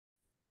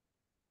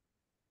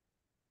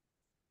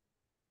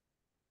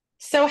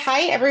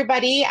Hi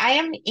everybody. I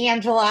am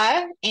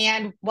Angela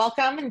and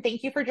welcome and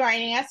thank you for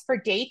joining us for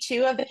day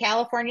two of the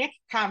California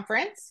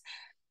conference.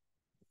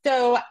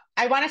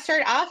 I want to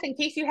start off in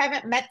case you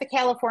haven't met the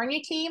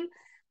California team.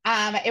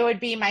 It would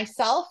be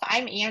myself.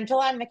 I'm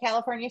Angela. I'm the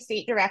California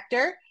State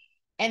Director.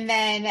 And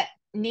then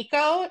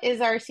Nico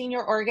is our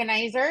senior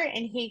organizer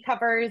and he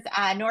covers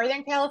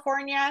Northern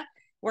California,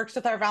 works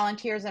with our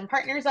volunteers and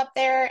partners up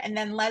there. And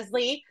then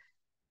Leslie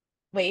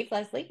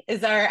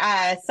is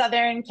our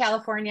Southern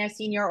California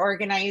senior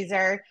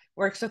organizer,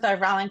 works with our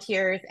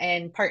volunteers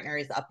and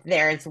partners up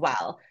there as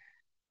well.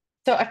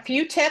 So, a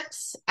few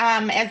tips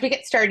as we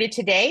get started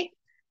today.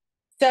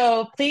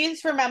 So,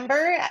 please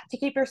remember to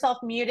keep yourself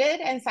muted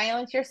and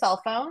silence your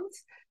cell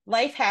phones.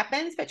 Life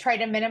happens, but try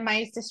to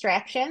minimize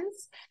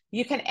distractions.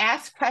 You can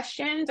ask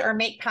questions or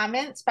make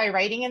comments by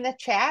writing in the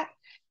chat.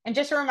 And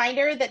just a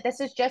reminder that this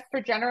is just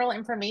for general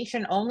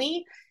information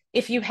only.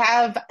 If you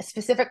have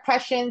specific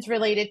questions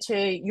related to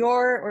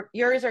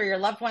yours or your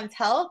loved one's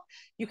health,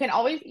 you can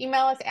always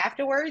email us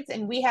afterwards,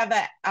 and we have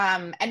a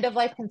end of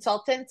life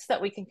consultants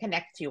that we can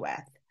connect you with.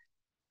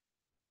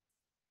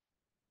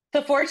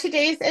 So for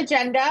today's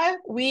agenda,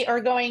 we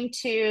are going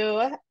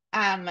to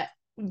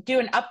do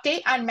an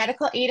update on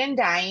medical aid and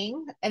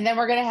dying, and then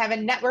we're going to have a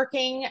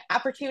networking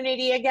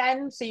opportunity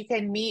again, so you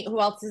can meet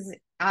who else is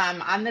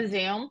on the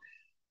Zoom.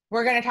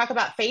 We're going to talk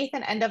about faith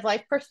and end of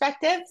life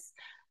perspectives.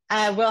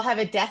 We'll have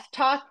a death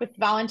talk with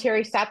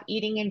voluntary stop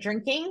eating and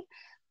drinking,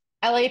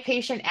 LA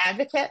patient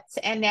advocates,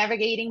 and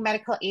navigating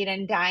medical aid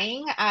and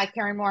dying.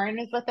 Karen Morin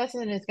is with us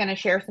and is going to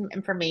share some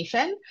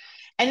information.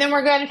 And then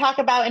we're going to talk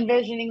about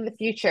envisioning the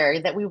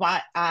future that we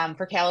want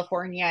for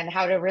California and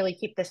how to really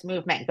keep this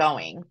movement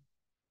going.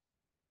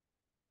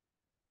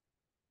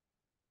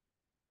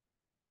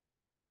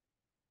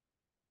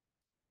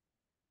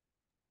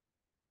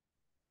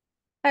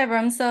 Hi,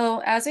 everyone. So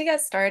as we get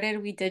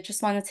started, we did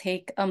just want to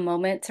take a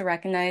moment to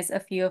recognize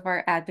a few of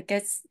our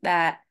advocates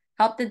that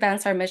helped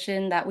advance our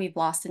mission that we've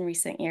lost in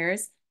recent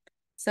years.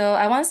 So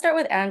I want to start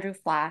with Andrew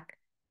Flack.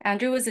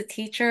 Andrew was a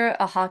teacher,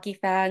 a hockey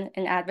fan,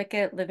 an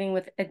advocate living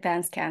with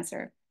advanced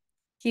cancer.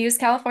 He used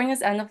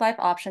California's End of Life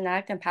Option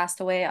Act and passed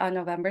away on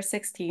November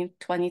 16,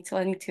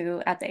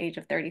 2022 at the age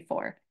of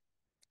 34.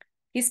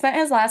 He spent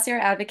his last year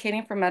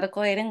advocating for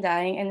medical aid and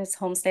dying in his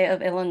home state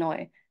of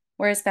Illinois,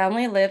 where his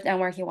family lived and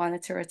where he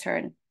wanted to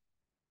return.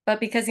 But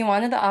because he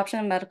wanted the option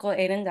of medical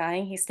aid in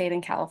dying, he stayed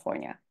in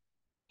California.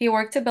 He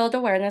worked to build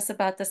awareness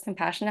about this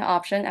compassionate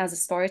option as a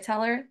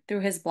storyteller through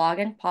his blog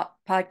and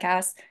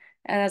podcast,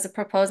 and as a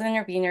proposed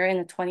intervener in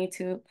the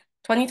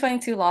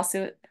 2022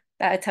 lawsuit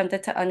that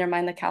attempted to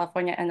undermine the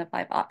California End of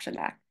Life Option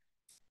Act.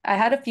 I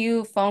had a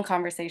few phone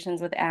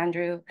conversations with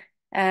Andrew,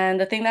 and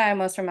the thing that I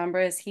most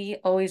remember is he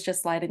always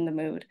just lightened the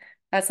mood.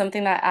 That's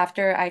something that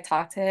after I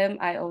talked to him,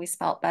 I always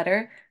felt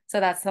better. So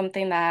that's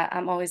something that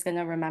I'm always going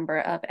to remember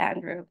of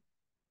Andrew.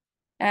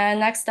 And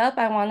next up,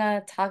 I want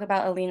to talk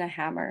about Alina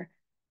Hammer,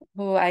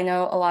 who I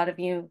know a lot of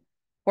you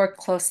work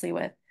closely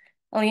with.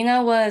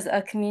 Alina was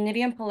a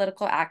community and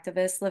political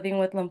activist living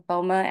with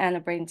lymphoma and a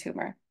brain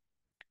tumor.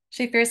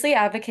 She fiercely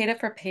advocated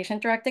for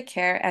patient-directed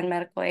care and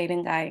medical aid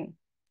in dying.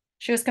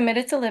 She was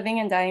committed to living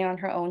and dying on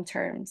her own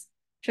terms.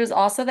 She was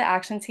also the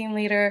action team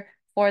leader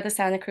for the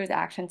Santa Cruz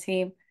Action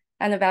Team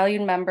and a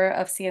valued member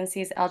of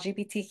CNC's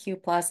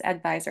LGBTQ+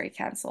 Advisory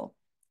Council.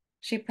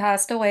 She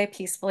passed away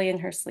peacefully in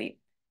her sleep.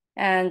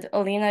 And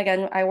Alina,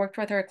 again, I worked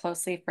with her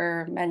closely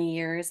for many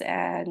years,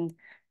 and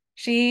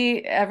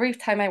every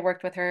time I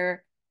worked with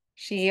her,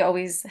 she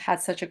always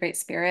had such a great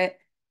spirit.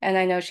 And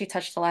I know she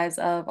touched the lives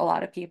of a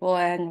lot of people,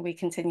 and we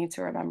continue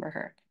to remember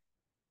her.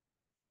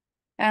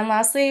 And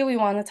lastly, we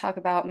want to talk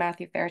about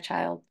Matthew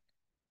Fairchild.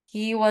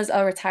 He was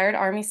a retired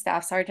Army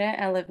staff sergeant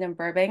and lived in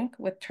Burbank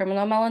with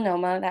terminal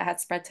melanoma that had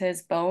spread to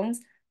his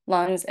bones,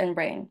 lungs, and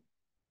brain.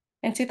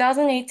 In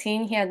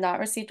 2018, he had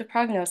not received a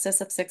prognosis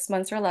of 6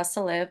 months or less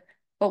to live,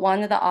 but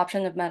wanted the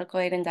option of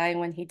medical aid in dying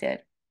when he did.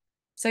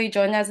 So he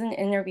joined as an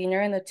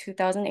intervener in the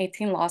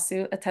 2018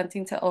 lawsuit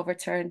attempting to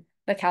overturn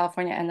the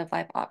California End of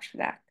Life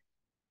Option Act.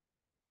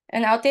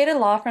 An outdated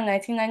law from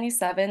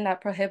 1997 that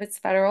prohibits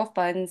federal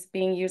funds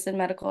being used in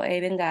medical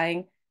aid in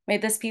dying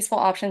made this peaceful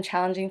option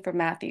challenging for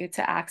Matthew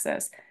to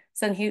access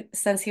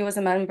since he was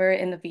a member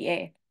in the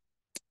VA.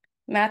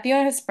 Matthew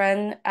and his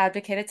friend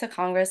advocated to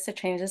Congress to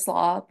change this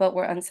law, but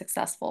were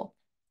unsuccessful.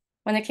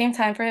 When it came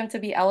time for him to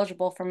be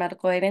eligible for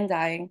medical aid in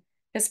dying,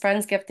 his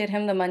friends gifted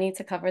him the money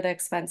to cover the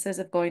expenses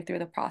of going through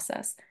the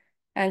process.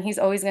 And he's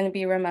always going to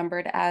be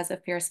remembered as a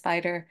fierce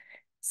fighter.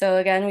 So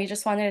again, we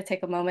just wanted to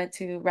take a moment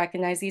to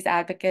recognize these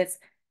advocates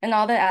and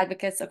all the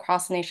advocates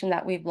across the nation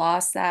that we've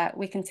lost that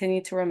we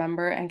continue to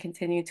remember and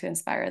continue to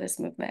inspire this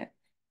movement.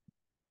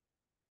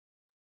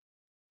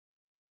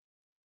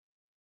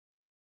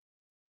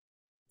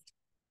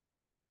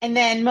 And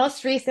then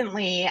most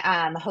recently,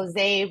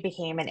 Jose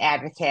became an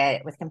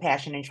advocate with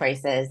Compassion and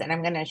Choices. And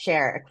I'm going to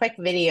share a quick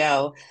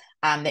video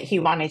that he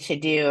wanted to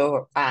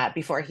do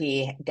before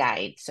he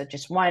died. So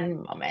just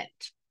one moment.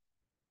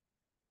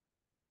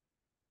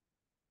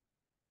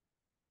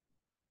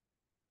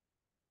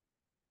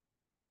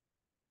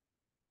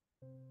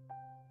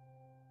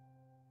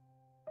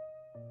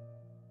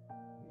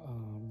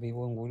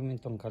 Vivo en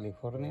Wilmington,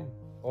 California.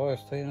 Oh,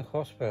 estoy en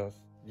hospice.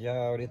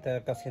 Ya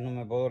ahorita casi no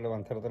me puedo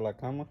levantar de la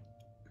cama.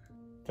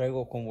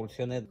 Traigo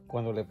convulsiones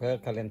cuando le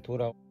pega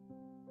calentura.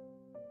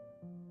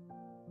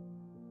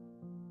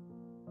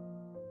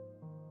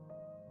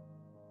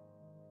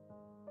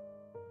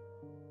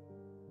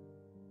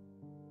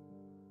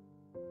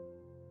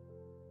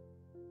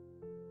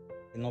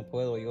 No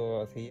puedo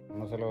yo así,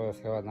 no se lo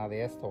deseo a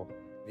nadie esto.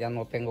 Ya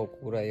no tengo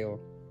cura yo.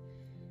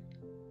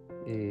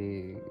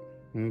 Y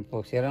me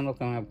pusieran lo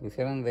que me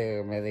pusieran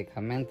de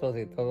medicamentos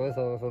y todo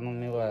eso, eso no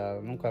me iba,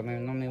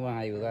 no me iban a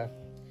ayudar.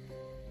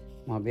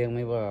 Más bien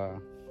me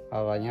iba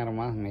a dañar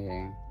más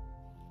mi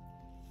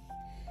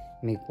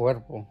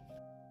cuerpo.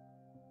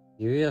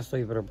 Yo ya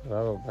estoy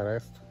preparado para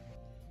esto.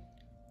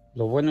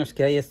 Lo bueno es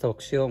que hay esta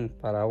opción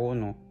para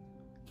uno,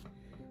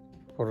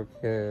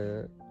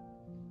 porque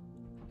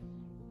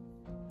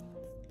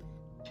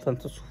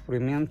tanto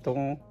sufrimiento,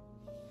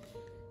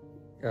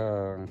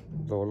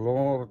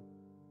 dolor.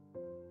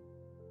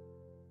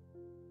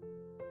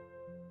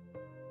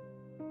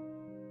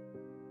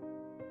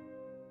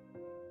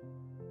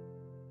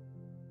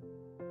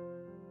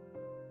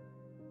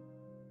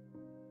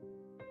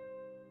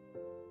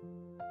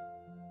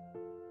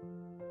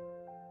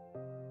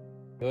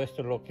 Yo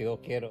esto es lo que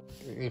yo quiero.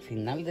 El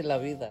final de la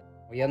vida.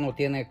 Ya no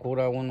tiene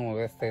cura uno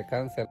de este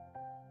cáncer.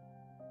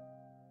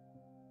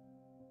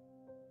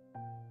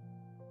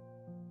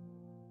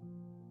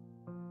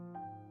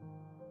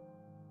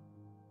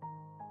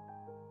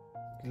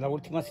 La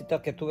última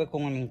cita que tuve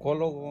con el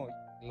oncólogo,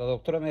 la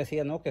doctora me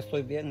decía, no, que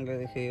estoy bien. Le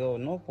dije yo,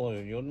 no,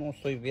 pues yo no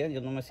estoy bien,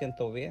 yo no me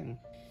siento bien.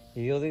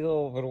 Y yo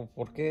digo, pero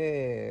 ¿por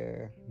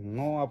qué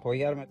no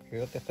apoyarme? Que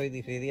yo te estoy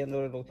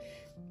decidiendo.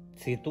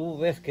 Si tú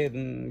ves que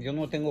yo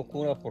no tengo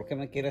cura, ¿por qué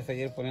me quieres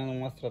seguir poniendo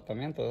más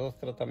tratamientos? Esos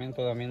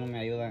tratamientos a mí no me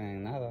ayudan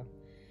en nada.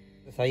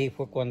 Entonces ahí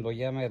fue cuando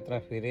ya me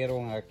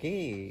transfirieron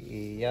aquí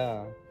y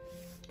ya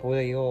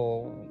pude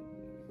yo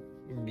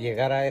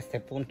llegar a este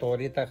punto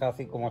ahorita,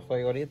 casi como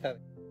estoy ahorita.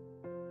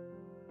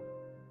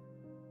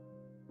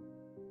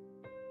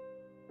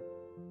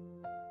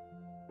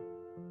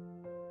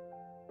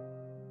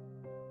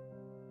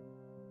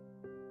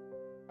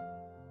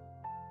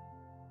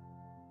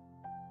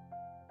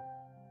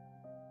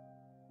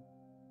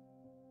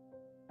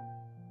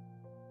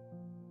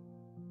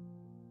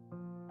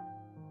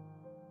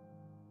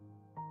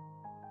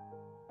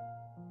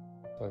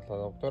 Pues la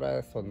doctora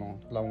eso no,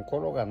 la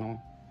oncóloga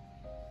no.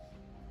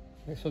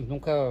 Eso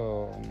nunca,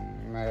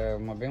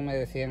 más bien me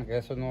decían que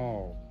eso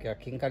no, que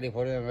aquí en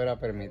California no era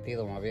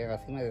permitido, más bien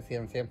así me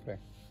decían siempre.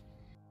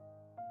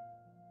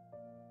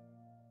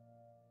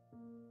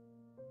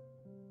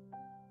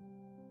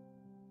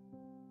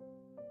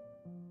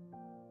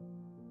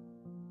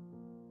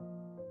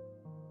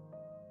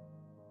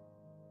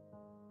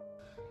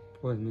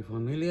 Pues mi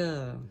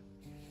familia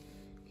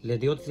le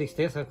dio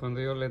tristeza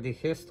cuando yo les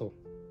dije esto,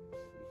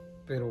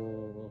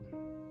 pero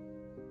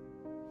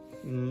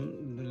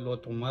lo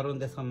tomaron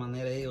de esa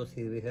manera ellos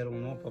y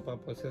dijeron, no, papá,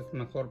 pues es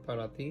mejor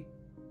para ti.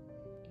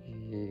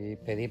 Y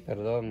pedí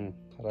perdón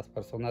a las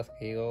personas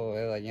que yo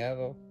he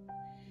dañado,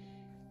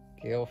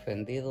 que he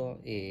ofendido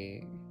y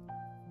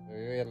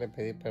yo ya le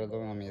pedí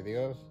perdón a mi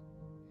Dios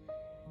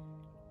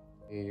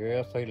y yo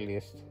ya estoy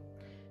listo.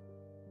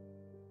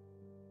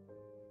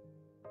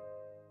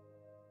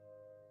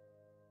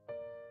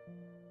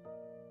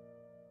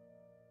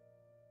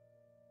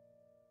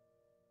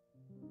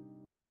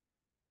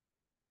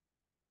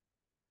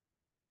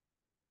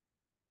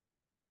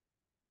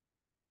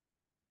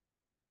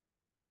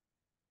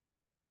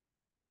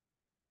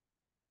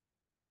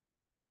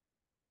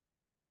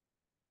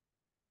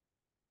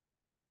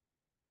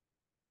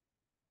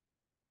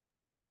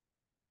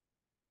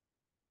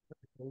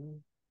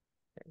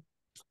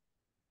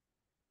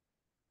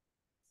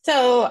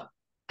 So,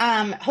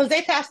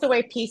 Jose passed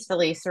away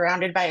peacefully,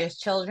 surrounded by his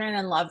children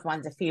and loved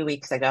ones a few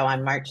weeks ago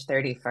on March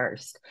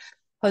 31st.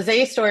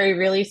 Jose's story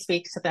really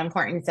speaks to the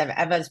importance of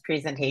Eva's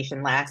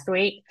presentation last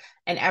week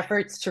and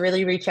efforts to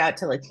really reach out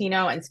to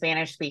Latino and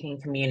Spanish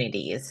speaking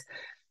communities.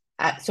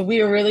 So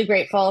we were really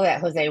grateful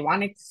that Jose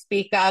wanted to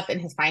speak up in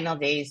his final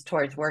days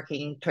towards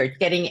working towards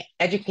getting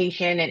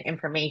education and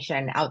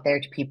information out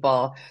there to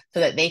people so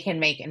that they can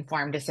make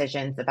informed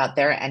decisions about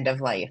their end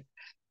of life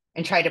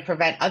and try to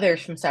prevent others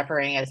from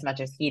suffering as much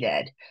as he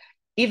did.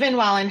 Even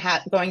while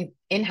going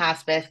in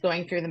hospice,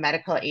 going through the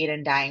medical aid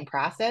and dying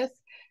process,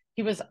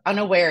 he was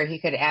unaware he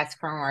could ask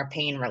for more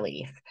pain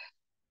relief.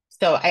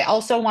 So I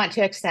also want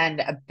to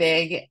extend a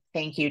big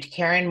thank you to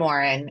Karen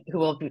Morin, who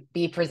will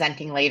be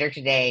presenting later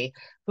today,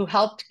 who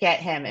helped get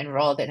him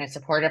enrolled in a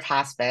supportive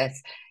hospice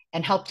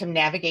and helped him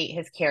navigate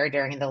his care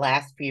during the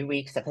last few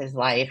weeks of his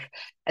life,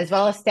 as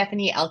well as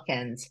Stephanie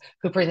Elkins,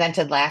 who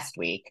presented last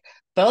week.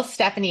 Both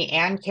Stephanie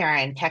and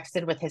Karen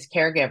texted with his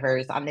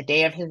caregivers on the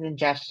day of his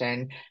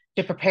ingestion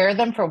to prepare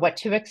them for what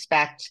to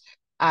expect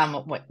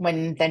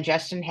when the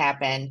ingestion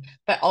happened,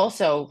 but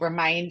also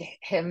remind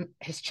him,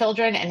 his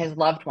children, and his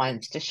loved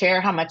ones to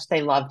share how much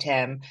they loved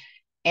him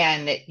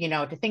and,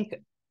 to think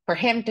for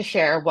him to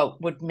share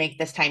what would make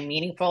this time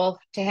meaningful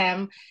to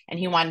him. And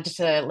he wanted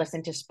to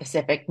listen to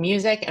specific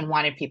music and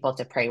wanted people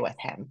to pray with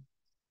him.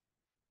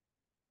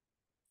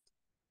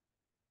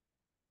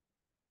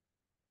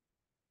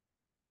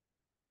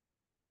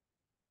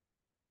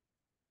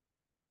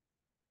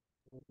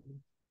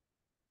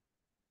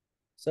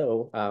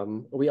 So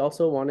we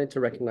also wanted to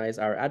recognize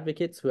our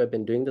advocates who have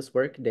been doing this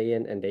work day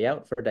in and day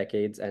out for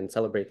decades and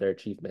celebrate their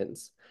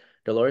achievements.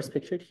 Dolores,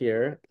 pictured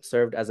here,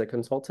 served as a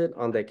consultant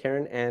on the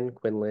Karen Ann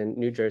Quinlan,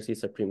 New Jersey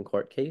Supreme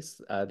Court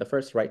case, the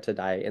first right to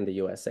die in the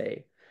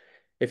USA.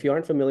 If you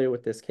aren't familiar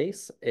with this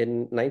case,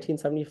 in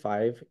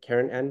 1975,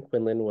 Karen Ann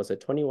Quinlan was a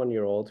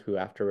 21-year-old who,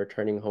 after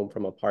returning home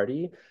from a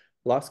party,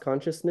 lost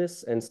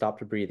consciousness and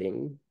stopped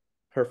breathing.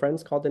 Her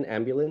friends called an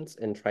ambulance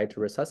and tried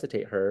to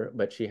resuscitate her,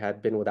 but she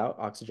had been without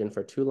oxygen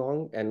for too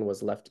long and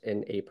was left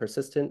in a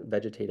persistent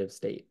vegetative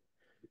state.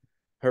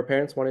 Her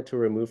parents wanted to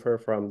remove her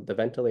from the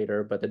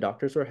ventilator, but the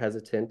doctors were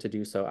hesitant to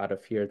do so out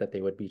of fear that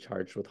they would be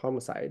charged with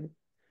homicide.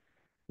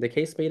 The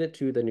case made it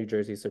to the New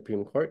Jersey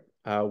Supreme Court,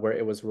 where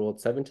it was ruled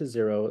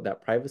 7-0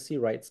 that privacy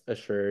rights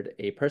assured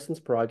a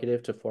person's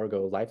prerogative to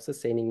forego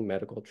life-sustaining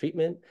medical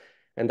treatment,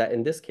 and that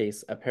in this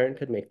case, a parent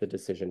could make the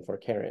decision for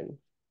Karen.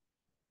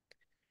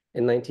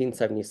 In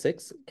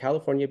 1976,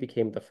 California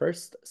became the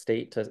first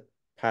state to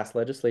pass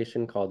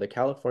legislation called the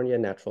California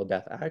Natural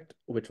Death Act,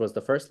 which was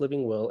the first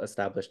living will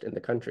established in the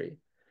country.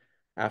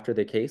 After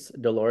the case,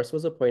 Dolores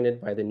was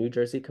appointed by the New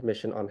Jersey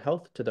Commission on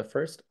Health to the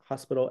first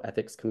Hospital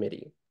Ethics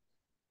Committee.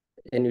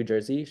 In New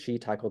Jersey, she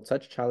tackled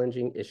such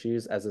challenging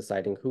issues as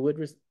deciding who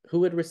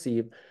would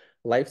receive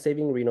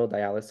life-saving renal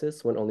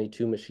dialysis when only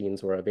 2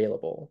 machines were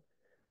available.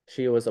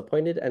 She was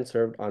appointed and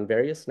served on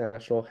various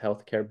national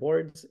healthcare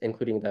boards,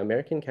 including the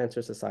American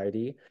Cancer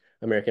Society,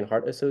 American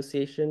Heart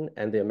Association,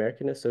 and the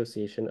American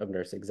Association of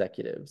Nurse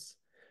Executives.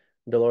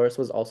 Dolores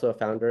was also a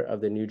founder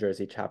of the New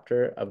Jersey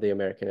chapter of the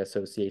American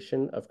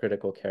Association of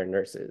Critical Care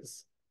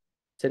Nurses.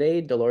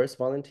 Today, Dolores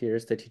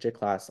volunteers to teach a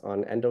class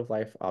on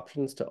end-of-life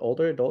options to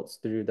older adults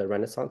through the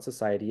Renaissance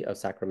Society of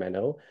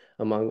Sacramento,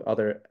 among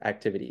other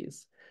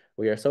activities.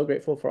 We are so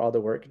grateful for all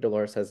the work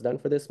Dolores has done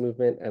for this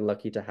movement and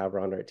lucky to have her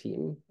on our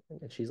team.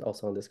 And she's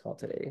also on this call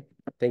today.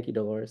 Thank you,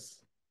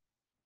 Dolores.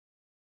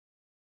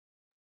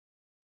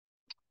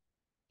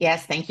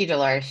 Yes, thank you,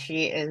 Dolores.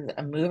 She is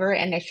a mover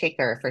and a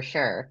shaker for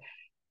sure.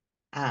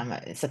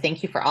 So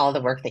thank you for all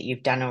the work that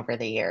you've done over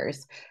the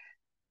years.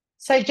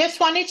 So I just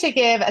wanted to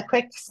give a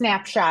quick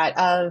snapshot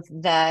of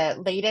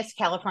the latest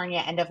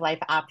California End-of-Life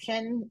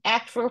Option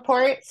Act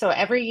report. So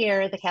every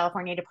year, the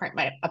California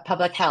Department of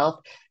Public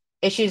Health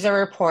issues a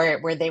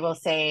report where they will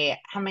say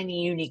how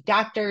many unique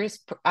doctors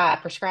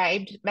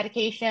prescribed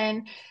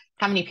medication,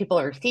 how many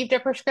people received a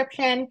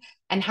prescription,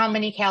 and how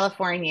many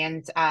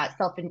Californians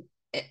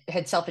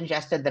had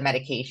self-ingested the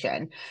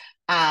medication.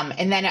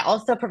 And then it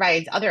also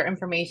provides other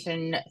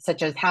information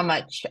such as how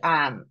much,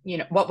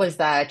 what was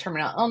the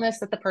terminal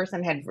illness that the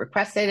person had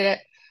requested it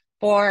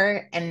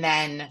for, and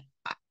then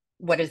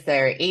what is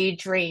their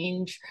age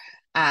range,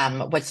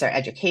 what's their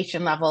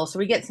education level. So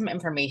we get some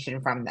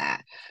information from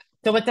that.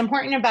 So what's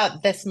important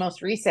about this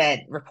most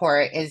recent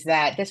report is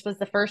that this was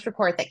the first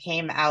report that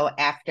came out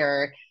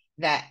after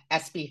that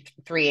SB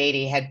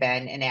 380 had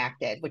been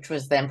enacted, which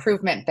was the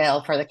improvement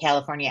bill for the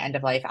California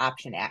End-of-Life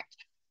Option Act.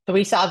 So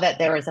we saw that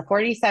there was a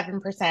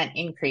 47%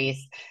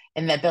 increase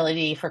in the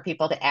ability for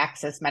people to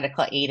access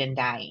medical aid in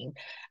dying,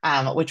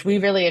 which we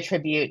really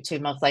attribute to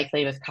most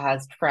likely was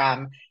caused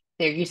from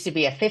there used to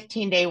be a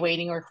 15-day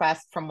waiting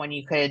request from when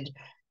you could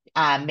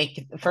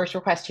make the first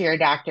request to your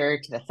doctor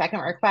to the second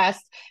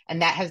request,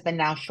 and that has been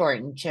now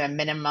shortened to a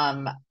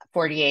minimum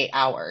 48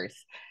 hours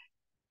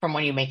from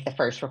when you make the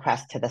first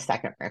request to the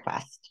second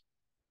request.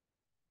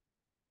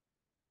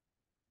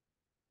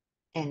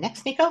 And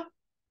next, Nico.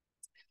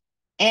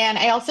 And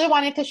I also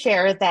wanted to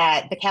share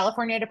that the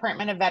California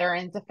Department of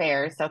Veterans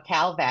Affairs, so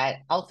CalVet,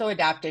 also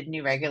adopted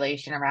new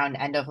regulation around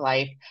end of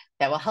life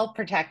that will help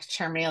protect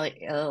terminally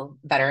ill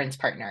veterans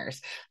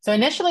partners. So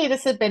initially,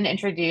 this had been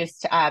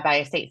introduced by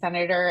a state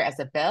senator as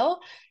a bill,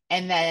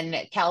 and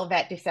then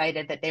CalVet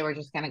decided that they were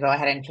just going to go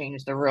ahead and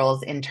change the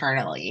rules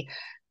internally.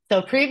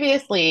 So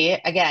previously,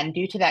 again,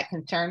 due to that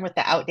concern with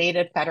the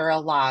outdated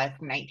federal law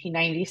from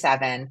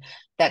 1997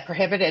 that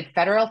prohibited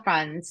federal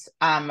funds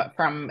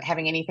from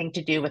having anything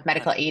to do with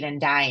medical aid in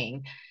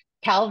dying,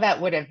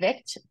 CalVet would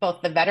evict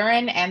both the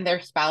veteran and their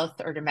spouse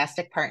or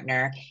domestic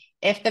partner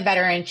if the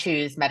veteran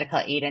chose medical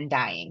aid in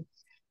dying,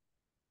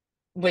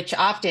 which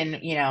often,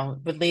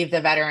 would leave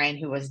the veteran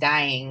who was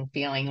dying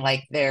feeling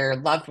like their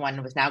loved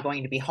one was now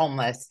going to be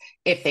homeless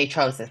if they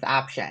chose this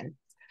option.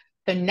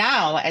 So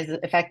now, as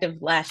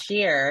effective last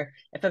year,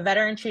 if a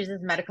veteran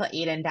chooses medical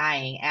aid in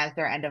dying as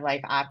their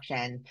end-of-life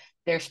option,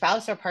 their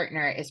spouse or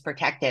partner is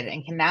protected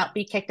and cannot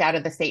be kicked out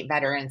of the state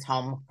veterans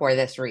home for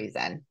this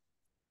reason.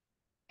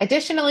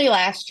 Additionally,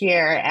 last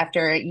year,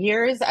 after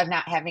years of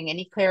not having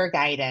any clear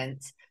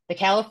guidance, the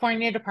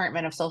California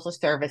Department of Social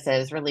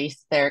Services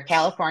released their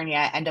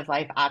California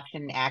End-of-Life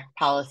Option Act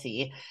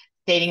policy,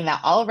 stating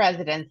that all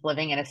residents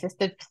living in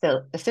assisted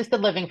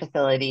living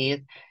facilities,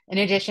 in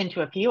addition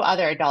to a few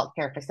other adult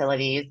care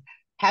facilities,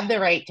 have the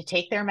right to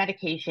take their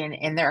medication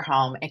in their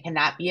home and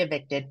cannot be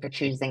evicted for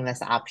choosing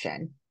this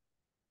option.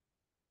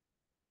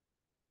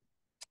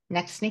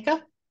 Next, Nico.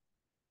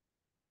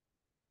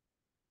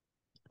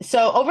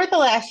 So over the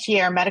last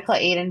year, medical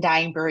aid and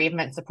dying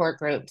bereavement support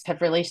groups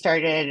have really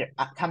started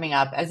coming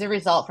up as a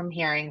result from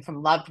hearing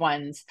from loved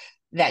ones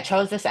that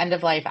chose this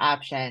end-of-life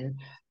option,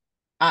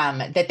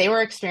 that they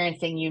were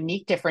experiencing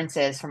unique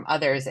differences from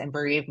others in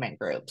bereavement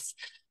groups.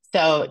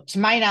 So to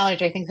my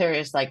knowledge, I think there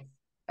is, like,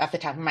 off the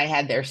top of my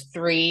head, there's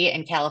 3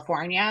 in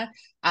California,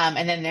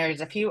 and then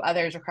there's a few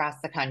others across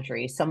the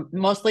country. So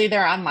mostly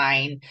they're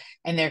online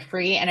and they're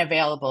free and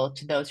available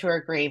to those who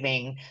are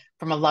grieving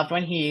from a loved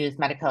one who used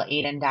medical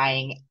aid and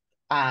dying,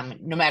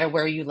 no matter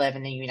where you live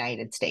in the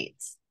United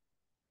States.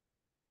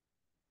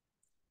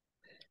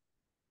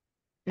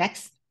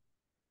 Next.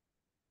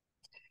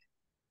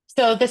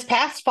 So this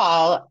past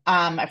fall,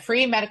 a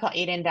free medical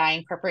aid and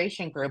dying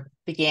preparation group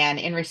began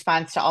in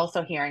response to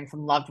also hearing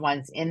from loved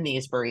ones in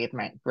these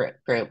bereavement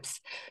groups.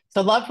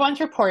 So loved ones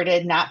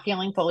reported not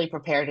feeling fully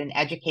prepared and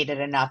educated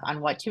enough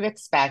on what to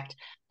expect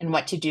and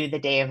what to do the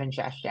day of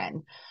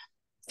ingestion.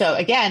 So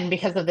again,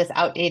 because of this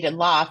outdated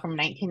law from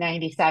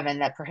 1997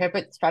 that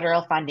prohibits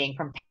federal funding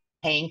from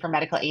paying for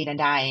medical aid and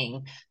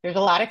dying, there's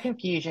a lot of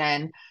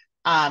confusion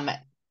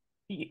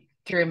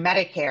through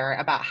Medicare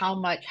about how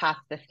much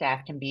hospice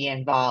staff can be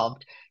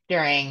involved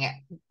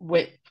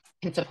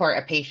can support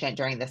a patient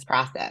during this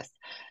process.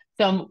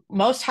 So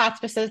most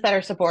hospices that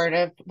are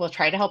supportive will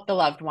try to help the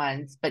loved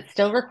ones, but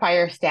still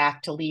require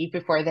staff to leave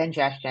before the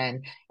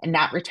ingestion and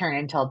not return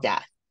until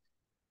death.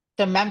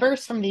 So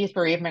members from these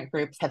bereavement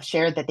groups have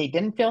shared that they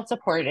didn't feel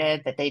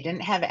supported, that they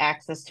didn't have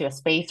access to a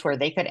space where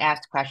they could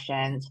ask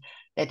questions,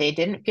 that they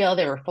didn't feel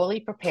they were fully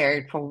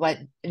prepared for what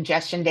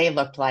ingestion day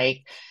looked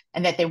like,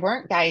 and that they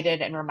weren't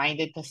guided and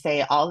reminded to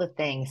say all the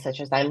things such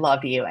as I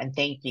love you and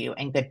thank you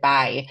and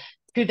goodbye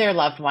to their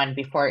loved one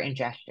before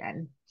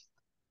ingestion.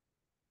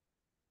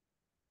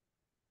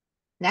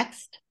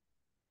 Next.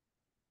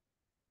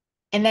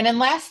 And then in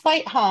Last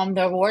Flight Home,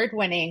 the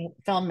award-winning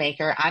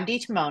filmmaker Andi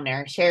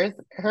Timoner shares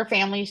her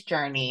family's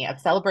journey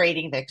of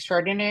celebrating the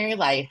extraordinary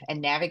life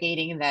and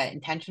navigating the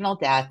intentional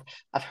death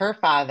of her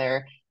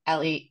father,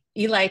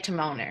 Eli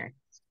Timoner,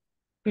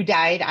 who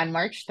died on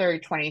March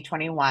 3rd,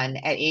 2021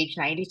 at age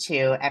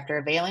 92 after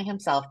availing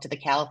himself to the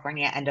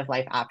California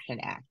End-of-Life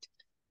Option Act.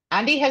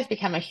 Andi has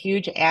become a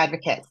huge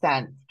advocate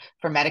since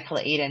for medical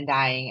aid and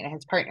dying and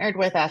has partnered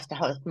with us to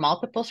host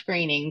multiple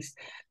screenings,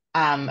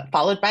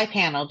 followed by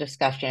panel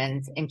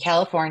discussions in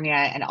California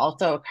and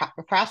also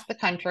across the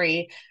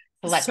country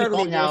to let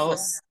people know.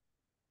 Worthless.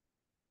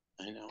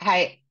 I know.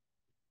 Hi.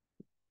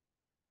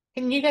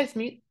 Can you guys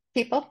mute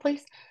people,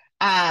 please?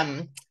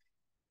 To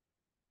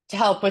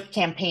help with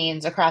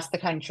campaigns across the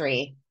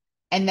country.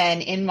 And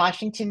then in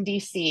Washington,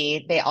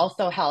 D.C., they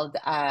also held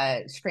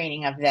a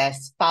screening of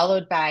this,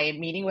 followed by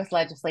meeting with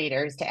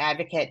legislators to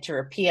advocate to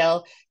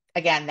repeal,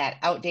 again, that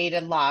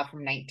outdated law from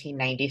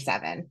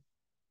 1997.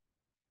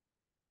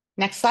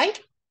 Next slide.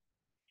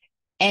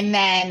 And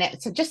then,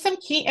 so just some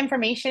key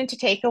information to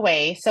take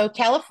away. So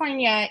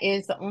California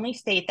is the only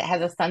state that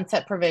has a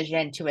sunset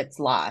provision to its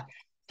law.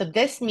 So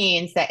this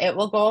means that it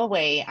will go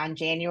away on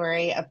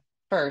January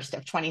 1st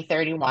of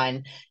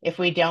 2031 if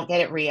we don't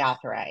get it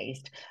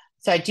reauthorized.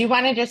 So I do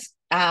want to just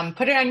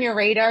put it on your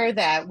radar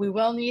that we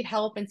will need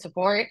help and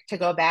support to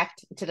go back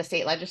to the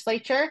state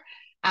legislature.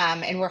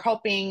 And we're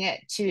hoping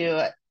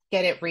to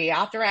get it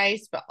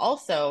reauthorized, but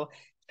also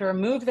to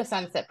remove the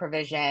sunset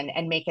provision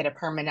and make it a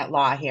permanent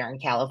law here in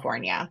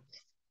California.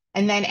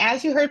 And then,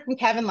 as you heard from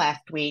Kevin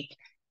last week,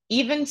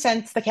 ever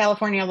since the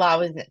California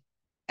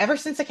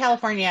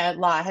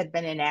law had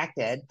been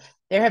enacted,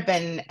 there have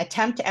been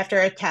attempt after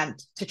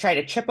attempt to try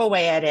to chip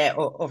away at it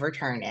or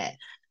overturn it.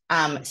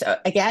 So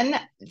again,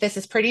 this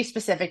is pretty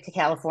specific to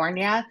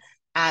California.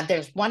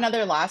 There's one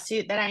other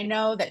lawsuit that I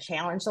know that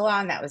challenged the law,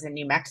 and that was in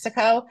New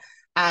Mexico.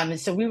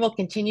 So we will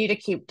continue to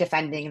keep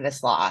defending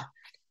this law.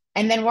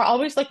 And then we're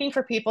always looking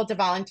for people to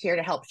volunteer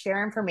to help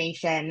share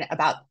information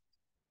about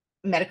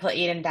medical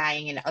aid and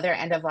dying and other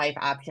end-of-life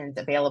options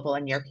available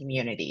in your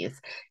communities.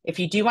 If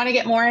you do want to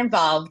get more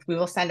involved, we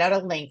will send out a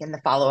link in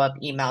the follow-up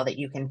email that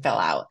you can fill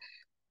out.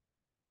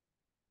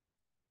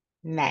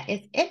 And that is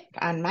it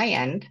on my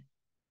end.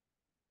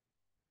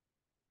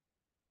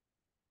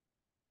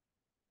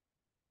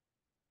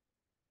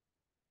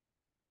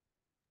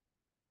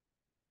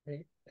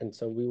 Great. And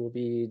so we will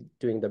be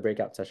doing the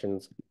breakout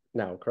sessions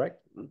now,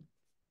 correct?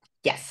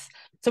 Yes.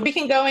 So we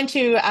can go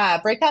into a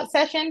breakout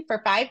session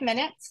for 5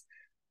 minutes.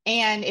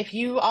 And if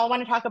you all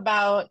want to talk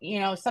about,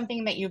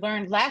 something that you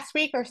learned last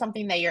week or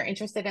something that you're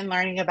interested in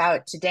learning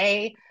about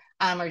today,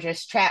 or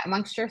just chat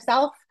amongst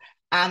yourself,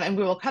 and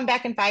we will come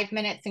back in 5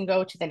 minutes and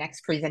go to the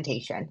next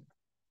presentation.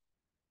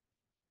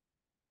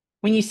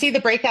 When you see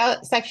the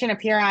breakout section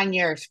appear on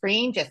your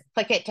screen, just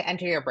click it to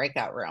enter your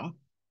breakout room.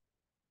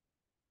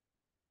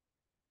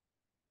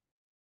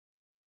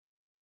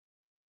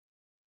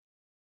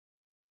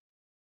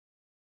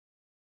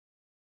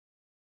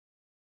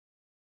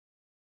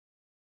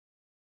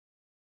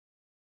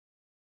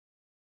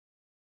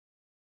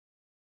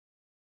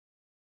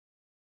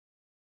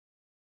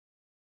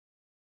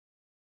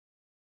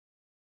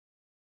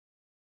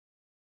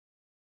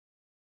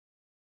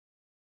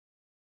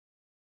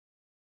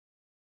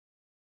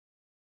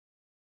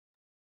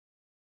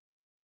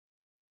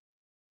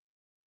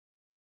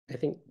 I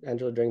think,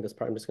 Angela, during this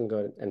part, I'm just going to go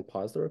ahead and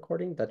pause the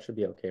recording. That should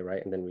be okay,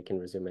 right? And then we can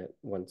resume it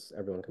once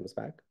everyone comes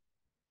back.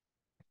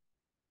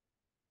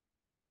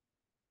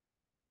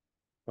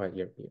 All right,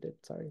 you're muted.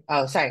 Sorry.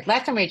 Oh, sorry.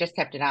 Last time we just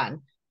kept it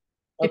on.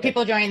 Did Okay.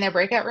 people join their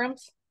breakout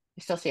rooms?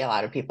 I still see a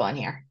lot of people in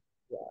here.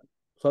 Yeah.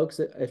 Folks,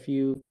 if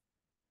you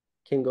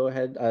can go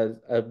ahead,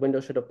 a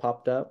window should have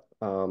popped up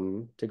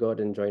to go ahead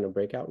and join a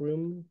breakout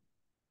room.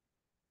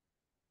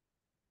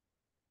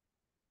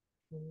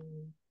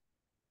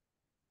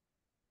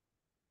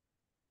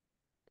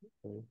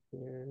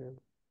 Here.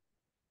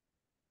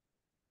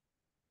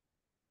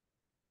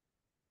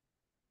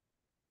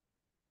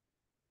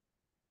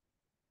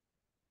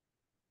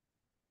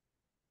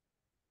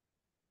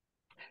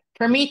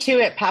 For me too,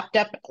 it popped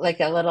up like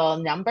a little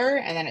number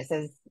and then it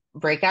says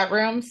breakout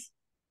rooms.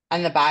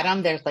 On the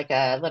bottom, there's like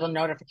a little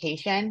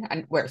notification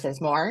on where it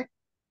says more,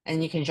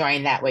 and you can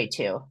join that way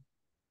too.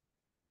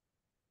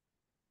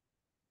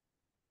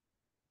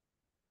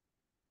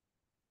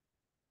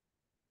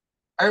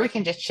 Or we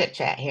can just chit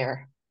chat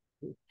here.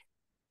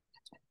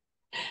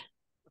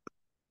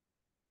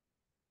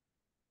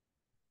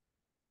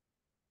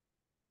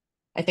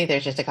 I think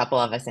there's just a couple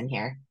of us in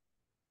here.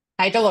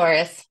 Hi,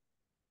 Dolores.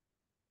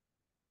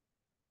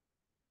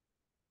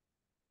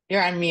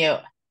 You're on mute.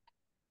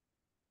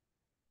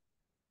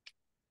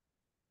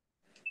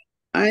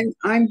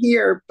 I'm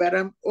here, but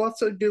I'm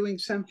also doing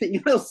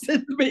something else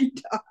in the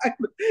meantime.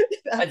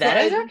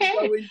 That is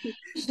okay.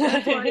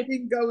 That's why I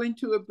didn't go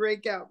into a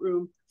breakout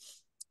room.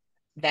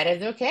 That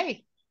is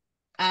okay.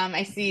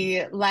 I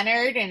see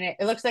Leonard, and it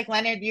looks like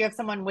Leonard, you have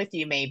someone with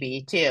you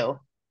maybe too.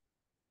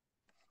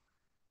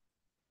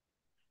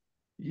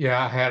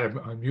 Yeah, I had to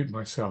unmute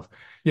myself.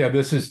 Yeah,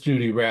 this is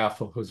Judy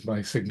Raffle, who's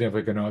my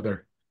significant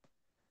other.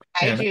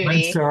 Hi, And I'm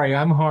Judy. sorry,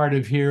 I'm hard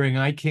of hearing.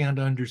 I can't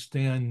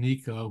understand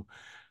Nico.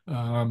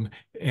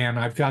 And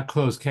I've got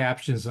closed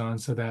captions on,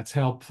 so that's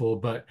helpful,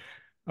 but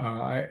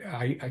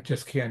I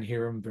just can't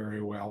hear him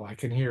very well. I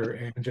can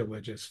hear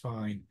Angela just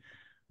fine.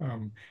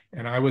 And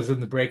I was in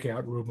the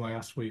breakout room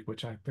last week,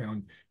 which I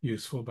found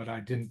useful, but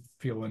I didn't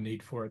feel a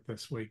need for it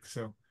this week.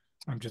 So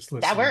I'm just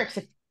listening. That works.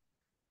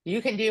 You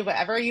can do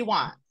whatever you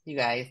want, you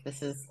guys.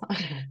 This is,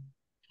 I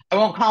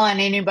won't call on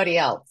anybody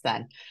else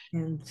then.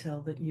 And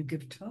tell that you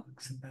give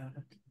talks about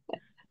it.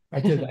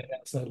 I did. I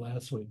asked that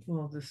last week.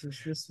 Well, this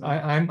is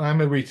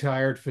I'm a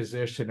retired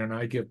physician, and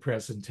I give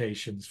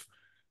presentations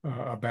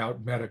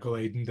about medical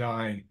aid and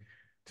dying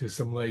to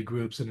some lay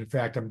groups. And in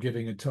fact, I'm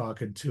giving a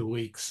talk in 2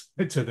 weeks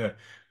to the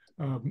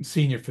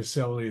senior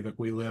facility that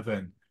we live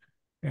in.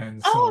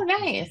 And so Oh,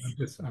 nice.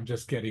 I'm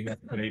just getting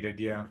updated.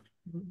 Yeah.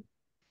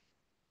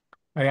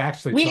 I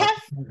actually We talked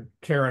have to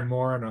Karen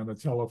Moran on the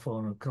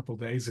telephone a couple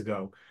days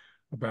ago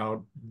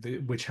about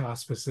which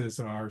hospices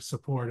are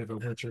supportive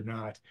and which are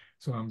not.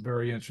 So I'm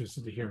very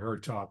interested to hear her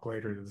talk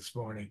later this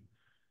morning.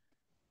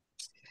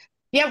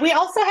 Yeah, we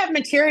also have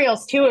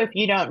materials too. If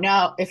you don't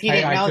know, if you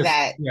didn't know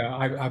that. Yeah,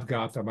 I've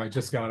got them. I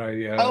just got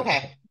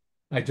Okay.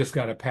 I just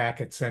got a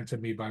packet sent to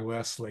me by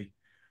Leslie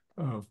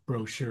of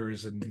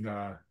brochures and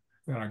that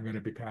I'm going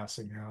to be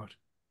passing out.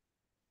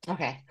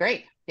 Okay,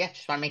 great. Yeah,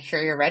 just want to make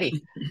sure you're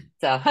ready.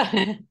 So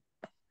Am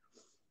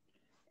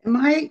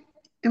I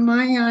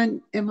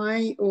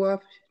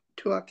off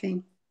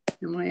talking?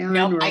 Am I on?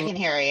 nope, or... I can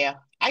hear you.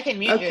 I can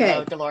mute you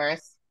though,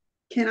 Dolores.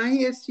 Can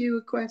I ask you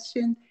a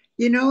question?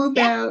 You know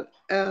about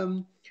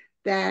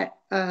that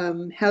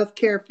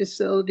healthcare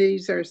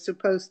facilities are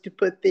supposed to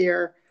put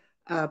their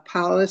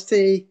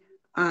policy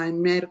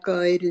on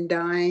medical aid and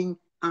dying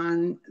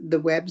on the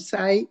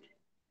website?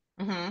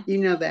 Mm-hmm. You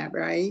know that,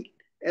 right?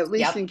 At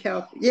least in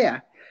California. Yeah.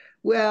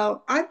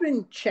 Well, I've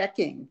been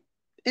checking,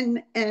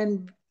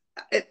 and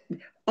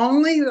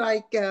only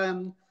like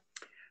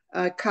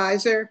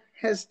Kaiser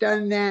has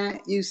done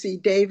that.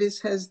 UC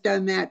Davis has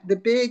done that. The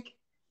big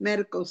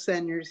medical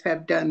centers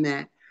have done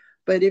that.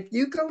 But if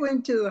you go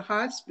into the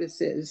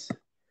hospices,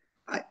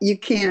 you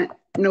can't,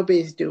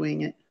 nobody's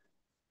doing it.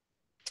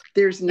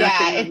 There's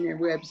nothing on their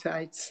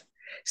websites.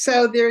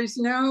 So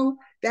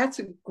that's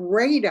a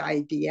great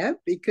idea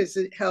because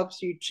it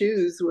helps you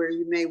choose where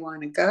you may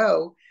want to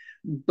go.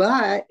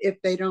 But if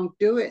they don't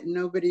do it and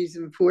nobody's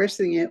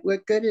enforcing it,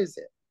 what good is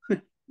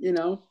it? You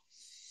know?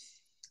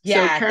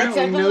 Yeah, so that's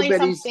definitely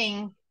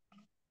something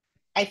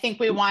I think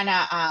we want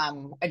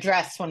to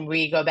address when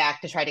we go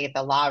back to try to get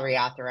the law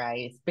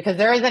reauthorized, because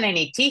there isn't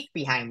any teeth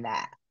behind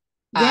that.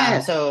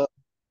 So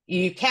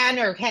you can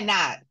or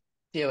cannot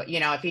do it,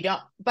 if you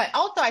don't. But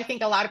also, I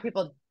think a lot of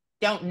people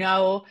don't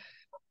know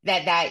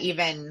that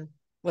even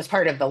was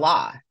part of the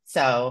law.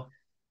 So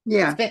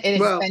it's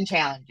been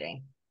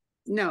challenging.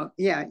 No,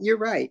 yeah, you're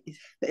right.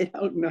 They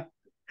don't know.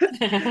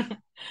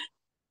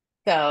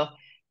 So,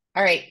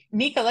 all right,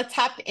 Nika, let's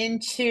hop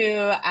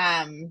into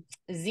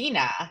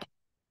Zena.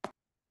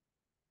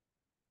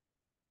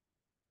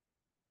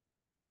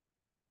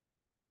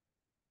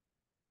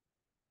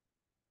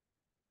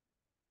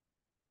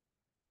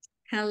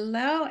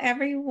 Hello,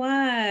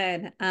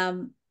 everyone.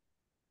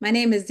 My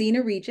name is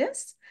Zena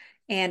Regis,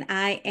 and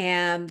I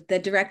am the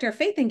Director of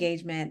Faith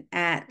Engagement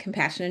at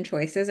Compassion and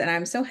Choices, and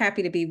I'm so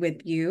happy to be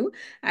with you.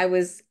 I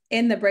was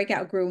in the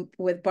breakout group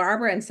with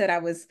Barbara and said I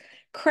was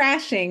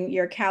crashing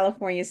your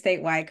California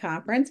statewide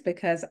conference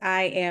because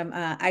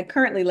I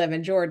currently live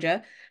in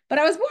Georgia, but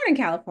I was born in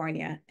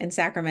California, in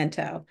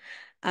Sacramento.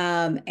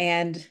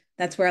 And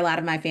that's where a lot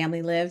of my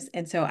family lives.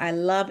 And so I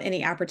love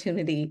any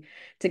opportunity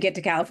to get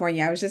to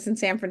California. I was just in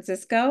San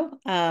Francisco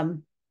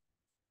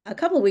a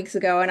couple of weeks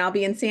ago, and I'll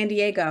be in San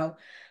Diego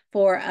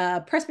for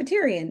a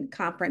Presbyterian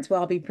conference where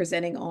I'll be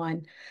presenting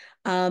on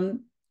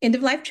end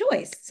of life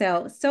choice.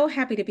 So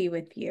happy to be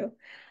with you.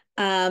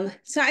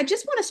 So I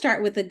just want to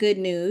start with the good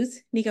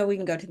news. Nico, we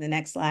can go to the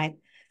next slide.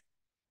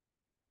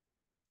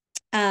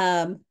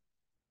 Well,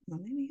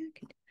 maybe I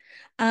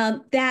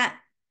could. That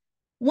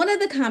one of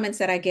the comments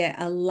that I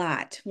get a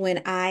lot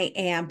when I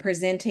am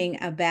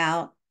presenting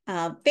about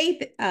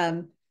faith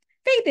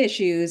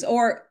issues,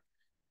 or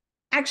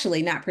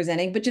actually not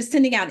presenting, but just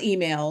sending out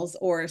emails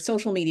or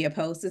social media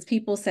posts, is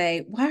people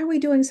say, why are we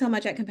doing so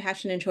much at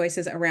Compassion and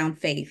Choices around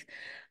faith?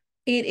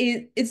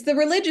 It's the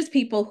religious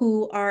people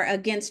who are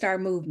against our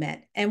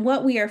movement. And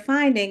what we are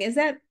finding is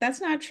that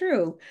that's not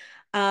true.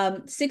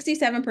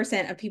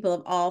 67% of people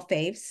of all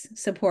faiths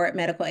support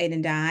medical aid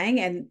in dying.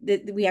 And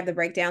we have the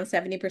breakdown: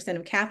 70%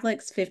 of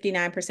Catholics,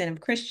 59%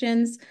 of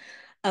Christians,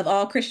 of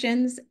all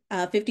Christians,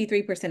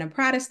 53% of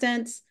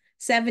Protestants,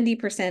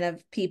 70%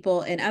 of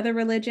people in other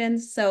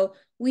religions. So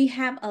we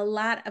have a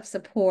lot of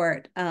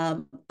support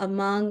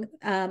among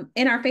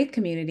in our faith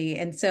community.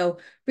 And so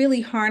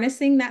really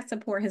harnessing that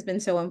support has been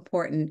so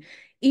important.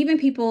 Even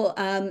people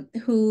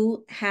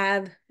who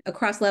have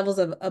across levels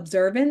of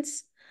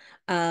observance,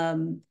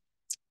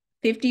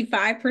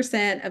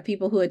 55% of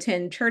people who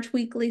attend church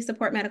weekly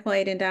support medical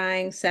aid in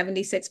dying,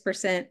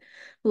 76%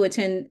 who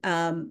attend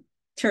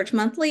church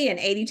monthly, and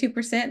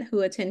 82%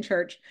 who attend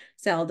church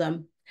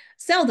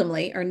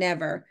seldomly or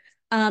never.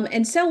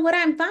 And so what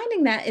I'm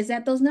finding that is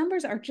that those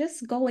numbers are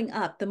just going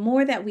up. The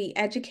more that we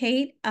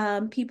educate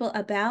people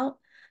about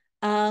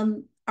our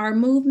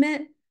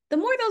movement, the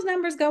more those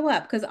numbers go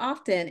up, because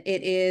often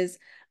it is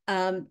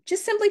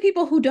just simply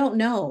people who don't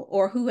know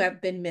or who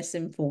have been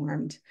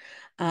misinformed.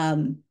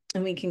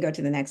 And we can go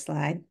to the next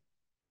slide.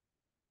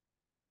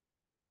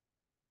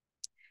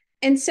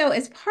 And so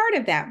as part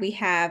of that, we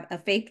have a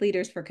Faith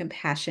Leaders for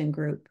Compassion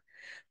group.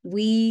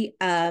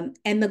 And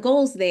the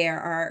goals there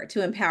are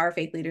to empower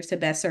faith leaders to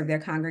best serve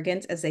their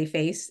congregants as they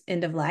face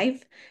end of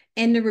life,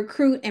 and to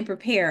recruit and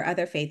prepare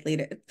other faith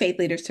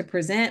leaders to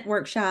present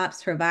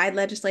workshops, provide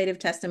legislative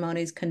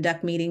testimonies,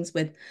 conduct meetings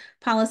with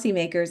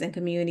policymakers and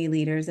community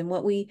leaders. And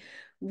what we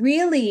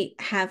really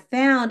have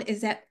found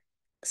is that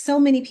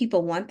so many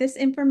people want this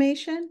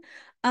information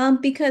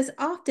because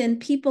often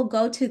people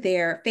go to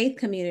their faith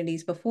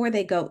communities before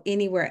they go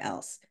anywhere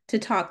else to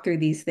talk through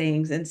these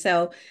things. And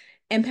so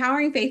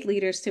empowering faith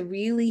leaders to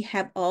really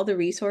have all the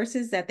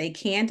resources that they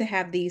can to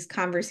have these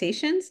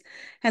conversations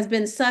has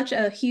been such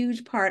a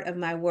huge part of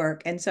my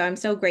work. And so I'm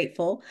so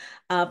grateful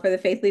for the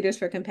Faith Leaders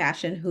for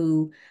Compassion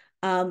who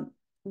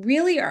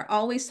really are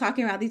always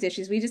talking about these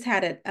issues. We just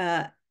had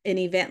an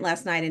event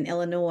last night in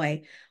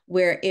Illinois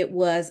where it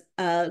was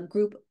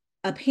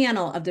a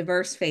panel of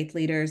diverse faith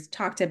leaders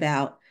talked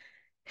about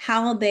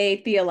how they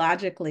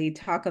theologically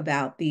talk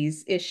about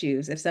these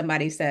issues. If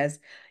somebody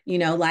says, you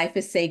know, life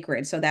is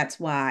sacred, so that's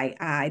why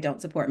I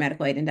don't support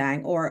medical aid in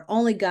dying, or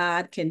only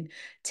God can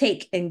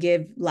take and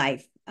give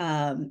life,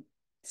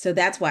 so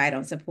that's why I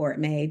don't support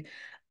MAID.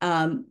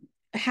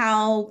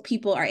 How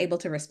people are able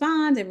to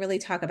respond and really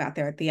talk about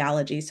their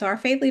theology. So our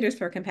Faith Leaders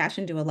for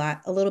Compassion do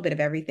a little bit of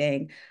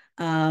everything.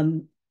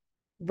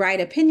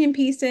 Write opinion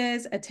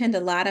pieces, attend a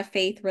lot of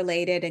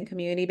faith-related and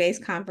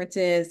community-based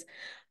conferences,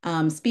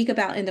 speak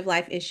about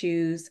end-of-life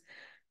issues,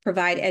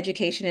 provide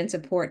education and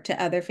support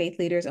to other faith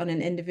leaders on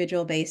an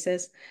individual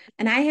basis.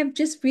 And I have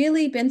just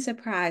really been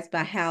surprised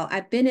by how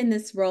I've been in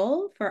this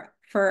role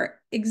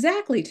for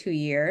exactly 2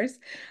 years,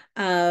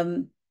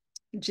 2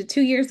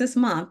 years this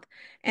month.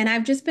 And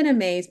I've just been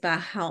amazed by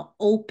how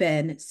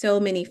open so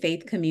many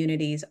faith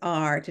communities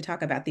are to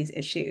talk about these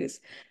issues.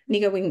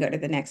 Nico, we can go to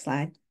the next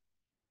slide.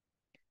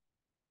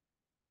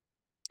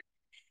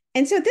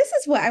 And so this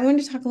is what I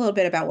wanted to talk a little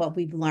bit about, what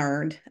we've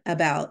learned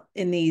about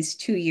in these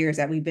 2 years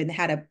that we've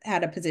had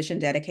a position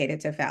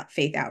dedicated to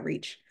faith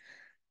outreach.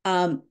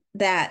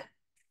 That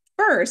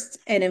first,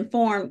 and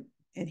informed,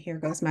 and here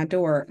goes my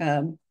door.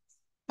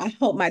 I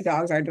hope my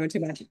dogs aren't doing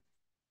too much.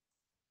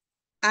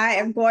 I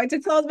am going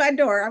to close my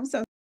door. I'm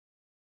so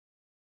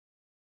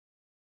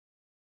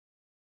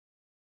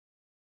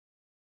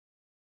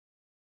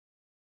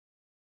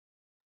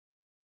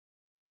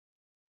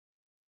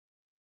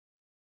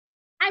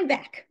I'm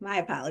back. My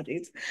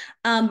apologies.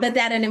 But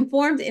that an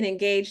informed and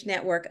engaged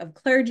network of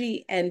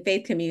clergy and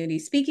faith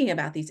communities speaking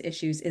about these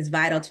issues is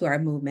vital to our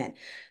movement.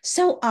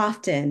 So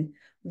often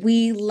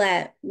we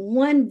let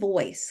one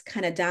voice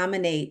kind of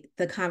dominate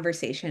the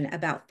conversation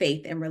about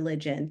faith and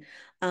religion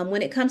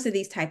when it comes to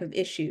these type of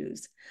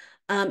issues.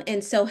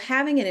 And so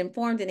having an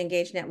informed and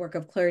engaged network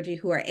of clergy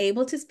who are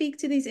able to speak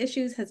to these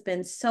issues has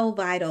been so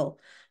vital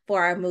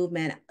for our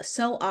movement.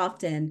 So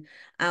often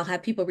I'll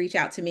have people reach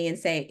out to me and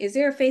say, is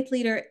there a faith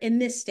leader in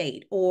this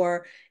state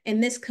or in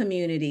this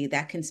community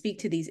that can speak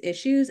to these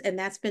issues? And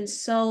that's been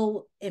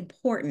so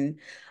important,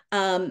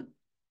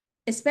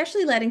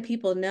 especially letting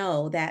people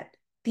know that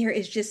there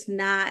is just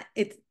not,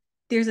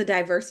 there's a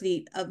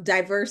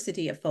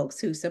diversity of folks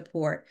who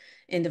support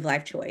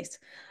end-of-life choice.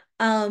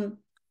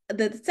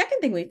 The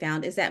second thing we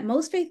found is that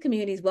most faith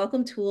communities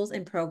welcome tools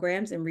and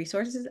programs and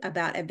resources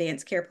about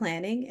advanced care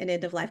planning and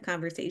end-of-life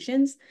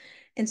conversations.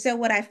 And so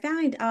what I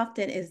find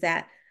often is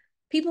that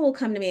people will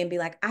come to me and be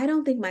like, I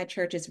don't think my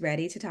church is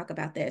ready to talk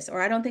about this,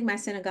 or I don't think my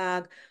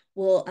synagogue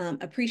will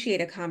appreciate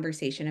a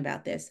conversation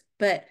about this.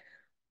 But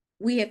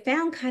we have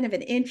found kind of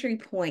an entry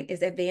point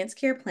is advanced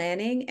care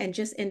planning and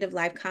just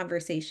end-of-life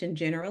conversation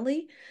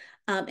generally.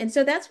 And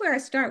so that's where I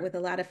start with a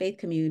lot of faith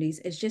communities,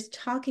 is just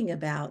talking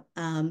about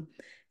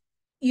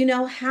you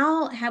know,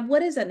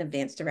 what is an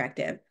advance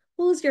directive?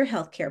 Who's your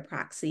healthcare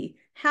proxy?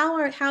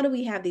 How do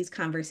we have these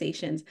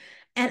conversations?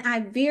 And I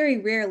very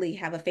rarely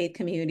have a faith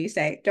community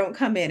say, don't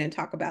come in and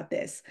talk about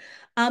this.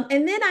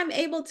 And then I'm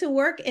able to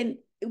work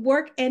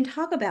and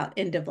talk about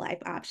end of life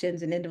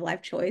options and end of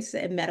life choice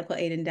and medical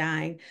aid in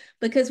dying,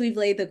 because we've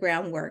laid the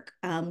groundwork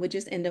with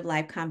just end of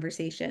life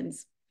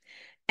conversations.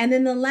 And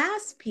then the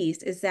last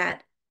piece is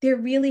that there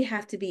really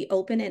have to be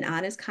open and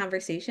honest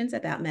conversations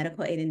about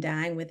medical aid in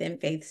dying within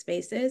faith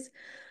spaces,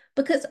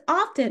 because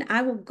often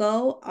I will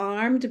go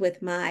armed with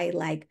my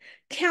like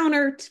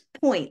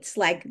counterpoints,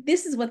 like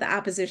this is what the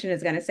opposition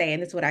is going to say,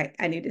 and this is what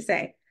I need to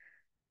say.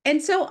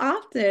 And so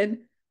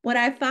often what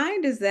I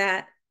find is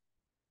that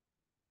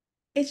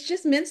it's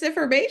just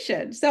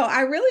misinformation. So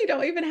I really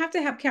don't even have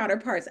to have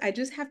counterparts. I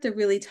just have to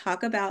really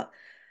talk about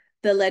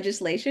the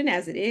legislation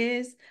as it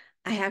is.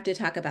 I have to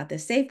talk about the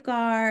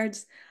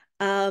safeguards.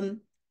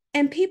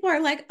 And people are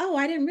like, oh,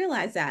 I didn't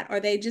realize that. Or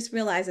they just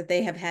realize that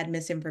they have had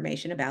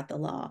misinformation about the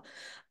law,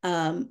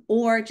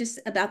 or just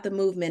about the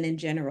movement in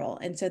general.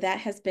 And so that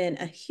has been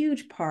a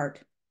huge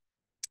part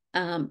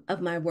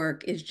of my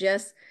work, is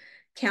just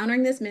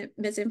countering this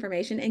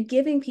misinformation and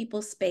giving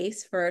people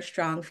space for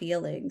strong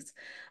feelings.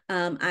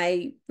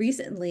 I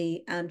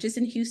recently, just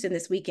in Houston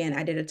this weekend,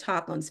 I did a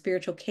talk on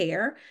spiritual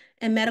care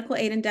and medical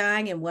aid in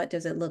dying, and what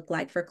does it look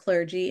like for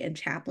clergy and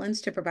chaplains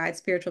to provide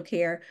spiritual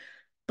care,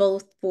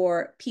 both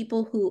for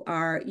people who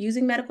are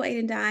using medical aid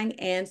in dying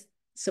and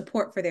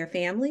support for their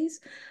families.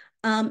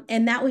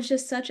 And that was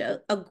just such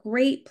a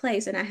great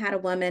place. And I had a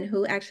woman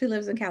who actually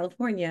lives in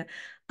California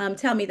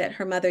tell me that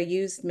her mother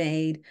used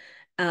MAID.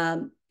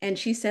 And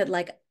she said,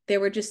 like, there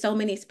were just so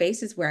many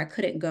spaces where I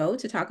couldn't go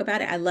to talk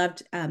about it. I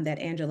loved that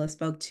Angela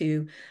spoke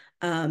to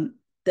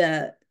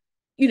the,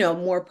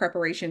 more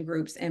preparation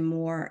groups and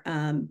more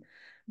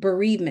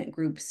bereavement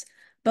groups.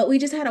 But we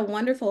just had a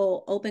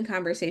wonderful open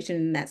conversation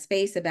in that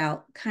space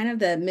about kind of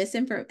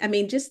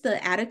the just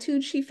the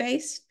attitude she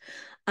faced,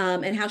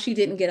 and how she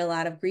didn't get a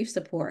lot of grief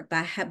support.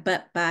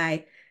 But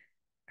by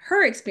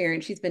her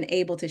experience, she's been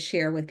able to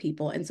share with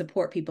people and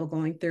support people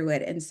going through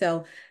it. And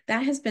so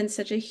that has been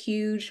such a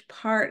huge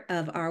part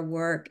of our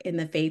work in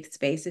the faith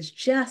space, is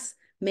just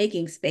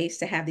making space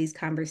to have these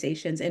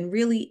conversations and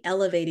really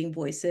elevating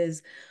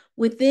voices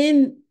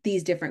within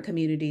these different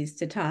communities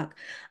to talk.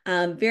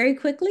 Very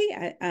quickly,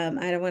 I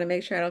don't want to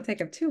make sure I don't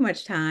take up too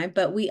much time,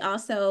 but we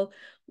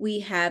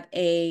have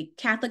a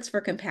Catholics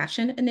for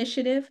Compassion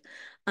initiative.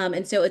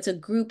 And so it's a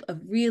group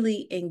of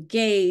really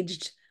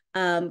engaged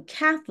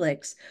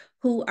Catholics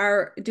who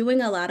are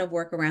doing a lot of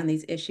work around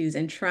these issues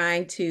and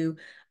trying to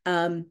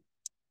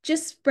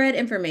just spread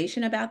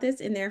information about this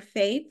in their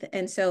faith.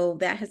 And so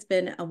that has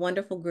been a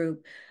wonderful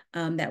group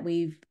that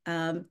we've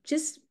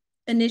just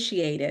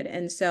initiated.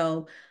 And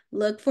so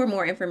look for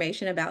more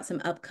information about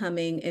some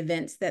upcoming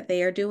events that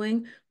they are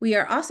doing. We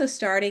are also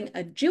starting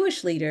a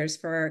Jewish Leaders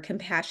for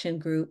Compassion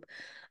group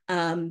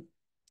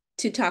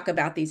to talk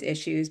about these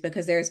issues,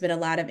 because there's been a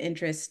lot of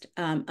interest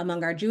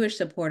among our Jewish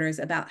supporters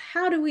about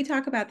how do we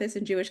talk about this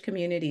in Jewish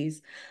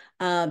communities.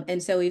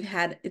 And so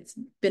it's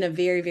been a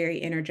very,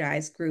 very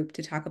energized group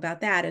to talk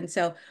about that. And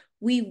so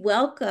we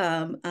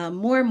welcome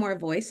more and more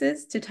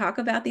voices to talk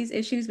about these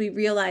issues. We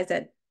realize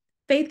that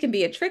faith can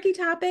be a tricky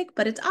topic,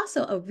 but it's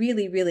also a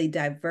really, really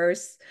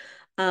diverse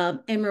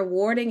and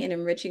rewarding and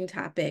enriching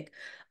topic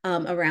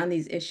around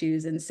these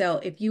issues. And so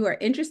if you are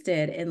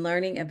interested in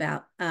learning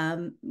about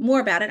more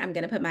about it, I'm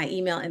going to put my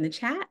email in the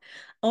chat.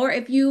 Or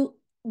if you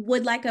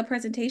would like a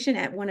presentation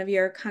at one of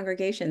your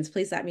congregations,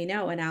 please let me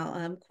know, and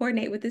I'll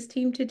coordinate with this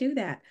team to do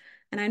that.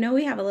 And I know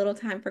we have a little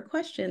time for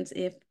questions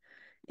if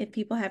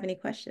people have any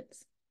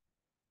questions.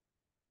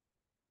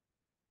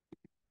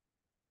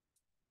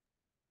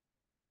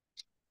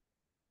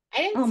 I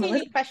didn't see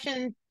any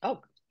questions.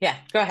 Oh, yeah,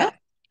 go ahead.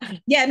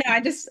 Yeah, no,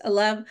 I just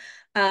love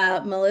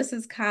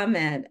Melissa's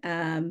comment.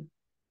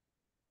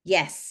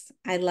 Yes,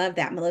 I love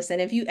that, Melissa.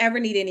 And if you ever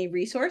need any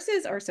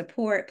resources or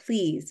support,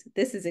 please,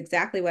 this is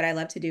exactly what I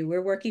love to do.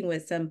 We're working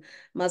with some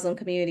Muslim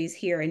communities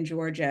here in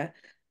Georgia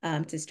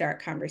to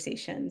start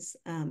conversations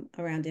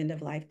around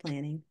end-of-life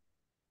planning.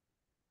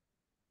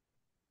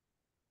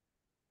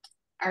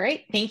 All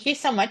right. Thank you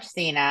so much,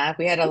 Zena.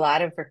 We had a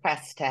lot of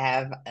requests to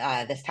have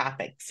this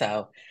topic,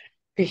 so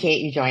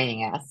appreciate you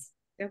joining us.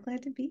 So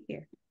glad to be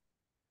here.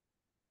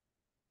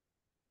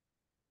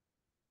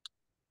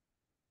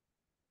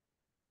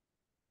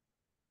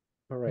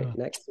 All right,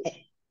 next.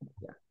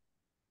 Yeah.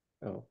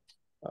 Oh,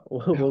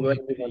 we'll go ahead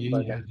and move on to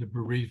our next. The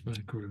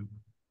bereavement group.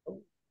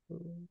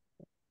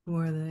 Who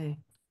are they?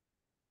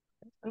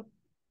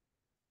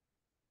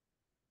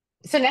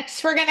 So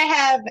next we're going to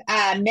have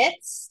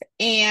Mitz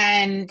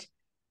and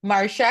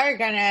Marcia are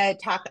going to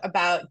talk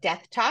about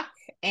death talk,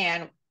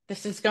 and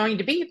this is going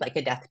to be like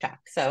a death talk.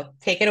 So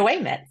take it away,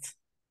 Mitz.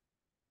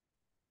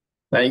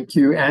 Thank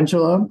you,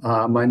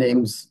 Angela. My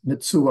name's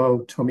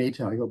Mitsuo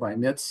Tomita. I go by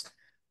Mitz.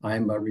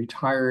 I'm a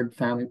retired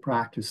family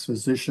practice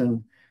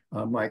physician.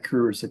 My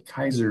career is at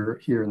Kaiser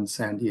here in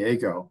San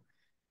Diego.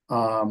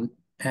 And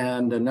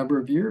a number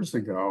of years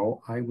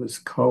ago, I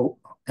was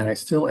and I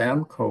still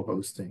am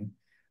co-hosting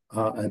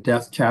a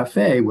Death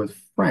Cafe with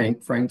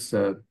Frank. Frank's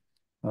a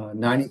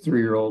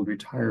 93-year-old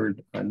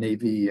retired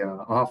Navy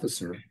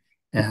officer.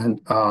 And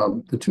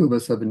the two of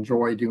us have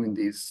enjoyed doing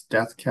these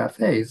Death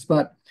Cafes.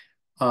 But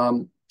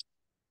the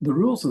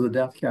rules of the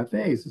Death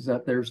Cafes is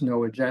that there's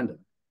no agenda.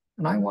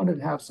 And I wanted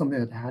to have something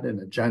that had an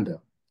agenda.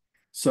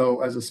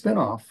 So as a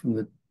spinoff from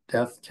the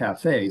Death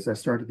Cafes, I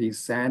started these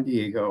San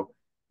Diego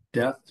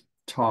Death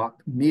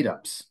Talk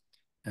meetups.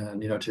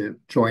 And, to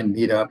join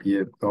meetup,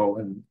 you go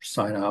and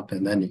sign up,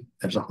 and then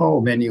there's a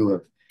whole menu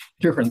of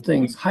different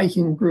things,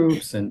 hiking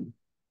groups and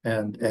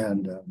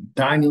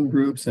dining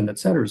groups and et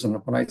cetera.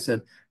 And when I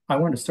said, I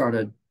want to start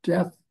a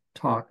Death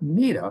Talk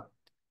meetup,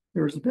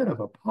 there was a bit of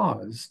a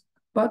pause,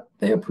 but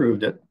they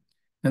approved it.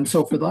 And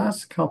so for the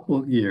last couple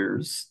of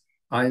years,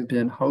 I've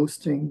been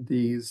hosting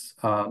these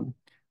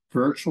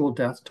virtual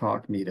Death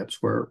Talk meetups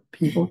where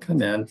people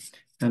come in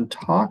and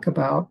talk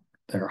about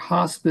their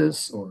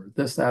hospice or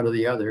this, that, or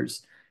the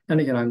others. And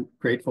again, I'm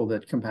grateful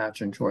that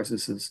Compassion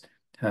Choices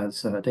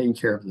has taken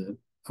care of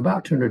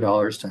about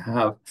 $200 to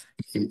have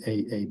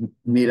a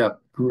meetup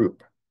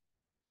group.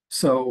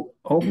 So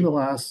over the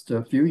last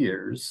few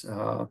years,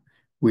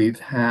 we've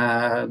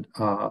had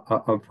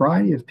a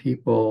variety of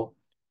people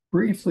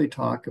briefly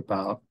talk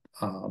about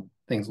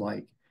things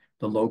like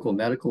the local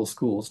medical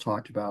schools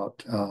talked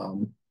about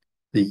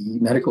the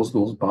medical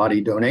schools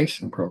body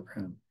donation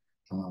program.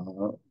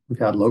 We've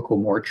had local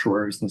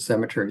mortuaries and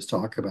cemeteries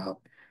talk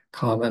about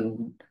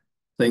common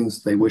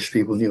things they wish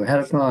people knew ahead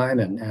of time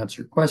and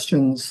answer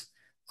questions.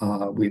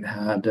 We've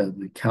had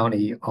the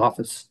county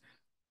office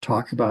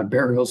talk about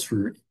burials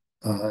for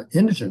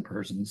indigent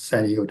persons.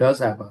 San Diego does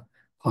have a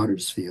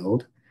Potter's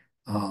Field.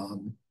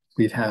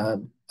 We've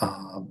had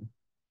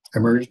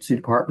emergency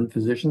department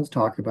physicians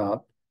talk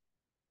about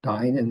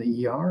dying in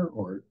the ER,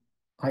 or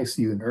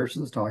ICU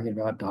nurses talking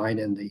about dying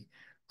in the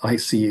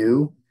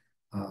ICU.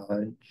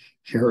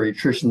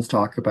 Geriatricians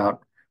talk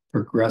about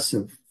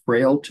progressive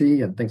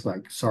frailty and things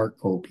like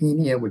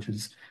sarcopenia, which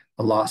is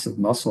a loss of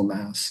muscle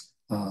mass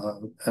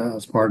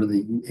as part of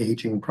the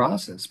aging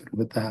process, but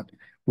with that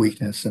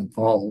weakness and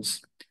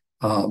falls.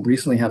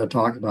 Recently had a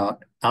talk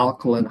about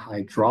alkaline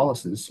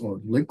hydrolysis, or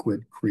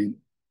liquid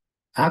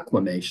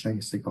aquamation, I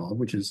guess they call it,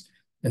 which is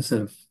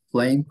instead of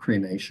flame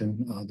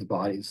cremation, the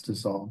body is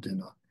dissolved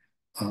in a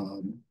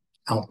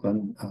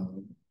alkaline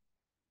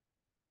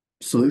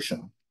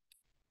solution.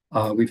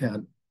 We've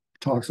had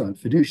talks on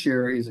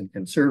fiduciaries and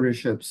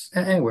conservatorships.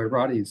 Anyway, a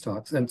variety of these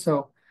talks. And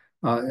so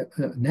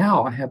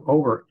now I have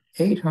over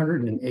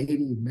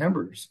 880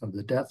 members of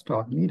the Death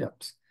Talk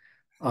meetups.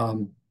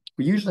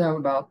 We usually have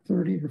about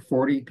 30 or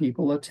 40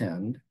 people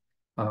attend.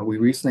 We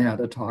recently had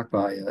a talk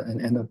by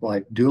an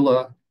end-of-life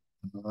doula,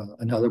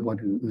 another one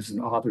who's an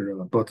author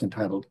of a book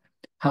entitled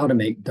How to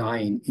Make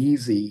Dying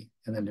Easy,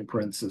 and then in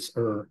parentheses,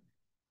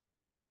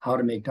 How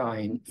to Make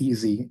Dying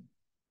Easy,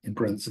 in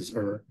parentheses,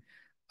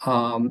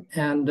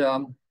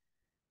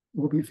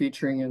 we'll be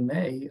featuring in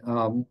May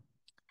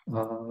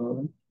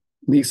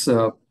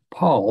Lisa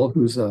Paul,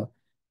 who's a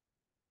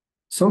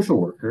social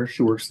worker.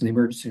 She works in the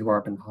emergency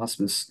department and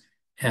hospice,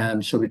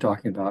 and she'll be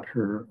talking about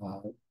her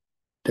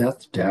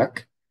death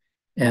deck.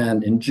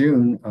 And in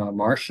June,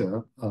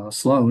 Marcia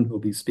Sloan, who'll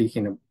be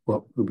speaking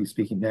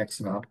next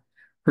about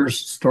her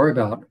story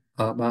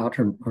about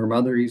her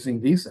mother using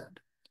VSED.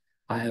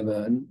 I have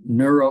a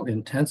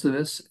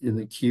neurointensivist in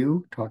the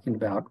queue talking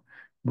about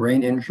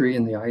brain injury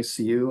in the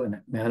ICU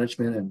and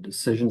management and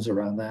decisions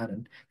around that.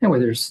 And anyway,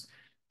 there's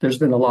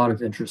been a lot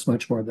of interest,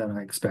 much more than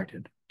I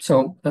expected.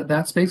 So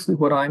that's basically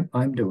what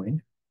I'm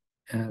doing,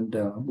 and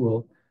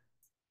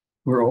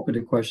we're open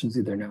to questions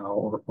either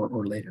now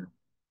or later.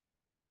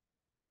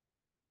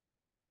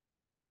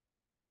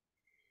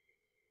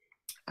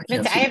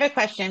 Mitz, I have a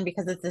question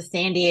because it's a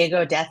San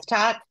Diego Death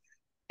Talk.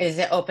 Is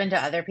it open to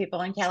other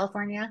people in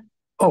California?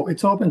 Oh,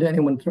 it's open to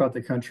anyone throughout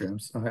the country.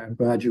 I'm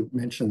glad you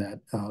mentioned that.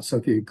 So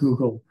if you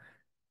Google,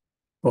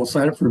 well,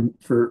 sign up for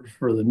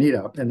the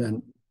meetup, and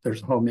then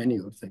there's a whole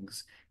menu of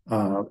things.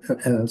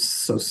 And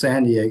so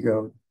San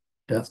Diego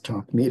Death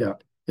Talk meetup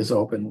is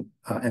open,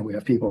 and we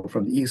have people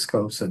from the East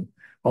Coast and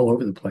all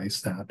over the place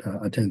that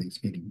attend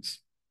these meetings.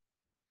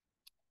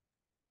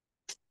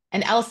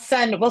 And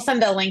we'll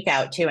send the link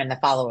out too in the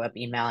follow-up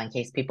email in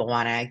case people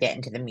want to get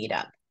into the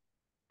meetup.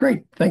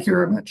 Great, thank you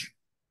very much.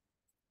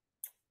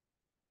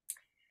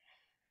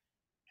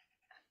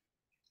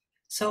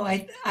 So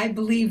I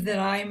believe that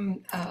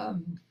I'm,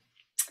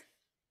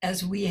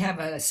 as we have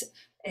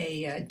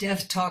a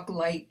Death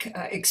Talk-like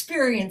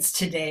experience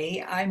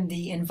today, I'm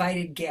the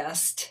invited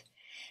guest.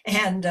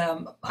 And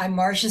I'm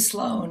Marcia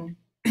Sloan,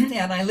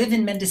 and I live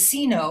in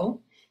Mendocino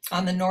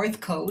on the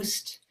North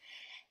Coast.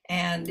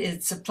 And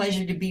it's a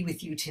pleasure to be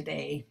with you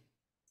today.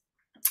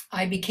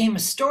 I became a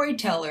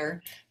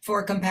storyteller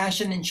for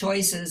Compassion and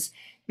Choices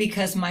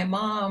because my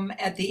mom,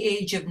 at the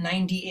age of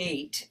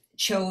 98,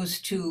 chose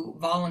to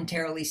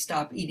voluntarily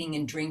stop eating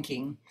and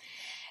drinking.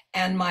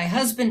 And my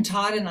husband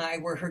Todd and I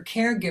were her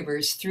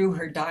caregivers through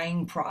her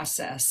dying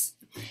process.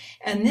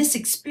 And this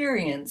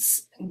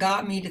experience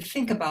got me to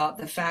think about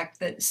the fact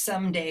that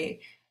someday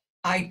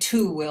I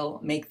too will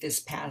make this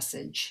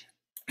passage.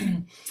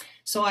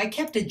 So I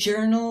kept a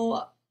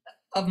journal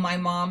of my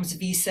mom's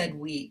VSED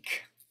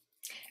week.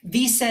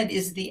 VSED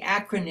is the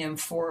acronym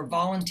for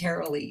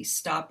voluntarily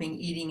stopping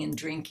eating and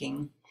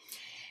drinking.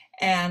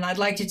 And I'd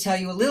like to tell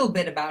you a little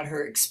bit about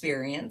her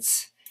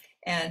experience.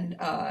 And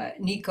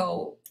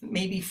Nico,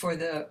 maybe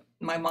for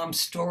my mom's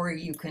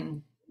story, you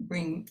can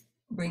bring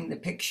the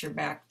picture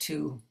back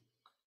to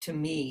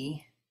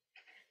me.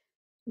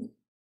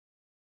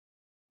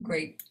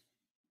 Great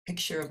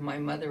picture of my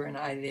mother and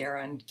I there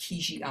on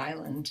Kiji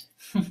Island.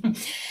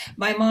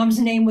 My mom's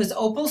name was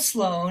Opal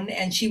Sloan,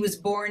 and she was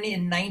born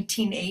in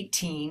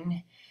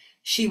 1918.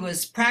 She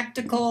was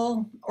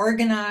practical,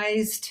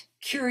 organized,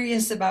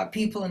 curious about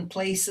people and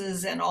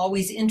places, and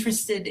always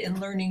interested in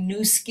learning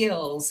new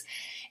skills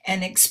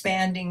and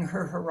expanding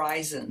her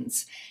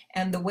horizons.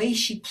 And the way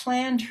she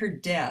planned her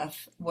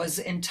death was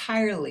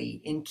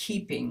entirely in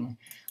keeping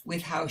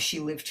with how she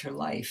lived her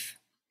life.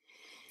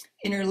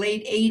 In her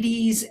late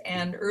 80s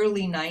and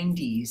early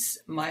 90s,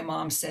 my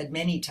mom said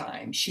many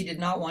times she did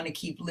not want to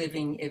keep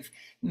living if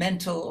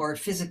mental or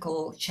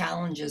physical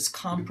challenges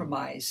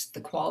compromised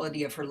the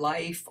quality of her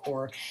life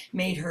or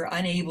made her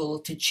unable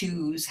to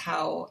choose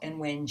how and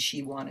when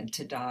she wanted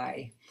to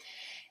die.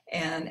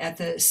 And at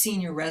the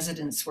senior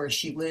residence where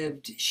she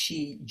lived,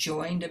 she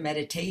joined a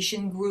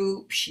meditation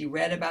group, she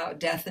read about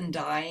death and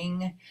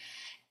dying,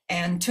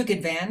 and took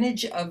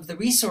advantage of the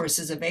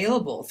resources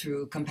available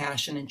through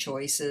Compassion and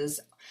Choices,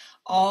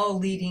 all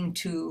leading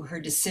to her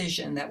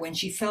decision that when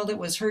she felt it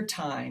was her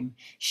time,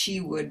 she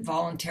would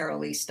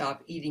voluntarily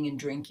stop eating and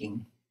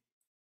drinking.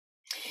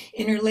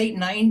 In her late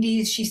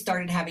 90s, she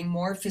started having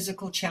more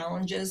physical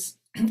challenges.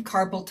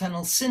 Carpal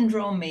tunnel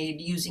syndrome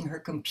made using her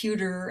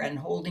computer and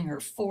holding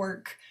her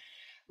fork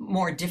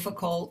more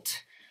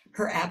difficult.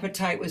 Her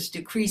appetite was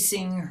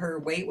decreasing, her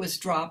weight was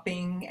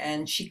dropping,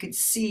 and she could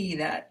see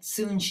that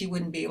soon she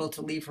wouldn't be able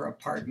to leave her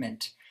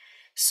apartment.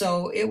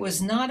 So it was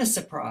not a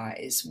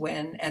surprise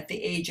when, at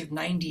the age of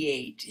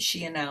 98,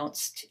 she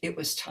announced it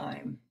was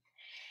time.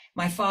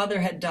 My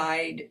father had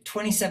died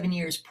 27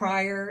 years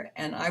prior,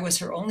 and I was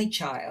her only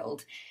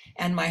child,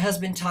 and my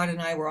husband Todd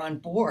and I were on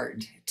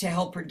board to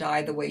help her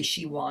die the way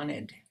she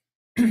wanted.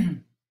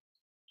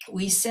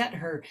 We set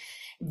her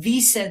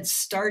VSED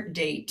start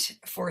date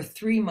for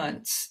 3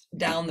 months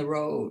down the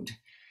road,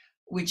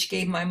 which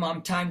gave my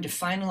mom time to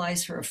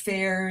finalize her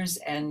affairs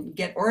and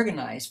get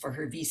organized for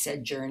her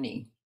VSED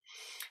journey.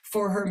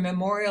 For her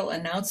memorial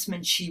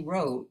announcement, she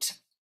wrote,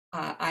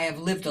 I have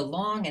lived a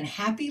long and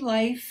happy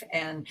life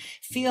and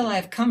feel I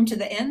have come to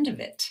the end of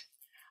it.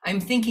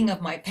 I'm thinking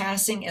of my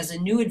passing as a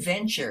new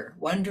adventure,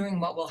 wondering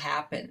what will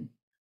happen.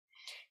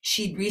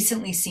 She'd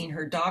recently seen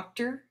her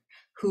doctor,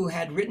 who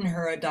had written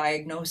her a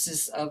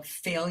diagnosis of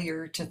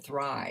failure to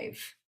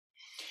thrive.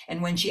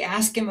 And when she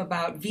asked him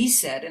about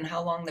VSED and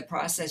how long the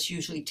process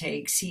usually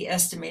takes, he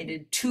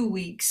estimated 2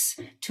 weeks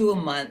to a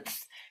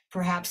month,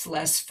 perhaps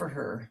less for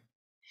her.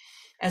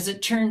 As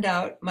it turned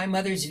out, my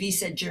mother's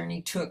VSED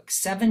journey took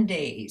 7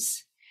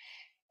 days.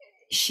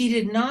 She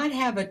did not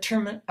have a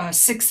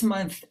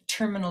 6-month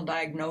terminal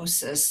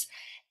diagnosis,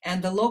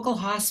 and the local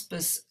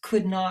hospice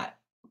could not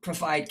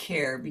provide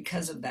care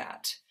because of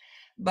that.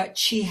 But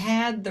she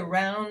had the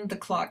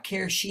round-the-clock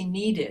care she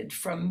needed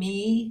from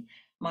me,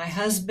 my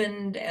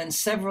husband, and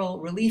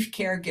several relief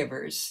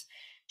caregivers.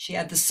 She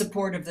had the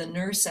support of the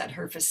nurse at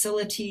her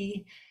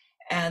facility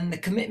and the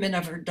commitment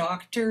of her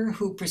doctor,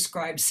 who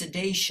prescribed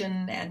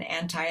sedation and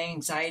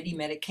anti-anxiety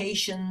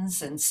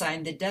medications and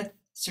signed the death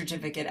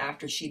certificate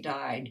after she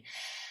died.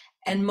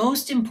 And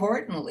most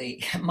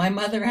importantly, my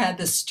mother had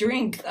the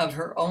strength of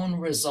her own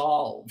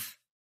resolve.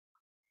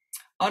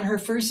 On her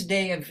first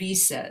day of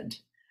VSED,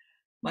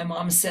 my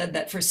mom said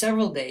that for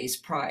several days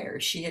prior,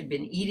 she had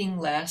been eating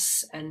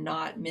less and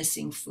not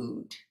missing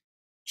food.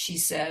 She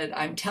said,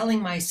 I'm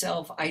telling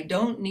myself I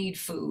don't need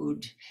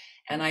food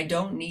and I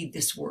don't need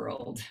this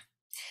world.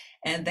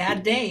 And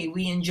that day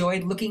we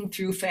enjoyed looking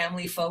through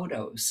family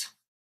photos.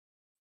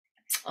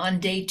 On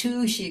day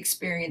 2, she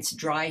experienced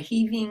dry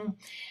heaving,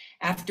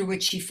 after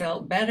which she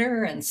felt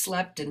better and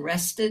slept and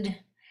rested.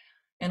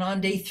 And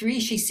on day 3,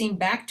 she seemed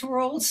back to her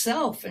old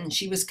self, and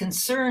she was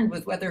concerned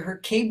with whether her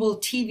cable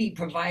TV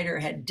provider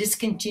had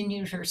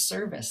discontinued her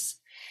service.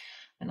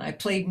 And I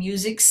played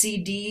music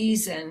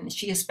CDs, and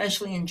she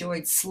especially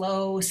enjoyed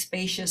slow,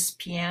 spacious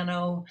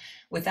piano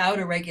without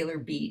a regular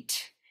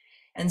beat.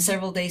 And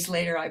several days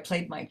later, I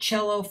played my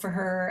cello for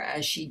her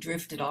as she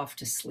drifted off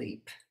to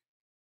sleep.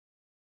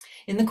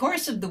 In the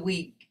course of the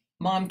week,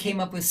 Mom came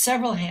up with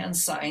several hand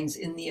signs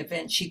in the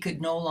event she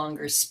could no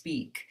longer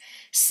speak,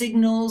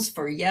 signals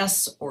for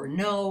yes or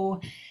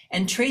no,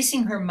 and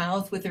tracing her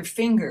mouth with her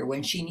finger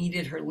when she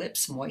needed her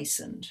lips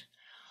moistened.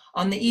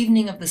 On the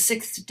evening of the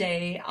 6th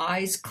day,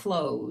 eyes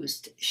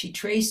closed, she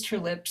traced her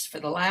lips for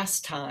the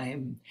last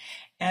time,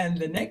 and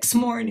the next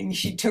morning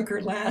she took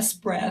her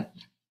last breath.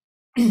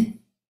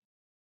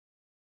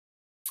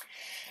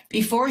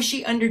 Before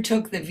she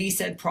undertook the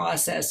VSED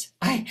process,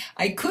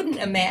 I couldn't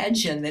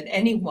imagine that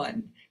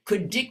anyone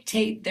could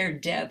dictate their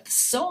death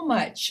so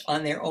much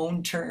on their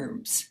own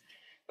terms.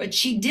 But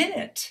she did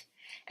it.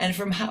 And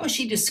from how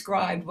she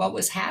described what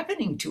was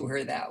happening to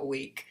her that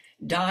week,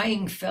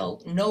 dying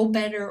felt no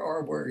better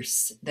or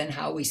worse than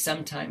how we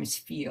sometimes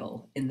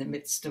feel in the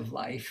midst of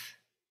life.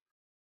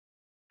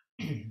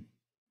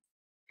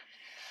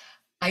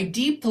 I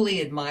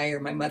deeply admire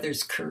my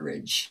mother's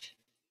courage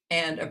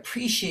and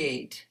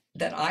appreciate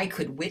that I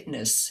could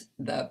witness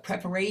the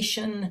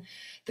preparation,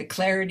 the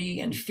clarity,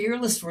 and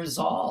fearless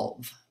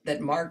resolve that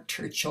marked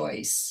her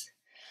choice.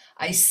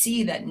 I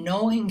see that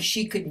knowing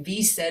she could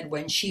VSED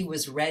when she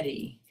was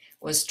ready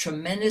was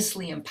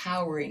tremendously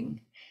empowering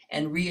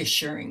and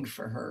reassuring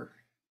for her.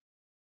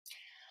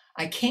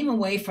 I came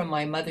away from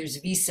my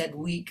mother's VSED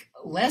week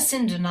less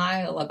in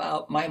denial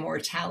about my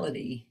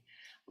mortality,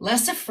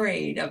 less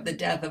afraid of the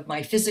death of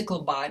my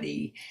physical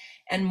body,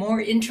 and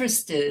more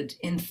interested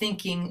in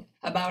thinking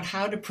about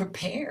how to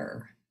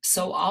prepare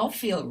so I'll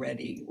feel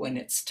ready when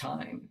it's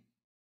time.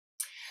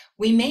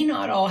 We may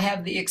not all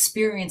have the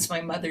experience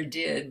my mother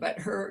did, but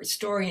her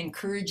story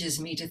encourages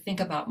me to think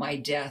about my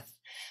death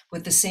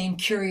with the same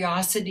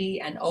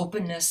curiosity and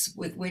openness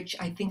with which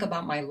I think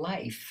about my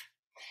life.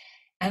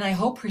 And I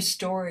hope her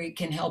story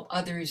can help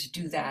others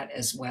do that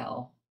as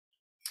well.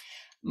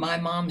 My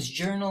mom's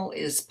journal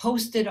is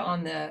posted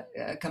on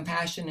the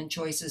Compassion and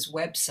Choices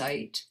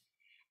website,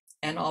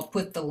 and I'll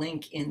put the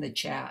link in the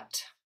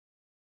chat.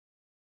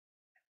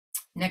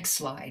 Next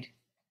slide.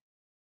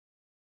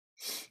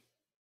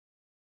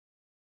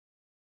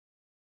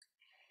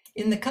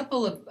 In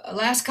the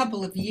last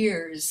couple of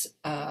years,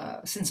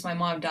 since my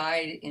mom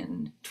died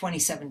in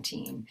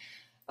 2017,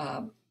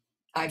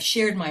 I've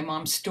shared my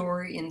mom's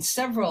story in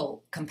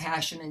several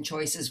Compassion and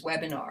Choices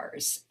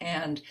webinars.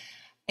 And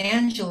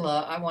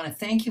Angela, I want to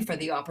thank you for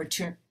the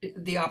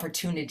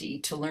opportunity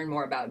to learn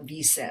more about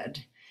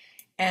VSED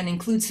and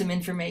include some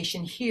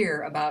information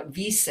here about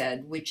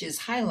VSED, which is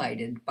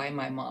highlighted by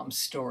my mom's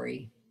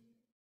story.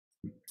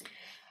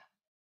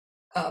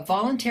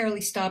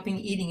 Voluntarily stopping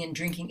eating and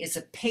drinking is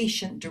a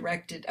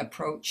patient-directed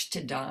approach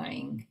to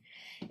dying.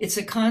 It's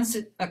a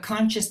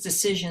conscious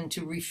decision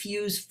to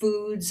refuse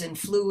foods and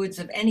fluids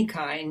of any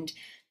kind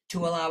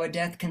to allow a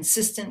death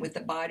consistent with the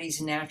body's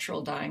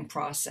natural dying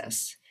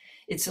process.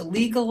 It's a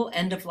legal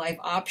end-of-life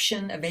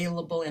option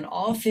available in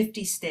all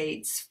 50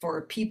 states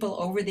for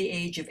people over the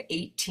age of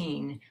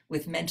 18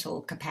 with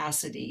mental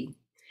capacity.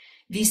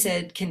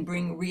 VSED can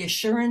bring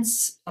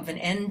reassurance of an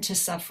end to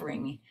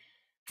suffering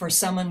for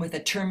someone with a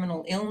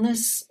terminal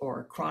illness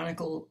or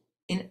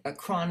a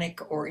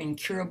chronic or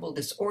incurable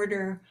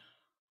disorder,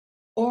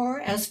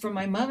 or as for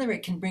my mother,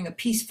 it can bring a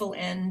peaceful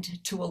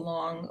end to a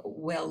long,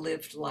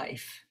 well-lived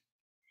life.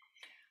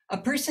 A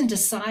person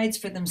decides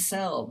for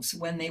themselves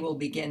when they will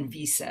begin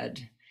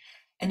VSED,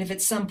 and if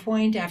at some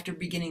point after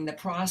beginning the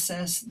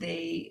process,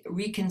 they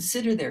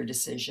reconsider their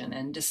decision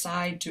and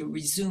decide to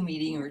resume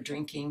eating or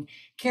drinking,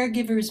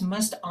 caregivers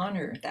must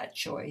honor that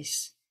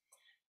choice.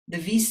 The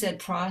VSED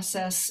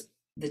process,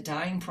 the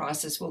dying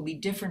process, will be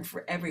different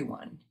for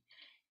everyone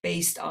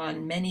based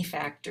on many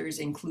factors,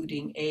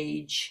 including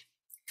age,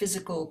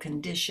 physical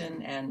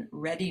condition, and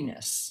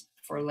readiness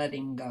for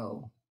letting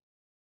go.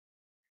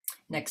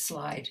 Next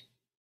slide.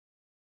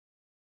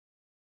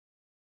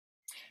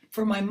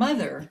 For my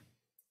mother,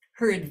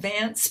 her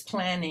advanced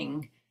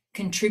planning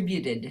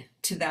contributed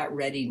to that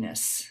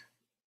readiness.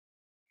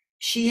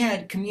 She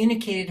had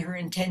communicated her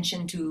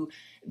intention to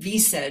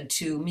VSED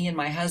to me and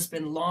my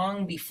husband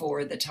long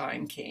before the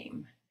time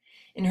came.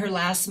 In her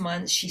last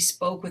months, she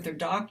spoke with her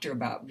doctor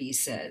about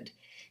VSED.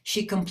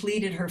 She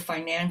completed her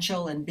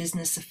financial and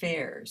business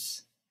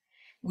affairs.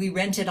 We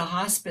rented a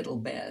hospital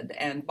bed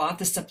and bought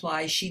the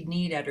supplies she'd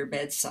need at her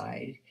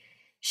bedside.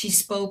 She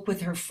spoke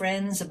with her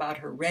friends about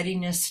her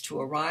readiness to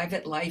arrive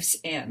at life's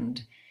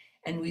end,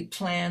 and we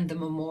planned the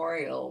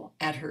memorial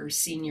at her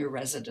senior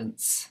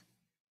residence.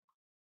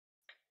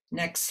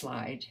 Next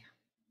slide.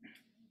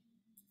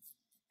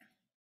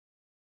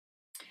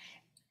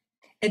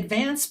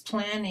 Advanced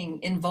planning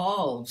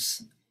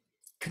involves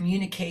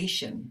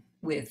communication,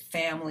 with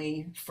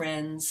family,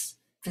 friends,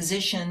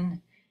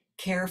 physician,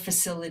 care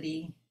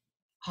facility,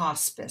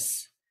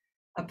 hospice.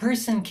 A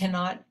person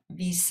cannot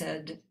be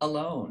said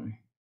alone.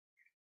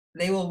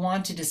 They will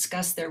want to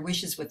discuss their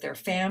wishes with their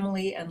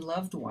family and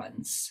loved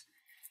ones.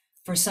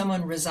 For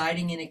someone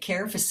residing in a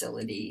care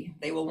facility,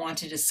 they will want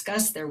to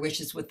discuss their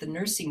wishes with the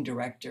nursing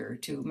director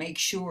to make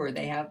sure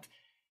they have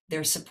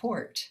their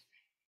support.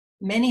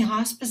 Many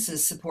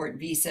hospices support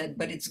VSED,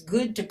 but it's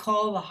good to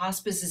call the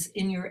hospices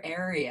in your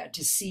area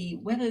to see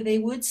whether they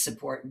would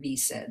support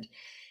VSED.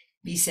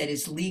 VSED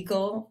is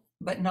legal,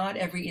 but not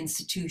every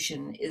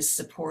institution is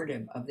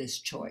supportive of this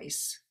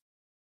choice.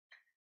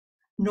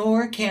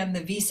 Nor can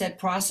the VSED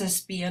process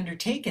be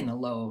undertaken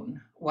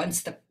alone.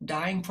 Once the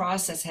dying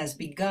process has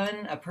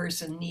begun, a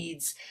person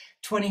needs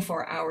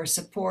 24-hour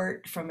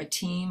support from a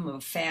team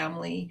of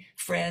family,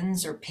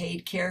 friends, or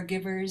paid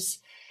caregivers.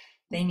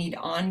 They need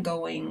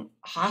ongoing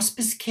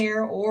hospice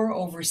care or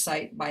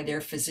oversight by their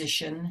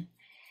physician.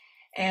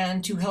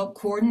 And to help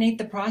coordinate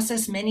the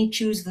process, many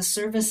choose the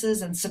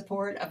services and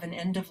support of an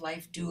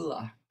end-of-life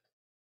doula.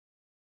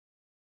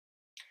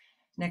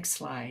 Next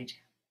slide.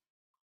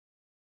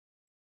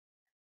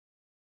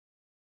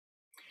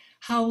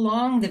 How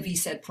long the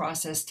VSED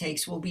process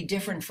takes will be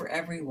different for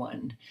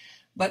everyone,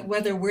 but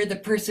whether we're the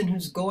person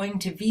who's going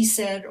to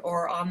VSED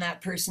or on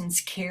that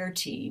person's care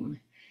team,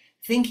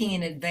 thinking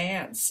in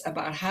advance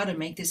about how to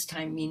make this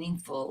time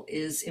meaningful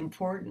is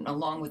important,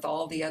 along with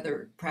all the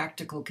other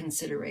practical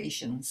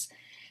considerations.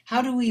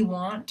 How do we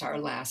want our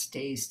last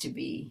days to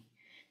be?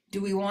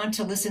 Do we want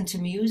to listen to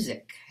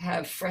music,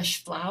 have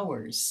fresh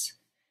flowers,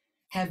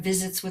 have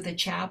visits with a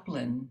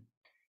chaplain,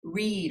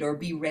 read or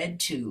be read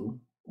to,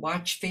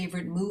 watch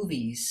favorite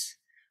movies,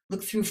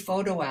 look through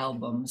photo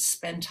albums,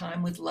 spend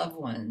time with loved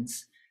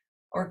ones,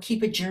 or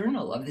keep a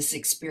journal of this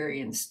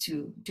experience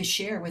to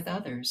share with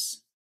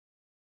others?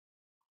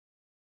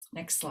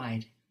 Next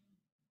slide.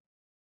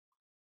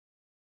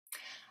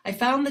 I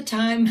found the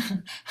time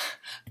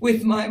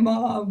with my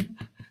mom.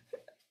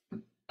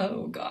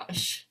 Oh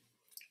gosh.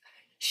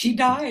 She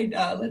died,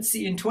 let's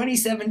see, in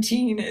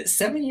 2017,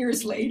 7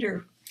 years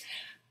later.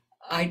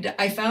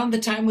 I found the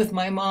time with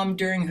my mom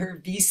during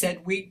her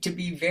VSED week to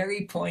be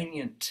very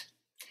poignant.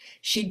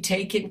 She'd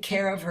taken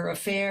care of her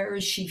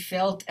affairs, she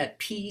felt at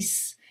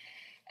peace,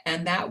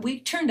 and that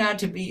week turned out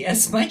to be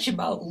as much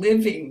about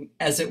living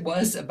as it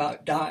was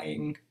about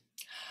dying.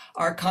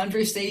 Our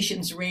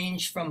conversations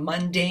ranged from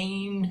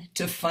mundane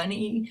to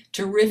funny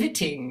to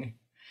riveting.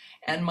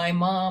 And my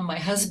mom, my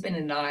husband,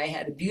 and I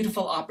had a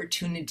beautiful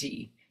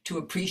opportunity to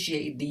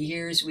appreciate the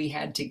years we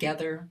had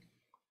together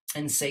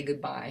and say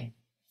goodbye.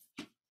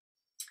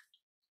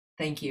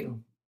 Thank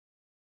you.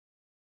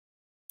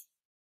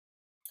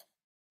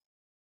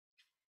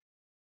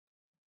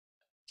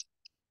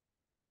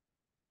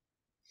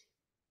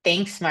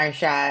 Thanks,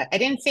 Marcia. I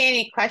didn't see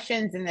any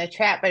questions in the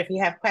chat, but if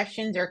you have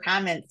questions or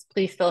comments,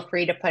 please feel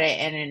free to put it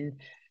in and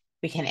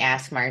we can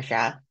ask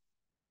Marcia.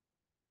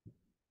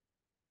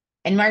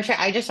 And Marcia,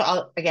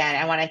 again,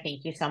 I want to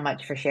thank you so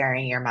much for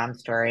sharing your mom's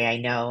story. I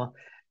know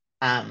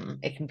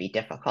it can be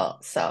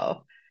difficult,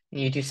 so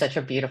you do such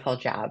a beautiful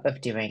job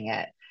of doing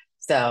it.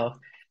 So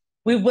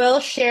we will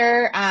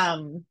share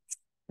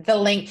the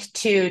link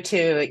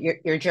to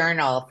your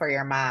journal for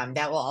your mom.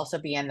 That will also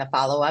be in the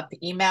follow-up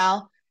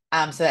email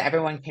so that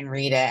everyone can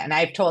read it. And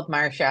I've told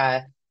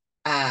Marcia,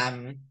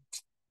 I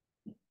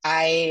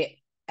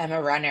am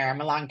a runner. I'm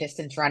a long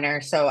distance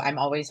runner, so I'm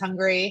always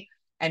hungry.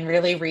 And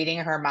really reading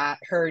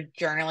her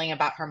journaling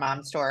about her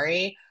mom's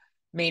story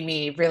made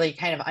me really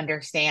kind of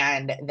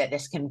understand that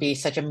this can be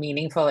such a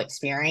meaningful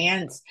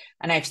experience.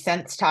 And I've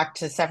since talked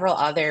to several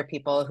other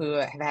people who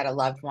have had a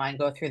loved one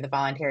go through the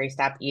voluntary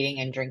stop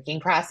eating and drinking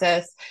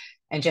process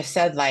and just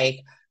said like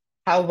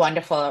how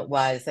wonderful it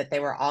was that they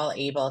were all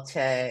able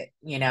to,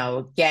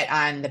 get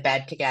on the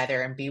bed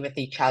together and be with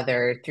each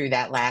other through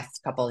that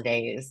last couple of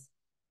days.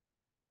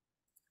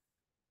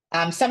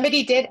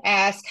 Somebody did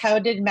ask, how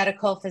did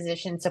medical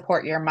physicians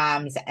support your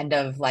mom's end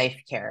of life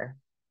care?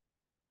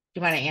 Do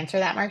you want to answer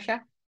that,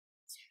 Marcia?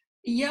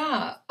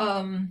 Yeah,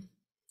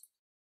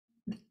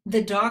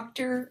 the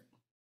doctor,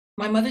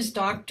 my mother's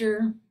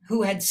doctor,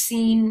 who had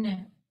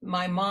seen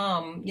my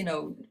mom,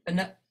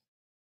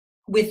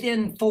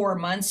 within 4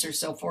 months or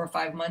so, 4 or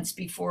 5 months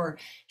before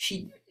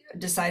she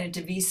decided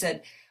to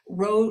VSED,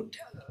 wrote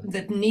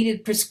the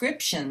needed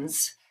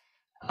prescriptions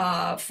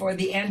for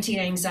the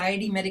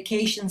anti-anxiety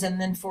medications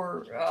and then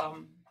for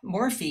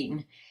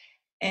morphine.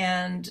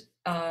 And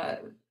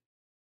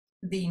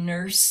the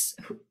nurse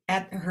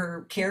at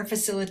her care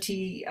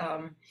facility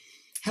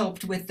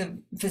helped with the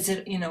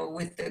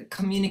with the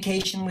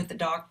communication with the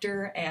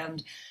doctor,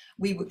 and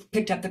we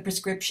picked up the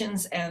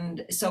prescriptions.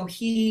 And so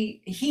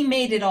he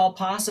made it all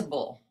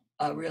possible,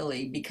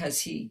 really,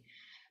 because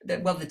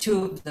the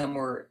two of them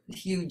were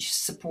huge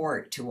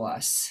support to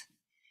us.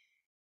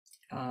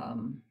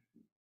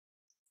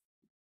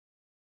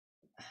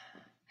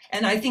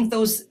 And I think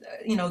those,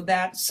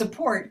 that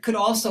support could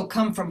also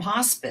come from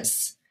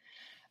hospice.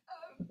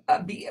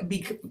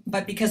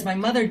 But because my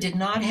mother did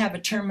not have a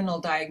terminal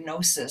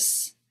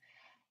diagnosis,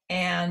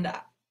 And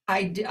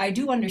I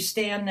do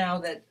understand now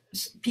that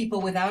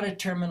people without a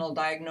terminal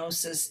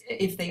diagnosis,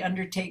 if they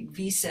undertake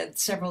VSED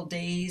several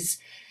days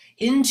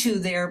into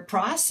their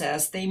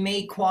process, they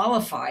may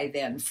qualify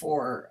then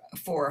for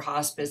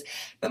hospice.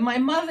 But my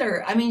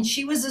mother, I mean,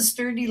 she was a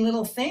sturdy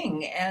little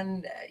thing,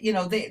 and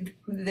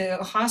the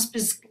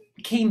hospice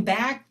came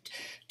back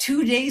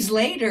 2 days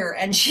later,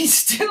 and she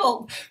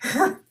still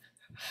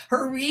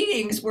her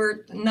readings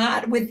were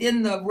not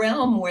within the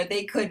realm where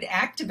they could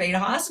activate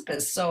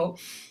hospice. So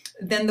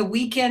then the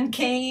weekend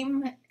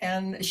came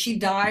and she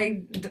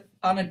died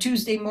on a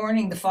Tuesday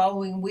morning the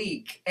following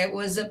week. It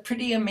was a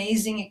pretty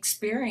amazing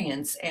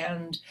experience.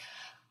 And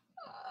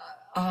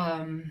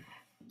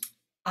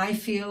I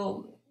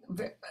feel,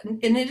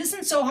 and it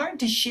isn't so hard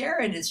to share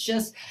it. It's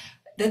just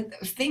that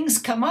things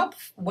come up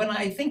when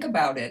I think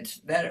about it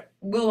that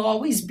will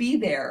always be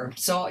there.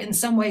 So in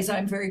some ways,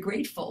 I'm very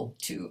grateful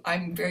to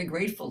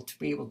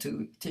be able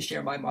to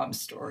share my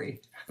mom's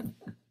story.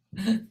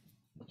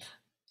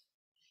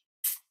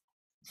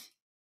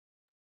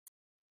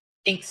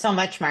 Thanks so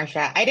much,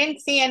 Marcia. I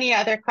didn't see any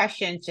other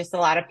questions, just a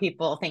lot of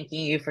people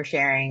thanking you for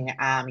sharing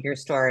your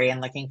story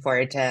and looking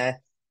forward to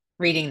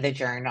reading the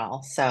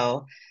journal.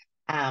 So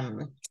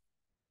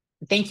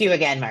thank you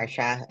again,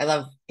 Marcia. I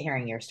love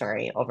hearing your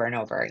story over and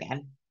over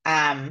again.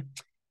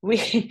 We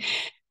can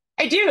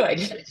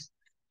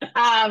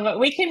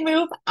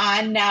move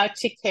on now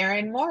to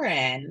Karen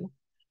Morin.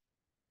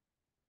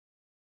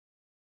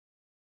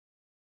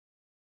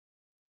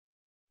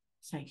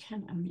 So I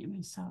can't unmute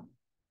myself.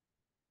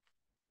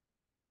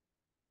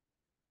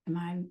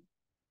 Hi,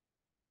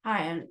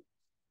 I'm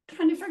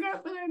trying to figure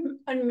out whether I'm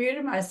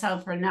unmuted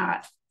myself or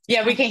not.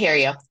 Yeah, we can hear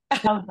you.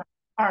 All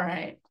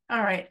right.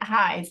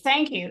 Hi,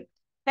 thank you.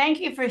 Thank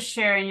you for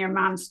sharing your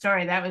mom's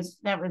story. That was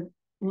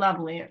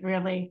lovely. It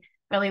really,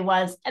 really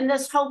was. And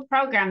this whole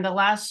program, the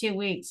last few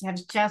weeks,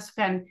 have just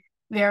been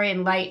very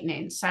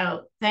enlightening.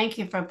 So thank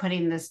you for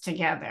putting this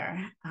together.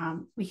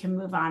 We can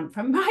move on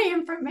from my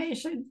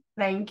information.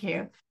 Thank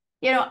you.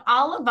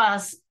 All of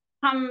us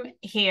come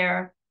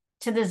here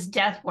to this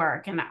death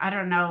work, and I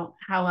don't know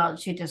how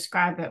else you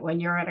describe it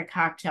when you're at a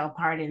cocktail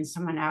party and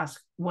someone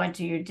asks, what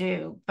do you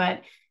do?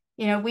 But,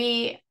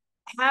 we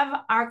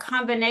have our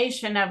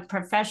combination of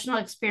professional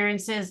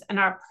experiences and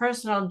our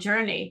personal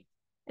journey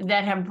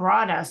that have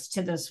brought us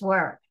to this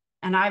work.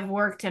 And I've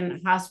worked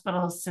in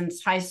hospitals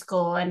since high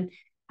school, and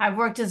I've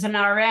worked as an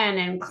RN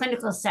in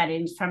clinical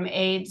settings from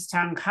AIDS to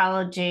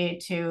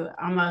oncology to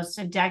almost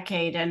a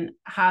decade in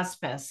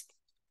hospice.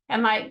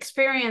 And my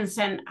experience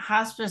in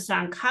hospice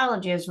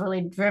oncology has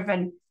really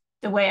driven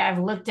the way I've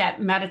looked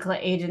at medical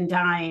aid in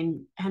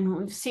dying. And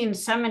we've seen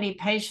so many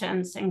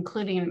patients,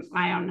 including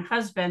my own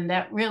husband,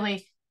 that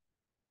really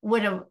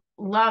would have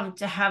loved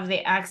to have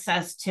the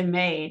access to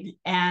MAID.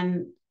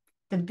 And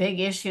the big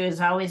issue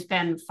has always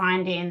been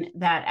finding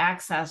that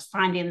access,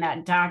 finding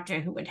that doctor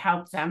who would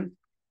help them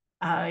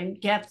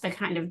get the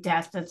kind of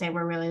death that they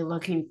were really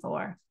looking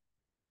for.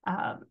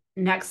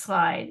 Next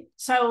slide.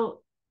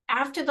 So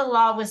after the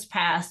law was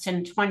passed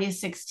in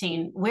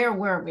 2016, where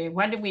were we?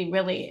 What did we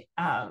really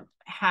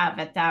have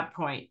at that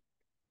point?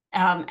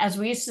 As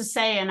we used to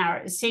say in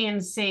our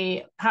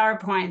CNC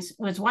PowerPoints,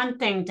 was one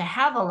thing to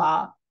have a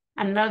law,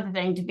 another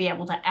thing to be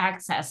able to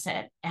access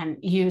it and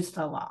use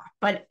the law.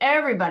 But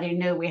everybody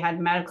knew we had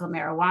medical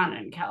marijuana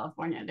in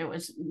California. There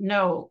was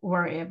no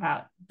worry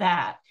about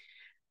that.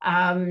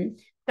 The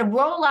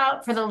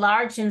rollout for the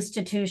large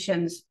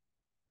institutions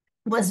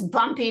was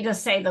bumpy, to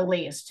say the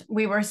least.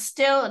 We were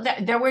still,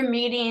 there were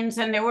meetings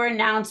and there were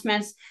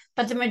announcements,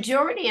 but the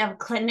majority of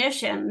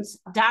clinicians,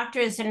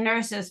 doctors and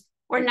nurses,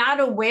 were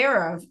not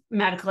aware of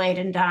medical aid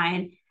in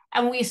dying.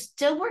 And we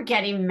still were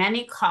getting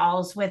many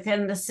calls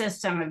within the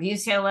system of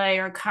UCLA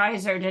or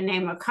Kaiser, to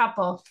name a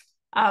couple.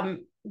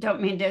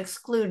 Don't mean to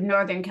exclude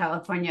Northern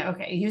California.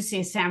 Okay,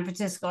 UC San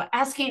Francisco,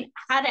 asking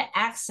how to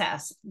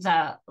access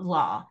the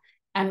law.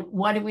 And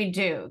what do we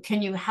do?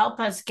 Can you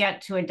help us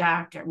get to a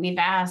doctor? We've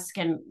asked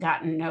and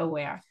gotten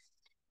nowhere.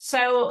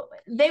 So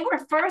they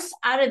were first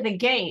out of the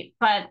gate,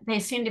 but they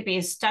seemed to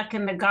be stuck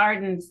in the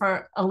garden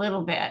for a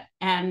little bit.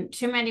 And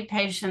too many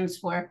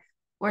patients were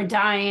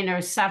dying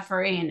or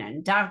suffering,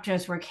 and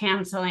doctors were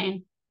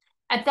canceling.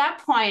 At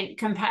that point,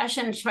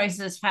 Compassion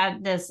Choices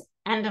had this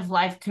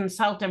end-of-life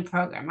consultant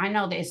program. I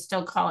know they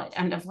still call it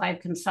end-of-life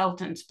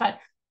consultants, but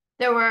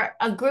there were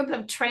a group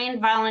of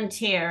trained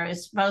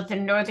volunteers, both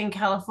in Northern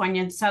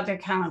California and Southern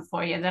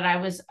California, that I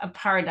was a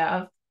part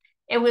of.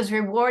 It was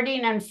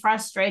rewarding and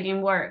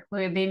frustrating work.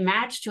 We would be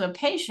matched to a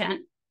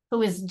patient who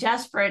was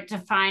desperate to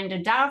find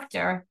a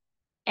doctor,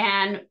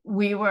 and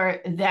we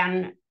were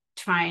then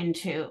trying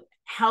to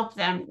help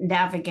them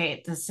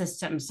navigate the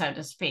system, so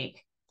to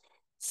speak.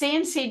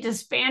 CNC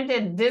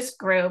disbanded this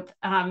group,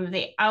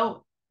 the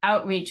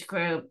outreach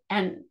group,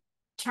 and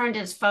turned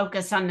its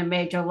focus on the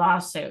major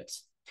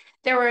lawsuits.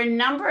 There were a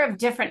number of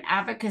different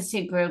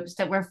advocacy groups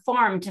that were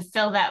formed to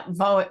fill that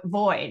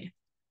void.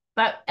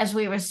 But as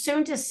we were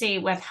soon to see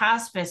with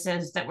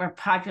hospices that were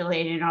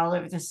populating all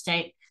over the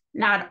state,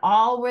 Not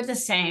all were the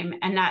same,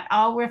 and not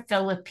all were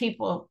filled with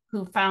people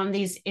who found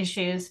these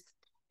issues,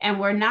 and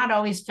were not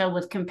always filled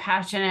with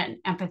compassionate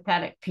and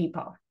empathetic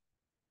people.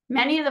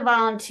 Many of the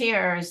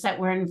volunteers that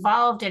were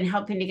involved in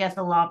helping to get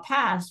the law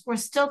passed were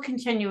still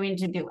continuing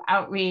to do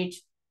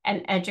outreach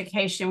and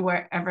education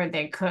wherever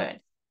they could.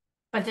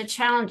 But the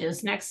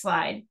challenges, next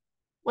slide,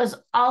 was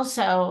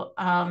also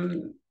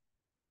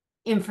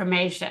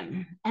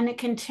information. And it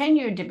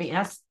continued to be,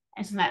 that's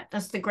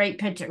the great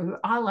picture. We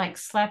were all like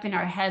slapping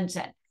our heads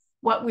at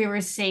what we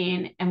were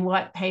seeing and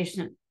what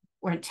patients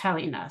were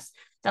telling us.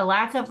 The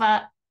lack of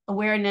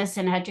awareness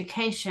and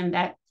education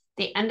that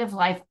the End of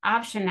Life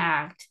Option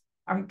Act,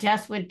 or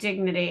Death with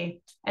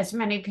Dignity, as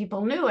many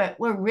people knew it,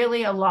 were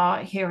really a law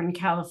here in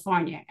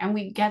California. And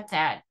we get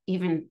that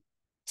even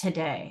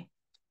today.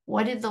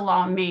 What did the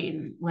law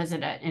mean? Was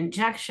it an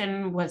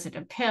injection? Was it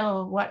a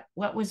pill?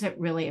 What was it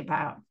really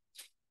about?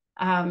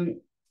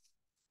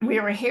 We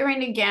were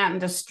hearing again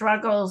the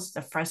struggles,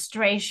 the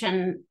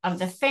frustration of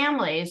the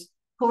families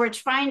who were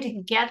trying to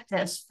get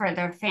this for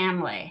their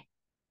family.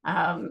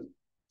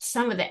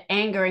 Some of the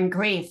anger and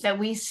grief that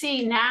we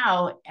see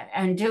now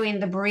and doing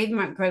the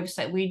bereavement groups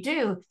that we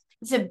do,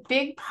 it's a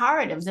big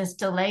part of this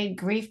delayed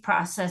grief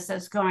process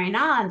that's going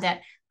on,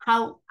 that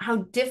how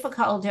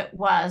difficult it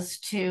was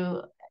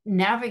to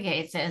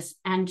navigate this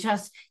and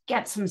just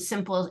get some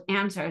simple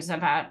answers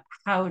about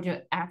how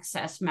to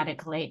access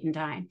medical aid in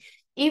dying.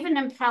 Even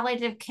in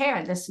palliative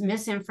care, this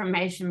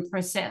misinformation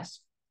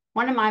persists.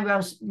 One of my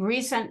most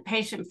recent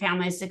patient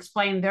families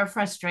explained their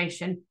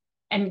frustration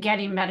and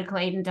getting medical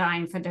aid in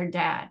dying for their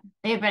dad.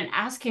 They have been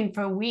asking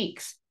for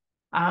weeks.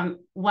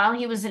 While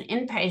he was an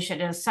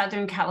inpatient at a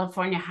Southern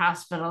California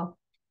hospital,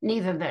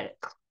 neither the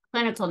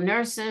clinical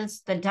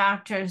nurses, the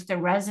doctors, the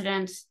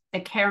residents, the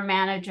care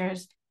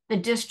managers, the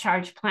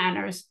discharge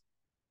planners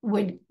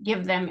would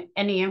give them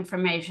any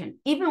information.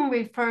 Even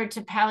referred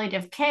to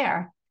palliative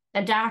care,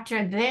 the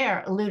doctor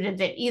there alluded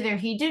that either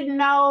he didn't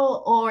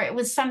know or it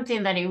was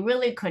something that he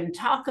really couldn't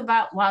talk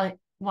about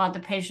while the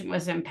patient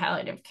was in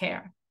palliative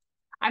care.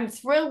 I'm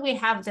thrilled we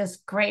have this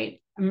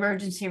great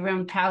emergency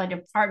room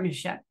palliative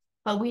partnership,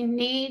 but we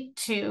need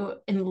to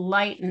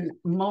enlighten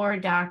more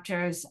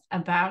doctors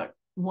about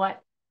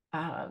what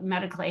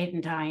medical aid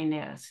in dying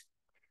is.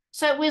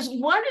 So it was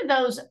one of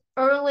those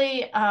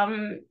early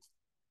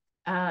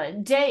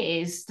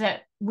days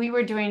that we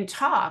were doing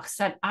talks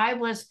that I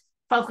was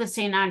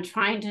focusing on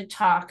trying to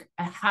talk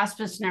a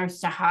hospice nurse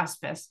to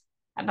hospice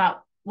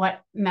about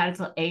what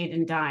medical aid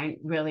in dying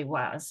really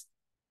was.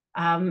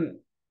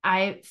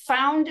 I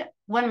found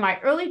one of my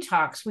early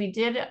talks, we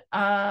did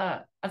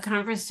a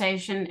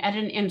conversation at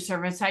an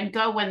in-service. I'd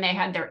go when they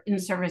had their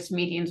in-service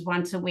meetings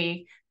once a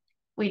week.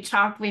 We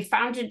talked, we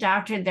found a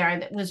doctor there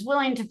that was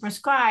willing to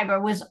prescribe or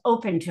was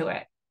open to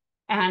it.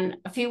 And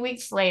a few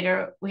weeks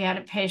later, we had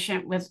a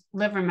patient with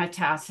liver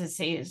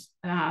metastases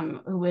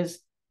who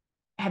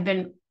had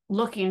been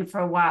looking for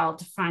a while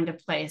to find a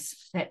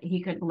place that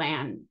he could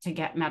land to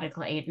get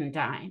medical aid in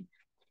dying.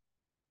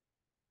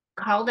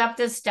 Called up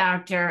this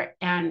doctor,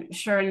 and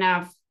sure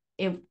enough,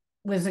 it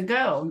was a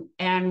go.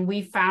 And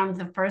we found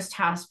the first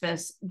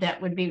hospice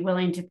that would be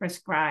willing to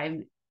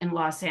prescribe in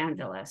Los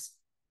Angeles.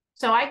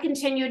 So I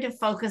continued to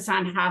focus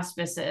on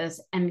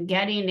hospices and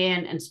getting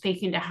in and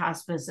speaking to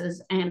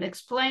hospices and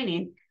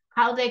explaining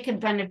how they could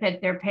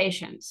benefit their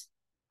patients,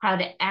 how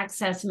to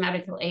access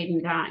medical aid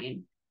in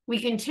dying. We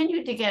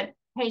continued to get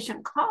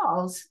patient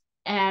calls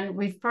and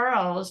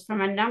referrals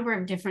from a number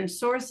of different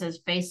sources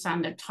based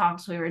on the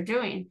talks we were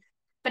doing.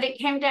 But it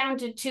came down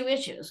to two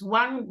issues.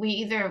 One,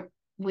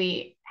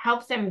 we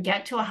helped them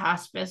get to a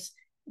hospice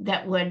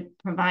that would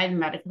provide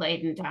medical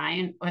aid in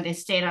dying, or they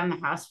stayed on the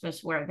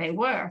hospice where they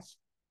were.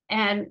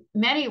 And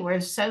many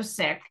were so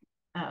sick,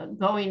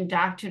 going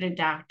doctor to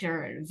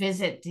doctor and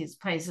visit these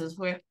places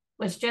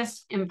was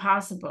just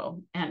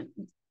impossible. And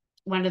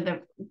one of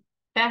the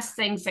best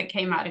things that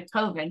came out of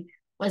COVID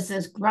was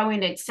this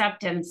growing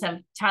acceptance of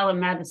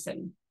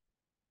telemedicine.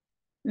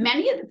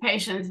 Many of the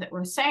patients that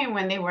were saying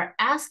when they were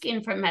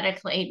asking for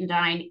medical aid in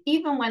dying,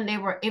 even when they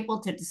were able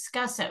to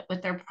discuss it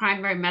with their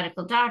primary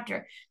medical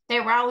doctor,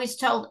 they were always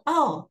told,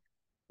 oh,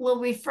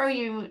 we'll refer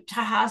you to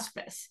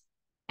hospice.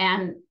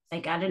 And they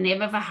got a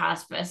name of a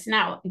hospice.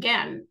 Now,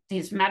 again,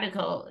 these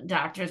medical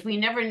doctors, we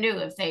never knew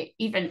if they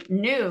even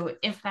knew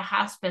if the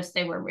hospice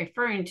they were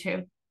referring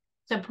to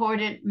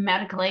supported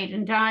medical aid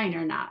in dying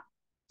or not.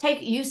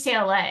 Take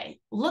UCLA,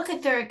 look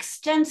at their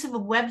extensive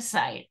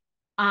website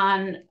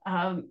on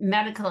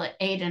medical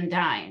aid in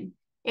dying.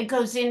 It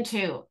goes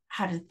into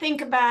how to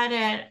think about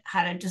it,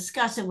 how to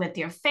discuss it with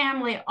your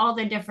family, all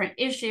the different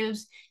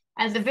issues.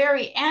 At the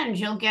very end,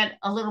 you'll get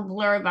a little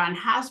blurb on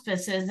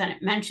hospices, and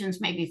it mentions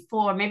maybe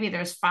 4, maybe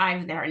there's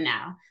 5 there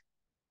now.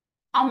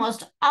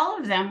 Almost all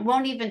of them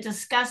won't even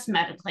discuss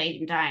medical aid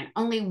in dying.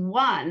 Only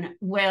one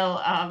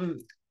will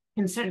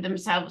consider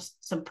themselves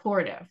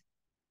supportive.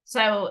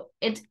 So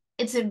it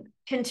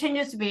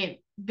continues to be a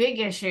big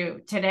issue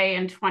today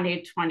in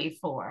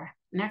 2024.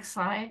 Next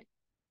slide.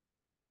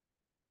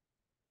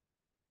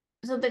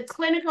 So the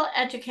clinical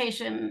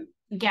education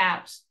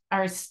gaps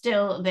are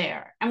still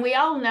there. And we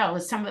all know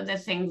some of the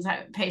things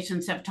that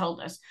patients have told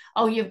us.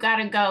 Oh, you've got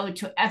to go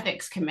to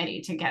ethics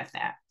committee to get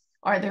that.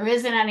 Or there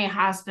isn't any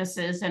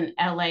hospices in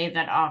LA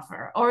that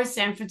offer, or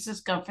San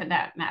Francisco for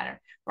that matter.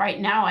 Right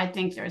now, I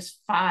think there's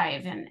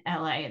 5 in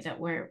LA that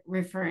we're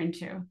referring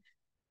to.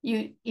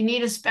 You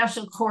need a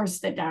special course,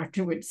 the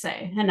doctor would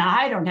say, and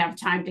I don't have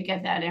time to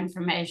get that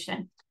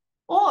information.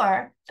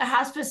 Or the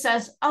hospice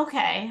says,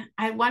 okay,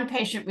 I had one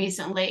patient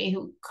recently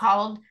who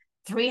called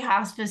 3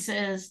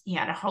 hospices. He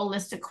had a whole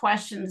list of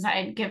questions I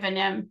had given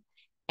him.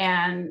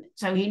 And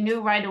so he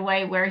knew right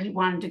away where he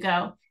wanted to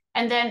go.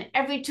 And then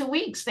every 2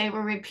 weeks they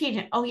were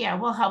repeating, oh yeah,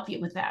 we'll help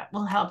you with that.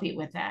 We'll help you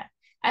with that.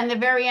 And the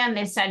very end,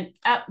 they said,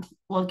 oh,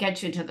 we'll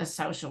get you to the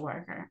social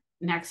worker.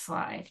 Next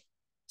slide.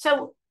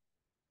 So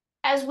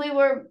as we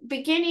were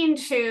beginning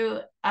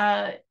to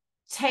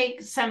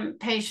take some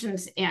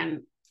patients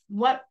in,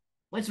 what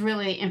was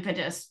really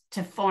impetus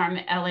to form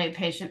LA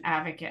Patient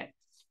Advocate?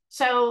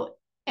 So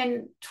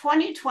in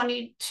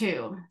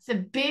 2022, the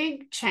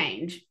big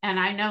change, and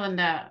I know in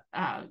the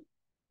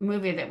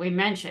movie that we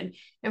mentioned,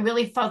 it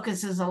really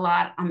focuses a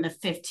lot on the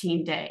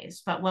 15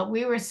 days. But what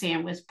we were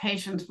seeing was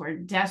patients were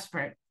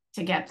desperate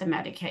to get the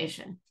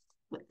medication.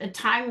 The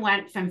time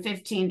went from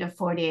 15 to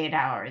 48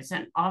 hours.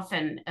 And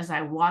often as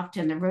I walked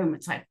in the room,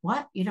 it's like,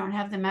 what? You don't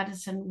have the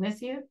medicine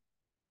with you?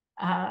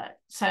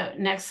 So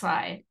next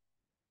slide.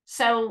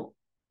 So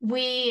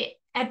we,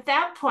 at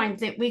that point,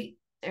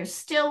 there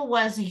still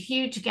was a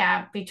huge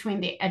gap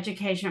between the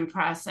education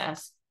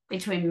process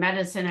between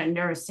medicine and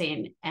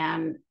nursing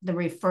and the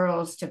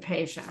referrals to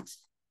patients.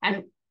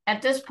 And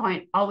at this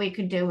point, all we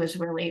could do was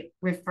really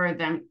refer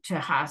them to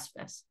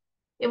hospice.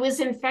 It was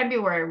in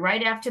February,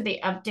 right after they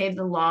updated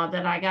the law,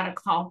 that I got a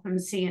call from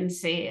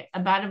CNC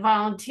about a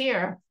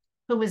volunteer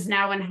who was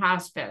now in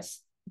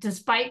hospice.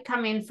 Despite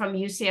coming from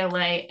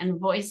UCLA and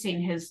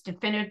voicing his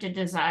definitive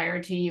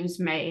desire to use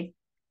MAID,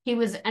 he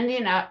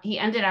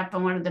ended up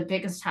in one of the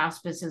biggest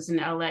hospices in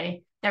LA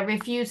that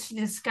refused to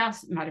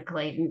discuss medical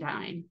aid in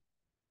dying.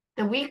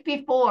 The week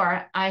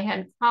before, I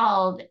had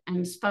called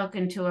and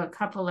spoken to a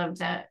couple of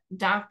the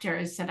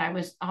doctors that I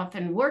was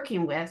often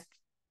working with,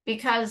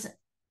 because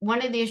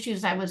one of the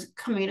issues I was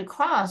coming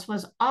across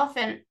was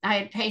often I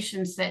had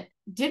patients that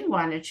didn't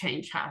want to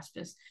change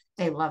hospice.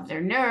 They loved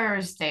their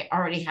nurse. They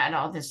already had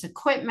all this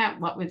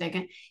equipment. What were they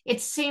going to? It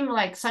seemed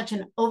like such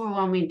an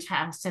overwhelming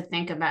task to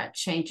think about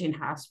changing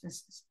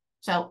hospices.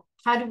 So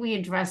how do we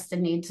address the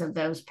needs of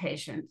those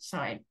patients? So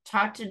I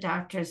talked to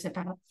doctors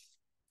about,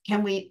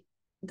 can we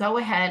go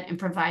ahead and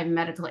provide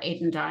medical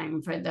aid in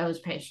dying for those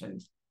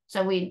patients?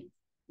 So we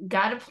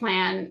got a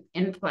plan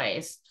in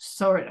place,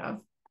 sort of,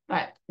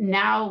 but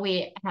now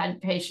we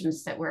had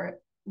patients that were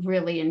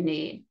really in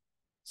need.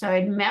 So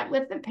I'd met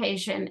with the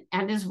patient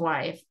and his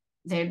wife.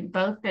 They'd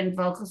both been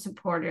vocal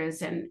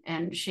supporters,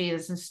 and she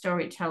is a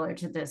storyteller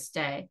to this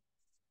day.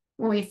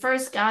 When we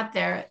first got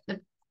there, the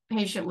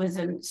patient was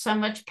in so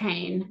much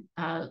pain,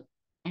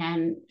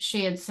 and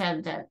she had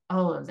said that,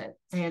 that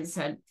they had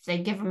said they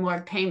give him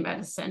more pain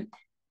medicine,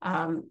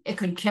 it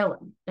could kill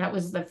him. That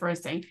was the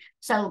first thing.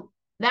 So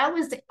that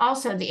was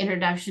also the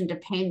introduction to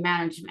pain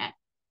management.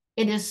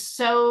 It is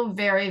so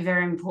very,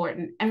 very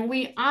important. And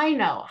I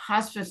know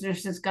hospice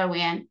nurses go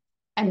in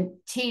and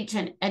teach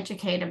and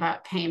educate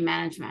about pain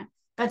management,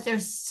 but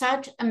there's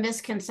such a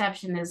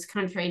misconception in this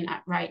country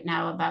right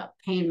now about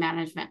pain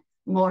management.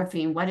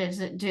 Morphine, what does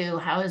it do?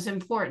 How is it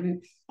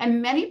important?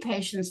 And many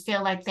patients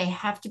feel like they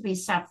have to be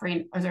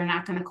suffering or they're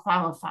not going to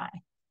qualify.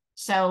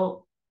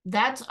 So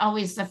that's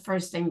always the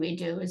first thing we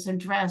do, is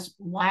address,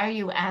 why are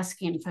you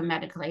asking for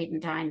medical aid in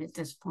dying at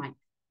this point?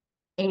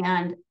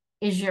 And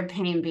is your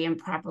pain being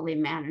properly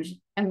managed?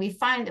 And we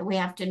find that we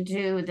have to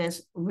do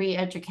this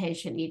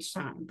re-education each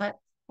time. But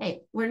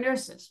hey, we're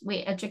nurses, we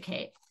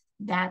educate.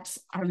 That's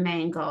our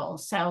main goal.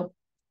 So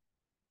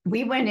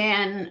we went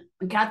in,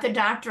 got the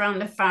doctor on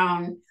the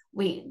phone.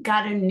 We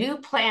got a new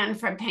plan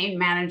for pain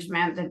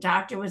management. The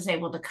doctor was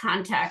able to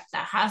contact the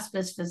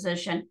hospice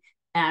physician,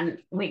 and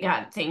we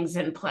got things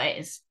in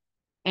place.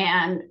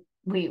 And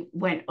we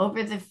went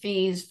over the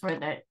fees for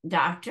the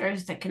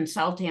doctors, the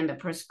consulting and the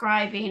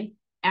prescribing,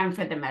 and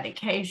for the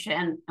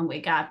medication, and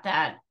we got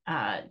that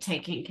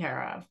taken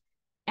care of.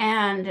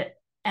 And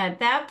at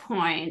that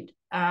point,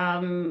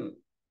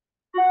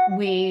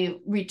 we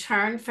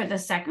returned for the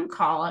second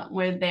call.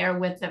 We're there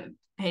with the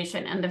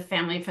patient and the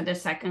family for the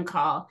second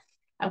call.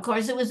 Of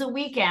course, it was a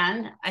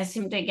weekend. I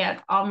seem to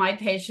get all my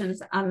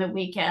patients on the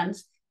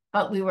weekends,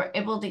 but we were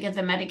able to get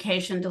the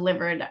medication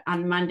delivered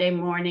on Monday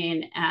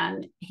morning,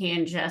 and he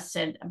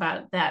ingested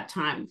about that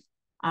time.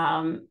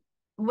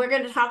 We're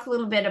going to talk a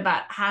little bit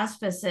about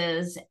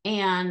hospices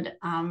and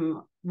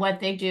what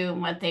they do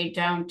and what they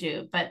don't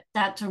do, but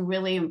that's a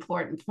really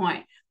important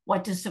point.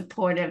 What does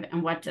supportive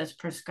and what does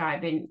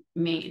prescribing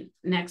mean?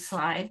 Next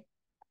slide.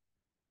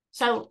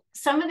 So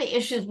some of the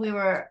issues we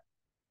were,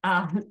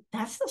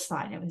 that's the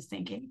slide I was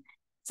thinking.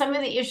 Some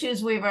of the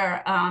issues we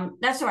were,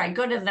 that's all right,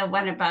 go to the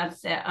one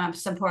about the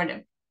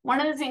supportive.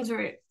 One of the things we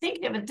were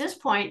thinking of at this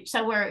point,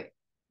 so we're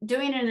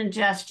doing an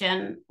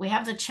ingestion. We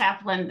have the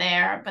chaplain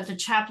there, but the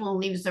chaplain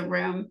leaves the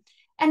room.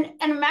 And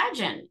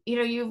imagine,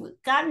 you've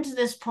gotten to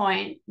this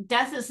point.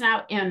 Death is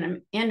now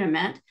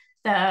imminent.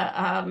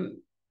 The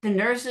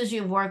nurses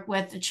you've worked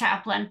with, the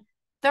chaplain,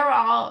 they're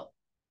all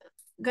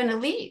going to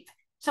leave.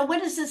 So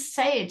what does this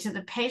say to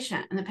the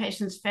patient and the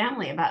patient's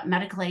family about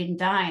medical aid in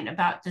dying,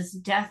 about this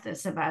death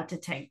that's about to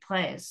take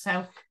place?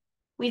 So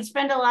we'd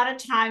spend a lot of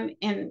time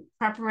in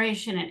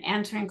preparation and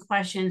answering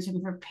questions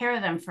and prepare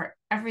them for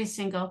every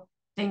single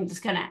thing that's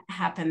going to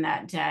happen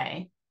that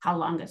day, how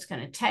long it's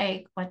going to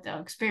take, what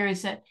they'll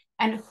experience it,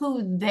 and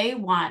who they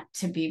want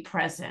to be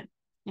present.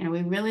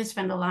 We really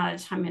spend a lot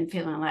of time in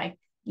feeling like,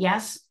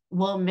 yes,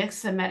 we'll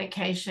mix the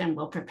medication,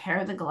 we'll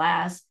prepare the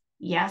glass.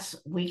 Yes,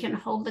 we can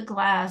hold the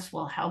glass,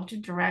 we'll help to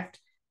direct,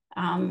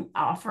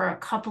 offer a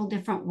couple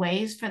different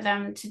ways for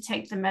them to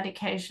take the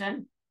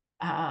medication,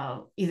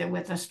 either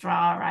with a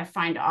straw, or I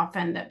find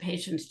often that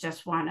patients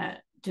just want to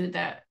do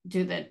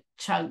the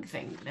chug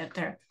thing, that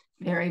they're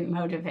very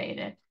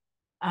motivated.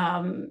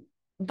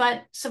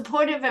 But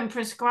supportive and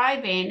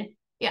prescribing,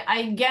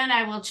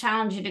 I will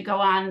challenge you to go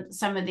on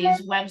some of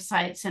these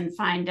websites and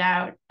find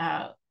out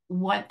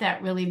what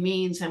that really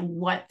means and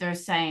what they're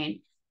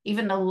saying.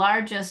 Even the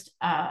largest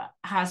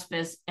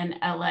hospice in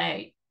LA,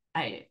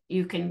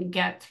 you can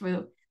get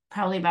through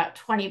probably about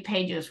 20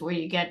 pages where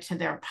you get to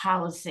their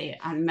policy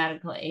on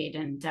medical aid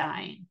in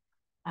dying.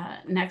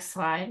 Next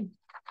slide.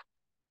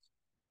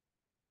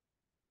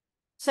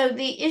 So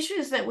the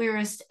issues that we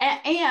were,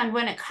 and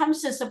when it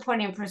comes to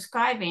supporting and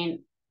prescribing,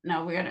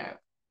 no, we're gonna,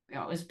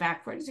 it was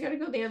backwards. You gotta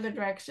go the other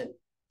direction.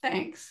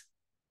 Thanks.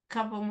 A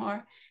couple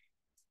more.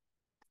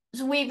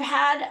 So we've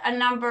had a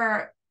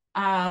number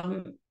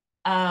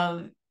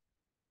of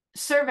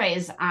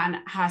surveys on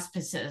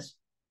hospices,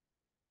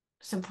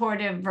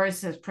 supportive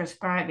versus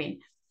prescribing.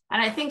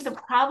 And I think the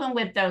problem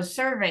with those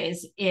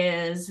surveys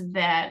is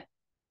that,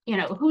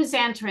 who's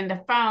answering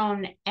the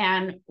phone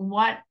and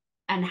what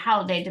and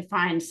how they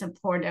define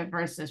supportive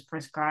versus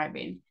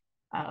prescribing.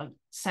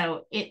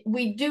 So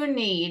we do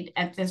need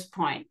at this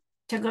point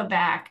to go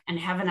back and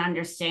have an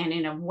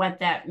understanding of what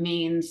that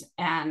means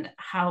and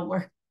how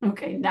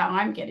okay, now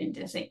I'm getting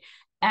dizzy,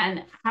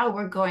 and how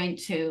we're going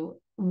to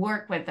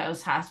work with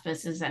those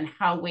hospices and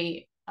how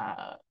we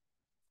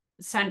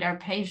send our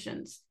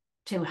patients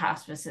to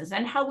hospices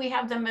and how we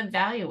have them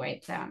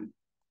evaluate them.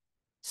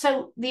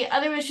 So the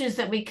other issues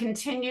that we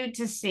continue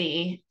to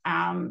see,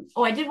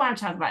 I did want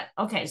to talk about,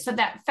 okay, so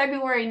that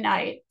February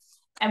night,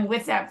 and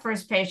with that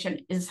first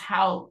patient is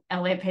how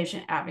LA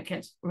Patient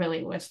Advocates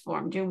really was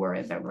formed. You were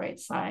at the right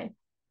side.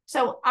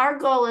 So our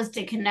goal is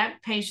to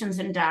connect patients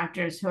and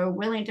doctors who are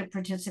willing to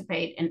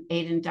participate in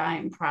aid in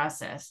dying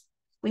process.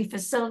 We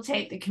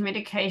facilitate the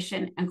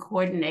communication and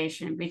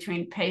coordination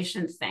between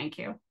patients,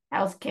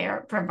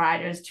 healthcare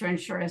providers to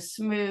ensure a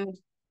smooth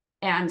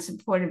and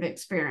supportive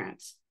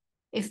experience.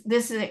 If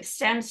this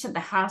extends to the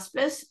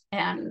hospice,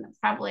 and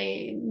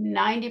probably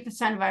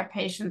 90% of our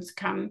patients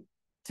come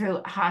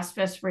through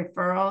hospice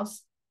referrals,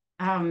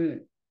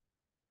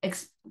 we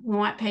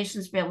want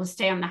patients to be able to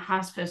stay on the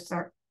hospice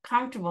they're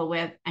comfortable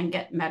with and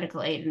get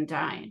medical aid in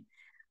dying.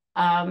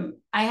 I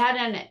had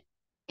an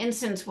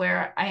instance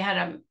where I had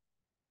a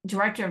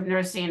director of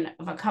nursing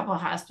of a couple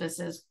of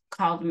hospices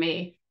called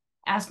me,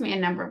 asked me a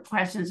number of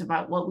questions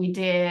about what we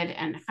did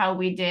and how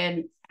we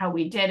did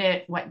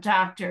it, what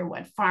doctor,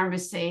 what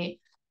pharmacy.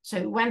 So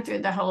we went through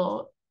the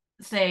whole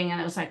thing, and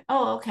I was like,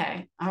 oh,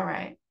 okay, all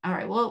right,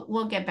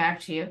 we'll get back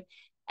to you.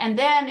 And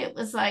then it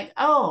was like,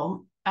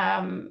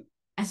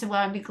 I said, well,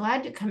 I'd be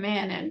glad to come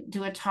in and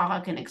do a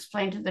talk and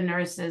explain to the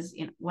nurses,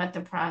 what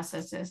the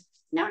process is.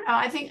 No,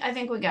 I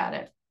think we got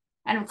it.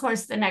 And of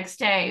course, the next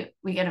day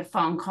we get a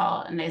phone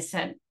call and they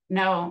said,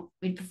 no,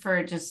 we'd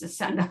prefer just to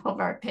send all of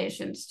our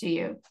patients to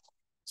you.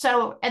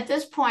 So at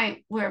this point,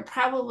 we're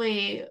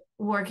probably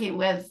working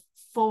with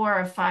 4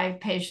 or 5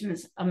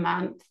 patients a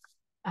month.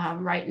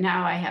 Right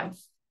now I have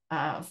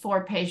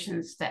 4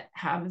 patients that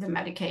have the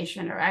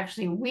medication, or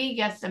actually we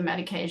get the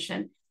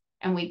medication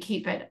and we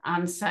keep it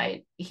on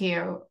site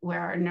here where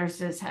our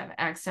nurses have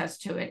access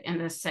to it in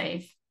a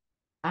safe.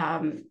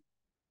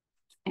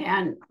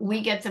 And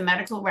we get the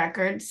medical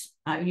records.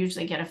 I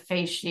usually get a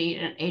face sheet,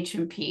 an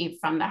H&P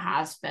from the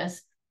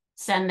hospice,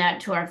 send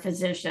that to our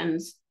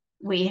physicians.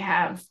 We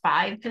have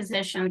 5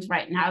 physicians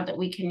right now that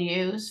we can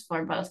use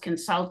for both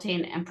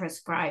consulting and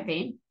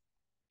prescribing.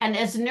 And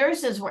as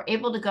nurses, we're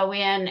able to go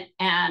in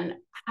and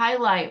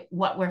highlight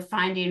what we're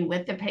finding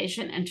with the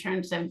patient in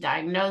terms of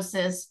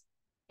diagnosis.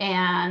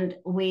 And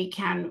we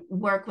can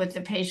work with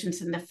the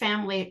patients and the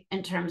family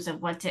in terms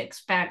of what to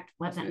expect,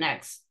 what the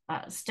next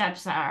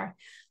steps are.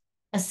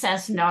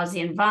 Assess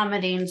nausea and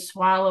vomiting,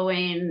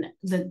 swallowing,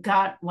 the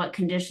gut, what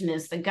condition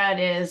is the gut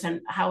is,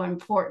 and how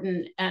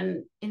important,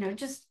 and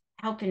just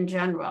help in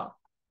general.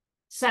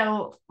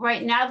 So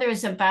right now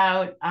there's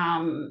about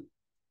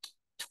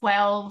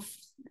 12,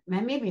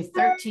 maybe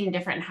 13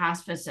 different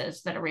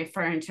hospices that are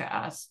referring to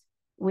us.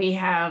 We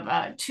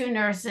have 2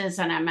 nurses,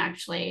 and I'm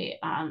actually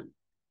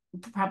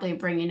probably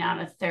bringing out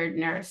a 3rd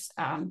nurse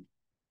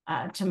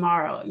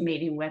tomorrow,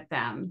 meeting with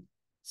them.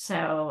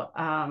 So,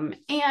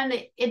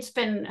 and it's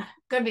been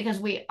good because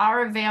we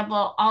are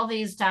available. All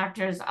these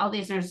doctors, all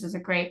these nurses are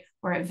great.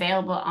 We're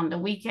available on the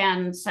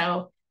weekend.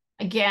 So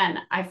again,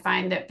 I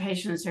find that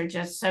patients are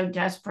just so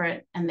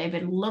desperate and they've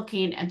been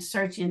looking and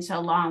searching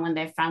so long. When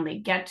they finally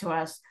get to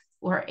us,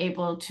 we're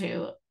able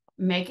to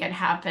make it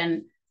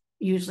happen,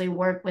 usually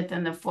work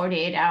within the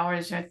 48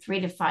 hours or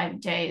 3 to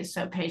 5 days.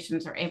 So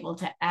patients are able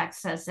to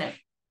access it,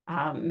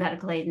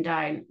 medical aid and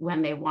dying,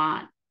 when they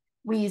want.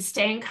 We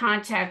stay in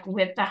contact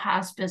with the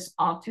hospice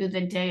all through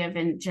the day of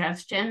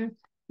ingestion.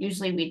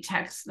 Usually we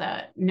text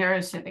the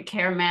nurse or the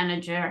care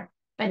manager,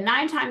 but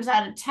 9 times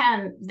out of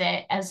 10,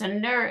 as a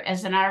nurse,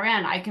 as an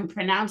RN, I can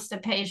pronounce the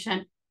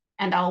patient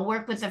and I'll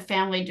work with the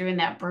family during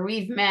that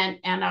bereavement,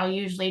 and I'll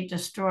usually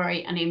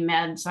destroy any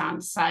meds on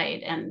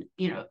site. And,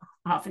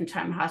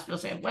 oftentimes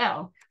hospitals say,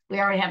 well, we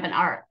already have an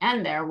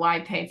RN there,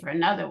 why pay for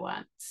another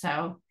one?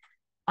 So,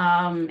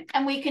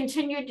 and we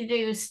continue to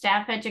do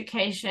staff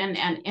education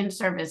and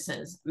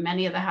in-services.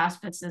 Many of the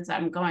hospices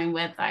I'm going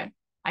with,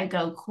 I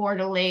go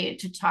quarterly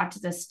to talk to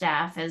the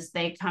staff as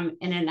they come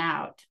in and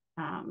out.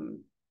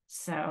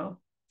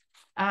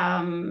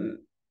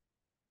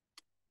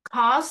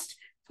 Cost,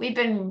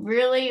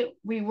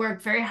 we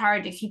work very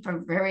hard to keep a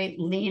very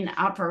lean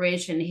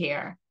operation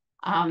here.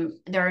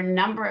 There are a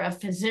number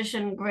of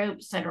physician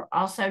groups that are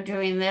also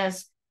doing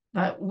this,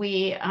 but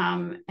we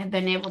have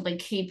been able to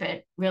keep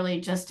it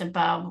really just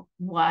above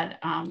what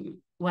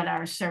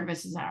our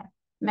services are.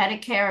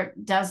 Medicare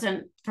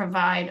doesn't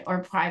provide, or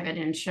private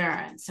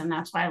insurance, and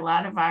that's why a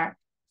lot of our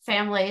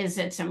families,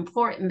 it's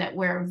important that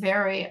we're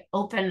very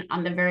open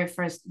on the very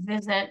first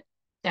visit,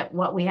 that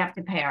what we have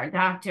to pay our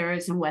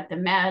doctors and what the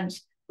meds.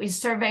 We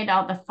surveyed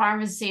all the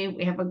pharmacy.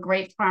 We have a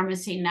great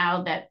pharmacy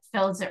now that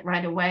fills it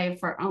right away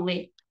for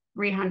only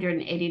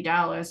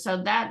 $380.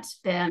 So that's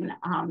been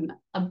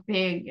a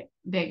big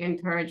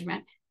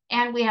encouragement.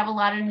 And we have a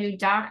lot of new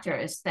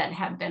doctors that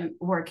have been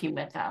working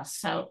with us.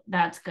 So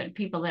that's good.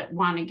 People that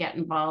want to get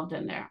involved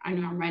in there. I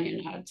know I'm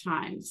running out of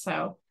time.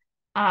 So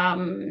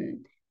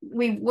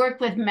we've worked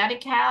with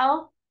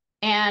Medi-Cal,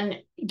 and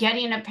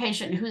getting a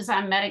patient who's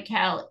on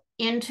Medi-Cal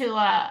into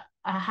a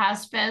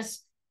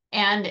hospice,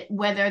 and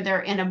whether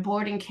they're in a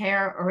boarding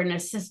care or an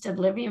assisted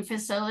living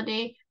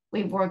facility.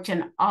 We've worked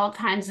in all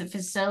kinds of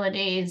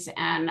facilities,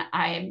 and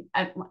I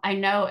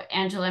know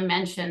Angela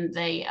mentioned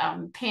the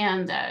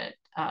PAN, the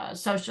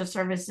social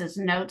services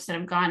notes that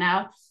have gone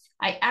out.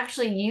 I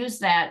actually use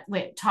that,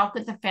 talk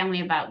with the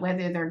family about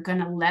whether they're going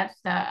to let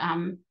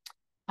the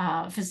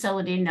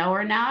facility know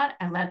or not.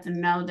 I let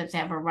them know that they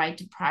have a right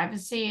to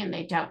privacy and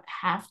they don't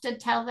have to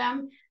tell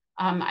them.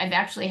 I've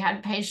actually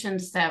had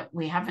patients that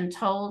we haven't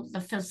told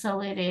the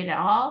facility at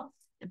all.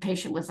 The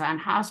patient was on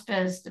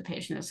hospice, the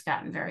patient has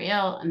gotten very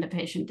ill, and the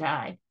patient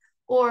died.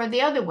 Or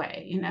the other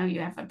way, you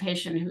have a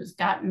patient who's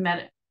gotten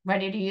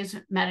ready to use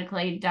medical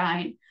aid,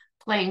 dying,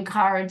 playing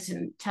cards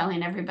and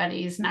telling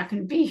everybody he's not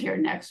going to be here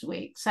next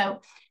week. So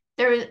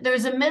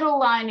there's a middle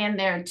line in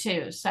there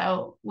too.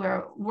 So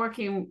we're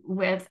working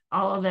with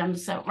all of them.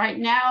 So right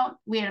now,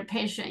 we had a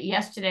patient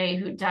yesterday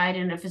who died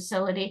in a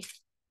facility,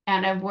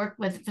 and I've worked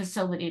with the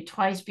facility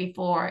twice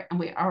before, and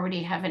we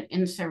already have an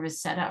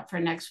in-service set up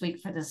for next week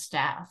for the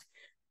staff.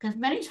 Because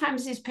many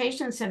times these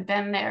patients have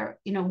been there,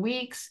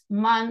 weeks,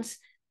 months.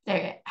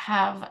 They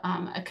have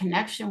a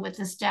connection with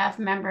the staff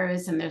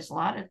members, and there's a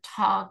lot of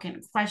talk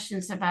and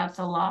questions about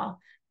the law.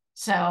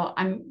 So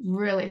I'm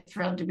really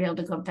thrilled to be able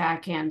to go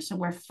back in. So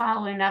we're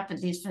following up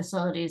at these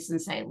facilities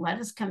and say, let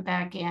us come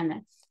back in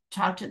and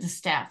talk to the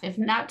staff. If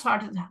not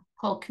talk to the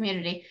whole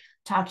community,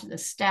 talk to the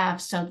staff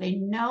so they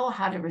know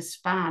how to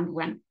respond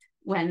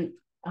when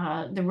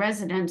the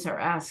residents are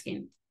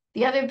asking.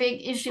 The other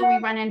big issue we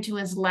run into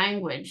is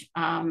language.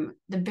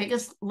 The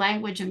biggest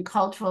language and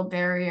cultural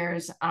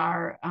barriers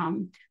are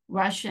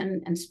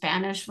Russian and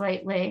Spanish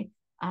lately.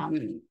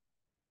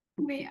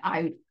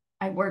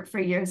 I worked for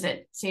years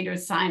at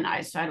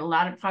Cedars-Sinai, so I had a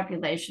lot of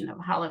population of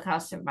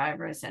Holocaust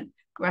survivors and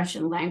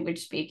Russian language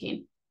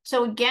speaking.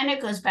 So again,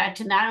 it goes back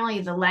to not only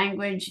the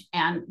language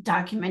and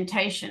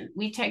documentation.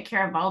 We take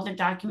care of all the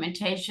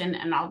documentation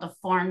and all the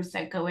forms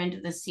that go into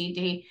the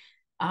CD,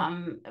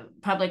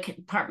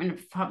 Department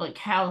of Public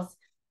Health,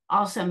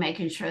 also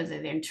making sure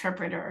that the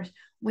interpreters.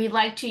 We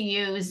like to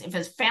use, if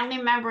a family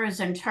member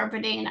is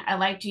interpreting, I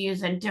like to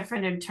use a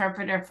different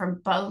interpreter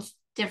for both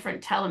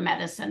different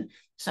telemedicine.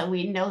 So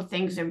we know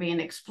things are being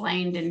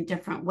explained in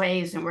different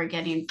ways, and we're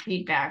getting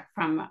feedback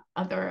from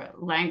other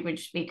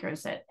language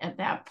speakers at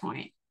that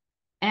point.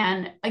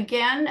 And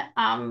again,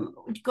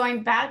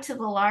 going back to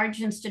the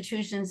large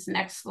institutions,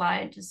 next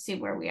slide to see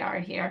where we are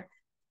here.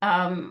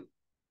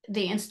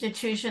 The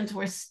institutions,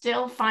 we're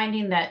still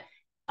finding that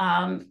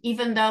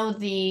even though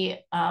the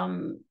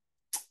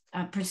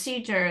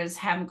procedures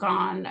have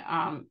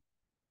gone,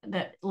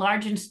 the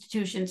large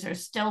institutions are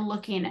still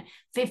looking at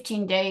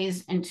 15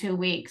 days and 2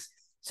 weeks.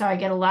 So I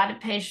get a lot of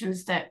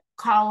patients that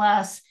call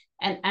us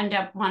and end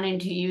up wanting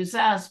to use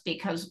us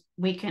because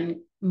we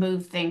can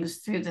move things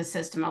through the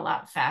system a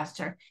lot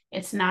faster.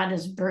 It's not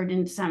as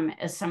burdensome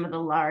as some of the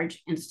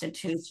large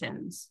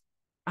institutions.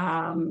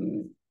 I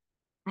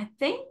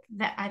think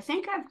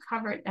I've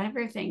covered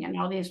everything in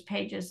all these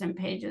pages and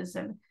pages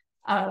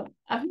of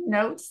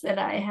notes that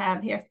I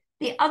have here.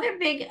 The other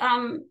big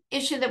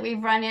issue that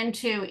we've run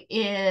into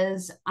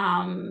is,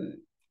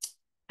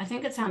 I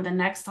think it's on the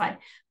next slide,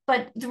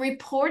 but the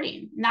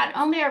reporting. Not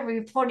only are we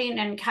reporting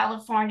in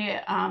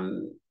California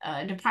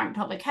Department of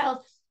Public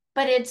Health,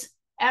 but it's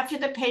after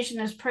the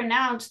patient is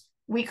pronounced,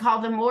 we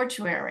call the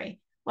mortuary.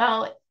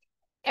 Well,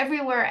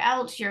 everywhere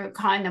else, you're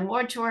calling the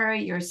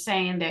mortuary, you're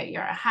saying that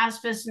you're a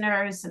hospice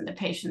nurse and the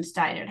patient's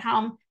died at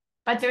home.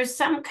 But there's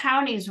some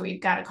counties where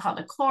you've got to call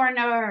the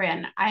coroner.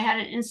 And I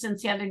had an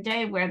instance the other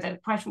day where the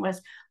question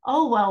was,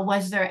 oh, well,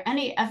 was there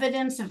any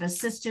evidence of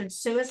assisted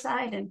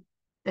suicide? And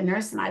the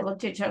nurse and I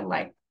looked at each other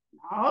like,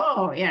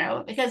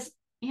 oh, because,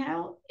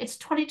 it's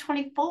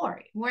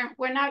 2024.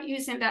 We're not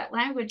using that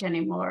language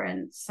anymore.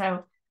 And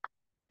so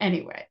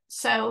anyway,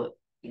 so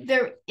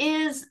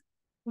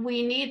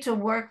we need to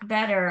work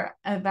better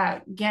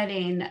about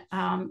getting,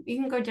 you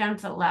can go down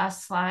to the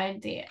last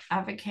slide, the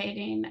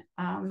advocating.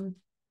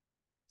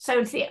 So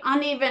it's the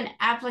uneven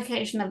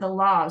application of the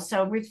law.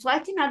 So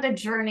reflecting on the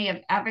journey of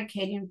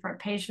advocating for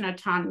patient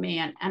autonomy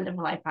and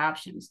end-of-life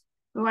options,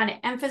 we want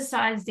to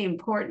emphasize the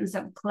importance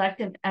of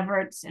collective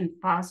efforts in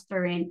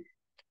fostering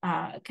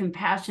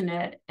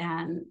compassionate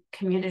and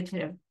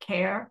communicative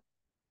care.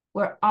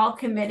 We're all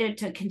committed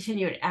to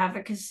continued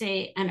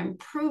advocacy and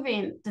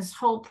improving this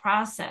whole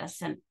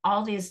process and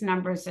all these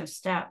numbers of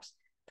steps,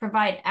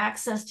 provide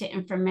access to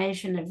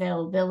information,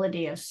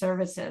 availability of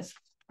services.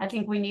 I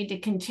think we need to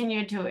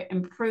continue to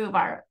improve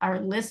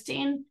our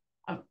listing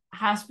of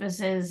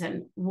hospices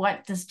and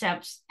what the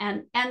steps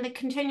and the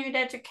continued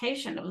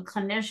education of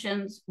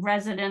clinicians,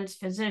 residents,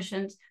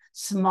 physicians,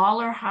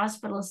 smaller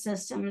hospital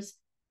systems.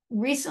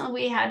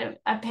 Recently, we had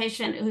a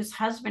patient whose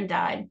husband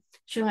died.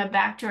 She went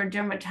back to her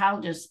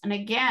dermatologist. And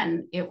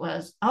again, it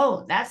was,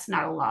 oh, that's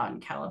not a law in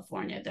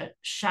California. That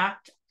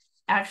shocked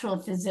actual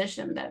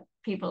physician that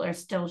people are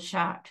still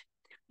shocked.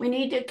 We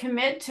need to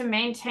commit to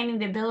maintaining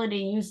the ability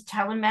to use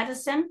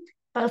telemedicine,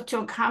 both to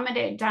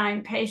accommodate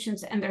dying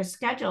patients and their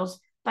schedules,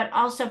 but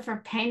also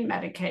for pain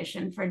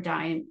medication for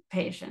dying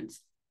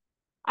patients.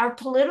 Our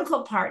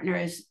political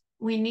partners,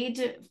 we need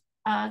to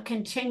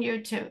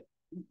continue to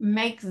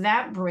make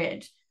that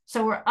bridge.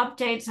 So we're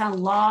updates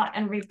on law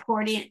and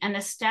reporting and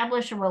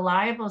establish a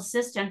reliable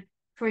system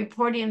for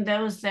reporting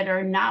those that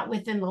are not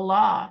within the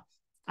law.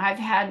 I've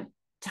had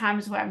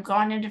times where I've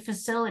gone into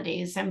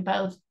facilities and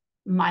both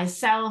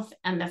myself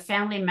and the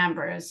family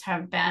members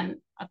have been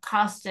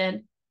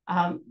accosted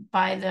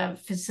by the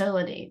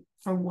facility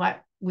for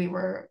what we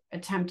were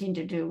attempting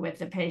to do with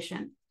the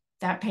patient.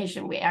 That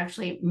patient, we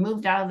actually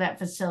moved out of that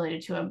facility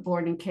to a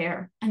board and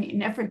care, and he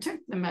never took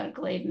the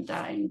medical aid and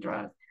dying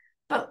drug.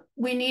 But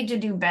we need to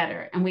do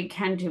better, and we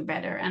can do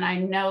better. And I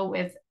know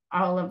with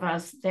all of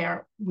us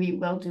there, we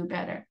will do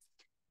better.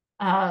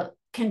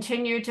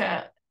 Continue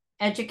to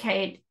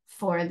educate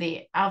for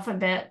the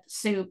alphabet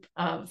soup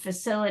of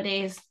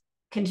facilities,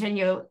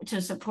 continue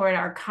to support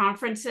our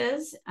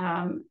conferences,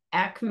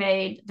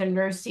 ACMAID, the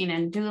nursing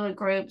and doula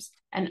groups,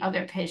 and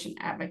other patient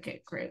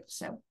advocate groups.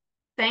 So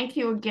thank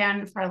you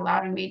again for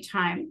allowing me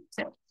time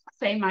to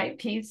say my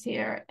piece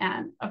here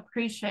and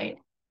appreciate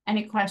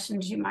any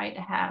questions you might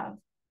have.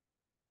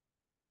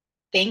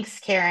 Thanks,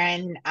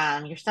 Karen.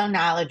 You're so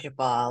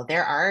knowledgeable.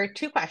 There are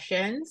two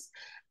questions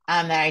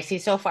that I see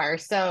so far.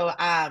 So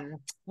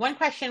one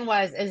question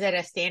was, is it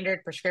a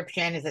standard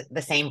prescription? Is it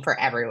the same for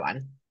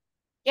everyone?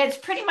 It's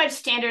pretty much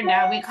standard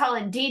now. We call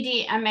it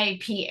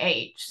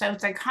DDMAPH. So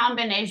it's a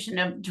combination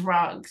of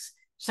drugs.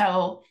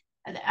 So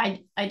I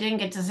didn't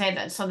get to say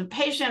that. So the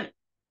patient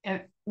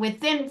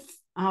within,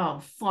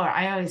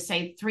 I always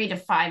say 3 to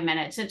 5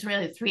 minutes. It's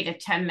really 3 to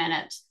 10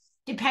 minutes,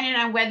 depending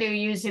on whether you're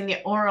using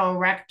the oral or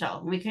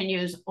rectal. We can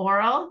use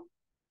oral,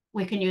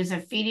 we can use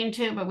a feeding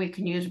tube, or we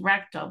can use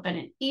rectal. But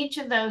in each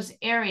of those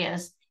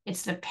areas,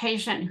 it's the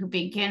patient who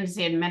begins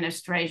the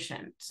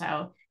administration.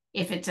 So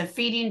if it's a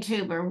feeding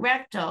tube or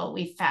rectal,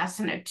 we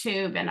fasten a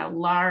tube and a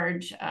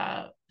large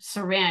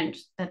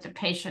syringe that the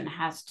patient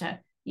has to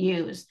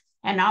use.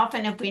 And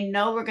often if we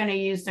know we're going to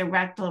use the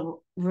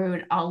rectal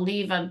route, I'll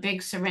leave a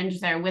big syringe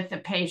there with the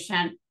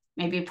patient,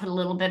 maybe put a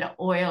little bit of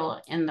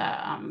oil in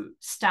the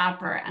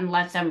stopper and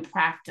let them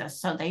practice.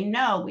 So they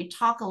know. We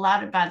talk a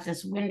lot about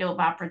this window of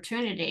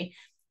opportunity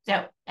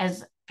that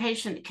as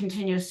patient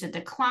continues to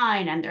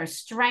decline and their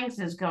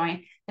strength is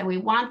going, that we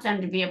want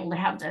them to be able to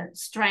have the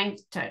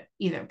strength to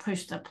either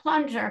push the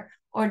plunger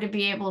or to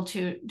be able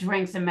to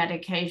drink the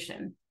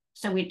medication.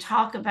 So we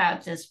talk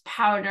about this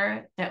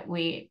powder that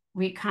we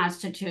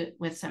reconstitute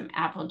with some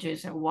apple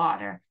juice or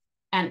water.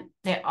 And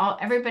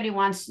everybody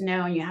wants to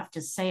know, and you have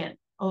to say it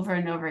over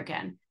and over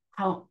again,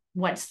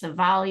 what's the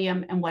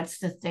volume and what's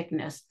the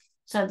thickness,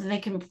 so that they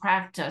can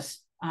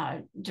practice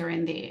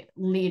during the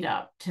lead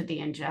up to the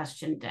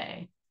ingestion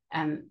day.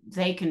 and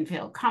they can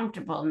feel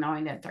comfortable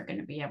knowing that they're going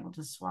to be able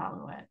to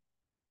swallow it.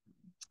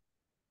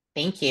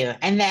 Thank you.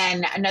 And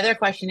then another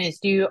question is,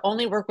 do you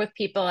only work with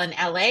people in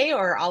LA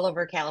or all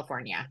over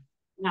California?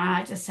 No,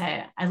 I just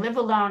say I live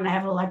alone. I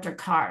have an electric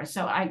car,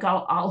 so I go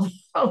all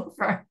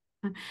over.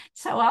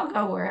 So I'll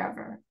go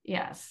wherever.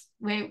 Yes,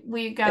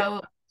 we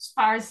go as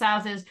far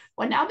south as,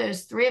 well, now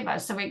there's three of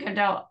us, so we could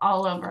go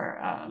all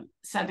over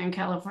Southern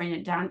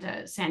California down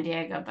to San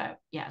Diego. But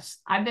yes,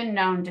 I've been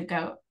known to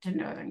go to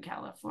Northern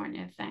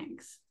California.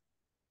 Thanks.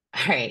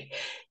 All right.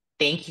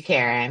 Thank you,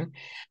 Karen.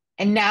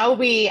 And now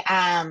we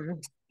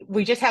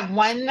just have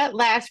one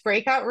last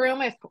breakout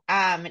room. If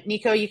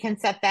Nico, you can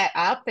set that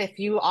up. If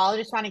you all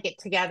just want to get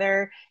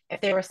together,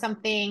 if there was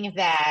something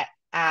that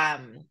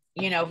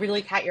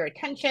really caught your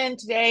attention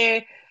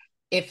today,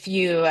 if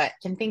you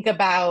can think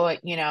about,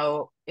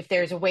 if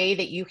there's a way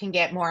that you can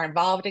get more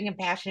involved in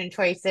compassion and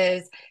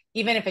choices,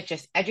 even if it's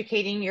just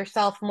educating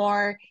yourself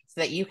more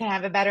so that you can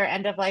have a better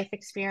end of life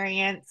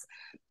experience.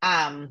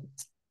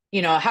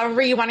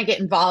 However you want to get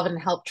involved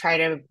and help try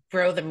to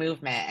grow the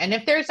movement. And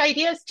if there's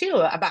ideas too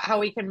about how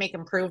we can make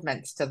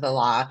improvements to the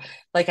law,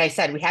 like I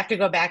said, we have to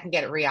go back and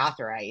get it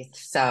reauthorized.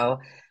 So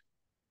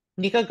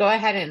Nico, go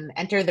ahead and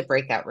enter the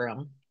breakout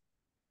room.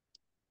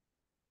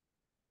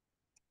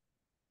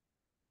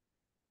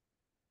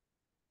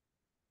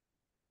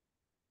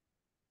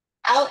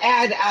 I'll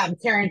add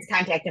Karen's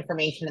contact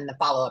information in the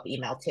follow-up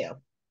email too.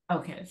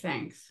 Okay,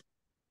 thanks.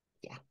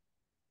 Yeah.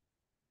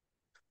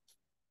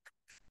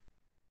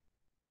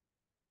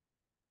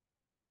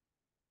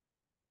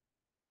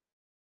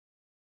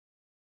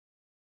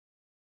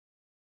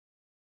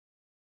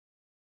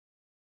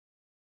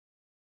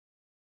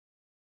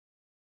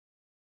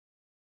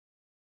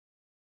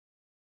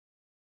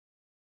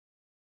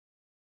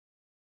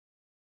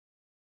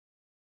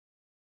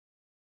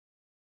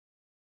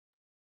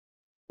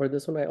 For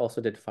this one, I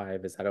also did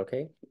 5. Is that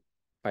okay?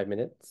 5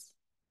 minutes?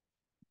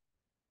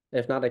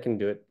 If not, I can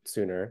do it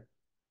sooner.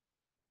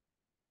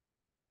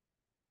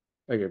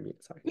 Oh, you're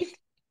muted, sorry.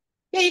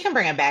 Yeah, you can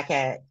bring it back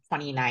at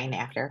 29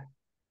 after.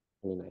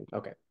 29,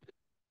 okay.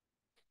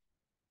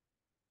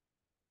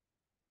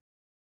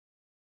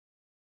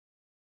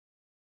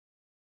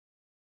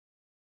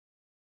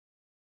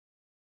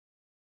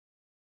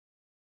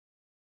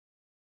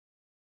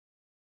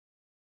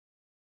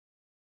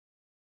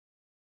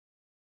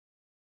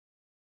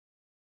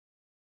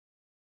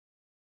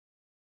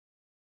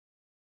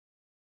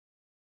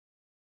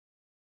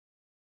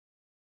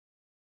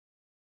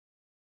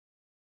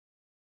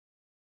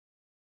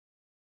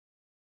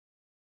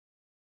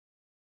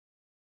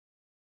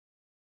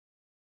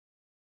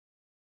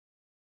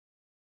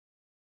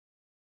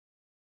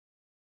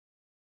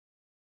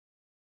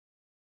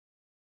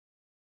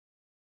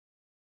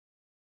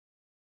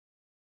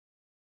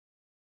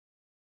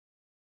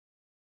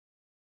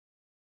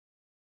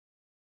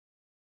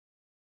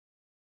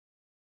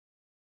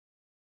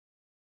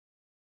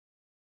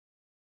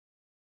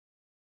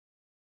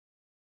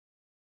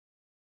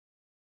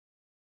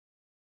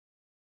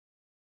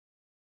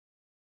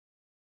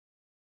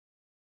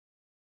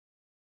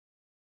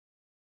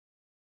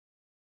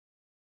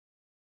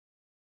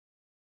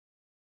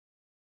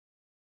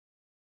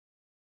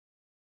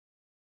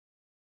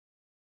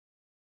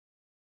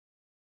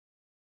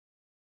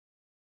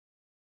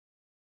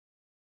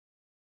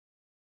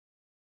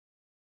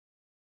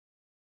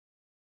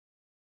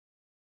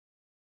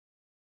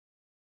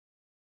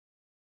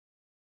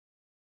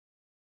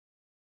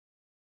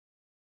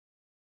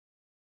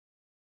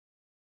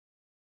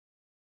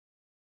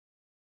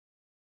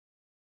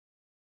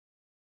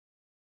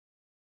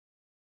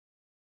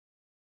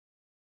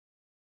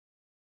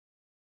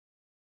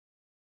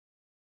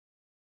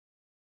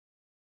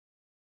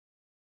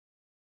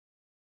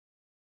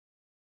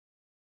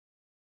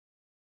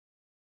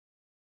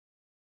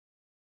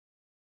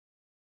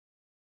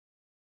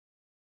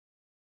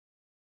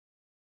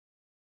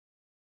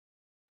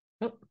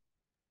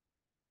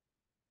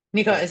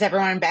 Nico, is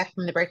everyone back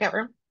from the breakout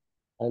room?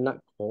 Not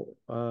cool.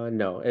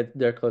 No,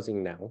 they're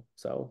closing now,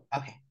 so.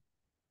 Okay.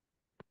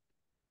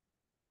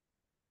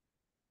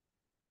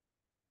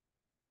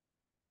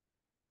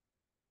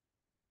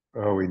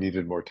 Oh, we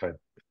needed more time.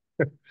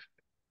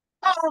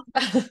 Oh.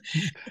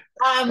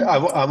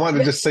 I wanted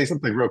to just say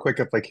something real quick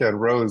if I can.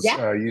 Rose,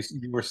 Yeah.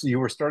 You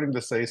were starting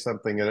to say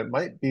something, and it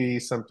might be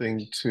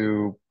something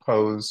to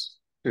pose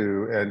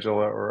to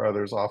Angela or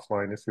others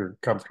offline if you're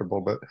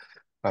comfortable, but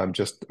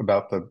just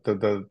about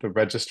the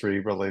registry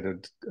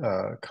related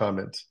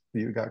comment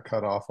you got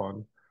cut off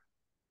on.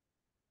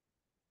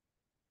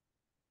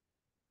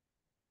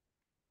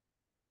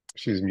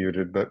 She's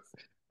muted, but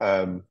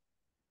I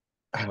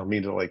don't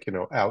mean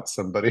to out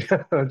somebody.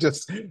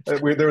 Just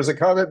there was a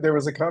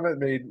comment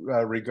made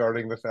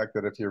regarding the fact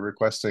that if you're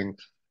requesting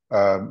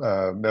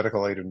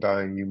medical aid in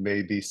dying, you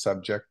may be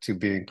subject to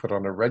being put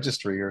on a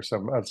registry or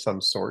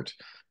some sort.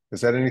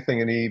 Is that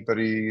anything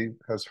anybody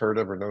has heard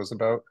of or knows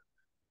about?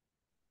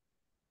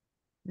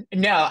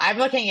 No, I'm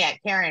looking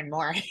at Karen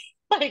more.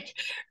 Like,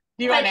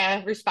 Do you want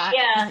to respond?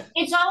 Yeah,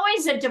 it's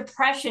always a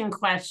depression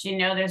question.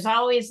 There's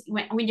always,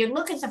 when you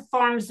look at the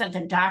forms that the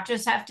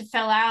doctors have to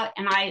fill out,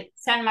 and I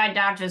send my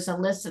doctors a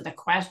list of the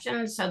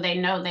questions so they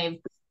know they've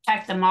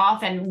checked them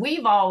off. And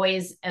we've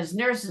always, as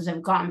nurses,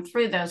 have gone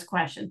through those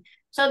questions.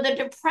 So the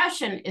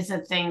depression is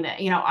a thing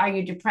that, are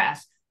you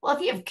depressed? Well,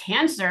 if you have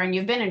cancer and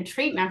you've been in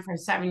treatment for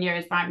 7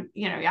 years,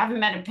 you haven't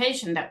met a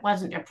patient that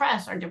wasn't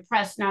depressed or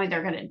depressed knowing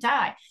they're going to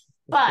die.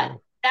 But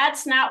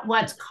that's not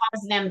what's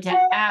caused them to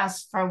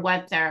ask for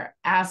what they're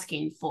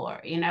asking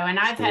for, and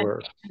I've had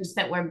patients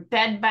that were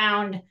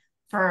bedbound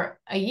for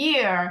a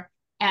year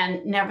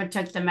and never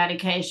took the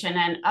medication,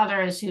 and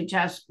others who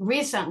just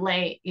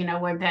recently,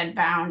 were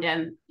bedbound,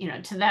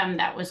 and, to them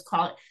that was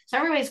so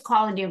everybody's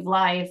quality of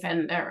life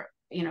and their,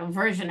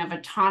 version of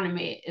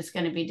autonomy is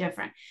going to be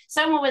different.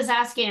 Someone was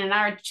asking in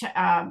our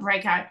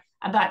breakout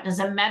about, does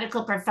a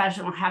medical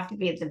professional have to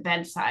be at the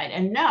bedside?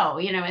 And no,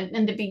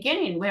 in the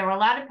beginning, there were a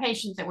lot of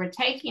patients that were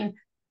taking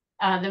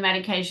the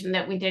medication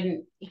that we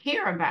didn't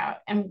hear about.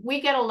 And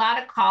we get a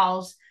lot of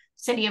calls,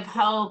 City of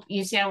Hope,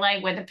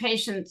 UCLA, where the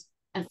patients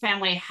and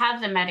family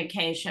have the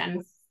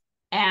medication,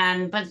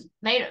 but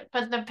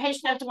the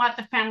patient doesn't want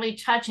the family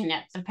touching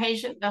it. The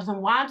patient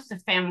doesn't want the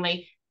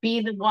family be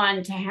the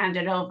one to hand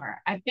it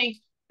over. I think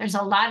there's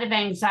a lot of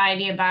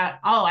anxiety about,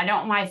 I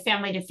don't want my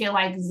family to feel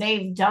like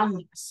they've done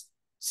this.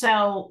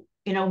 So,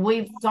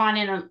 we've gone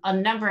in a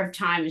number of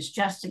times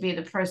just to be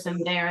the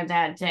person there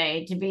that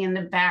day, to be in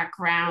the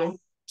background,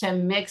 to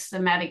mix the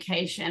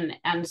medication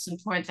and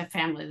support the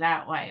family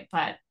that way.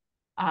 But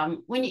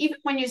when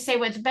you say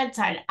what's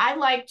bedside, I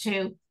like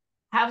to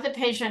have the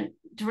patient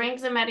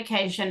drink the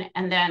medication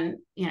and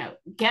then,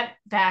 get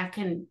back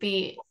and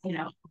be,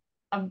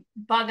 a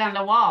bug on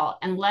the wall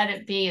and let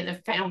it be the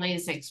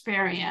family's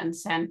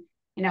experience, and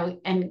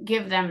and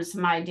give them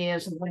some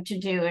ideas of what to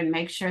do and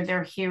make sure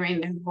they're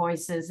hearing their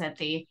voices at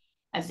the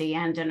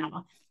end and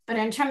all. But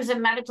in terms of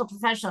medical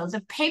professionals,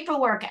 the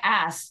paperwork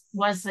asks,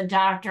 was the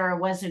doctor or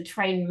was a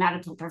trained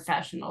medical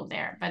professional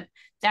there? But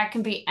that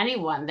can be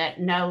anyone that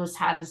knows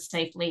how to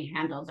safely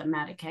handle the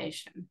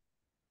medication.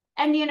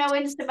 And,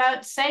 it's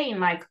about saying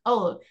like,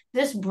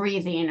 this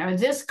breathing or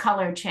this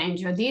color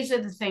change, or these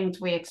are the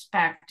things we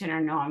expect and are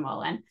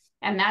normal.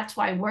 And that's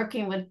why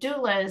working with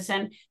doulas,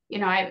 and,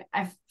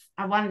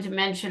 I wanted to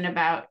mention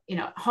about,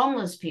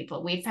 homeless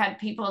people. We've had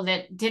people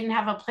that didn't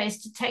have a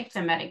place to take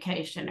the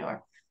medication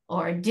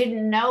or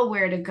didn't know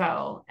where to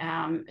go.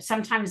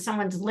 Sometimes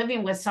someone's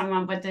living with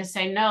someone, but they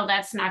say, no,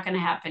 that's not going to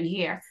happen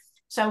here.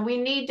 So we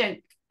need to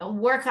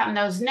work on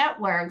those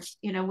networks.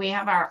 We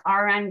have our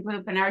RN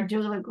group and our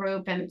doula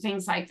group and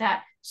things like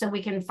that, so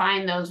we can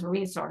find those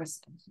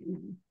resources.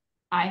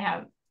 I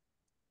have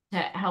to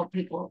help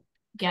people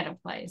get a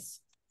place.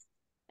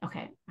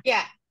 Okay.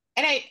 Yeah.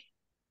 And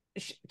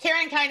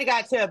Karen kind of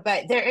got to it,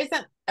 but there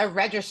isn't a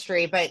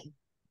registry, but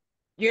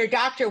your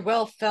doctor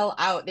will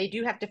they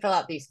do have to fill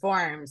out these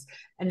forms,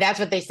 and that's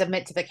what they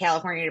submit to the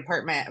California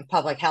Department of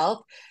Public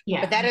Health.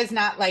 Yeah. But that is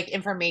not like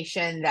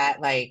information that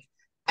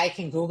I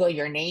can Google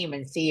your name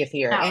and see if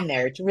you're in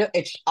there.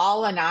 It's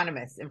all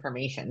anonymous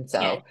information. So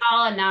it's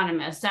all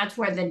anonymous. That's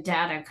where the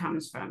data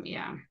comes from.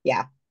 Yeah.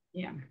 Yeah.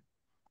 Yeah.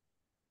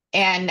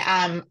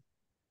 And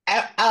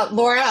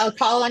Laura, I'll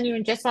call on you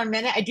in just 1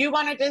 minute. I do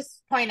want to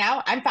just point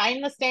out, I'm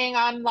fine with staying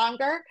on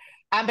longer,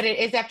 but it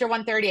is after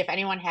 1:30 if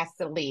anyone has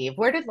to leave.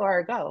 Where did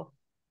Laura go?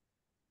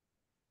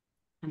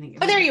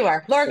 There you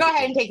are. Laura, go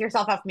ahead and take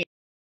yourself off mute.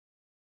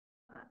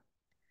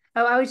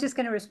 Oh, I was just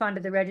going to respond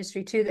to the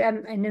registry too.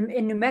 In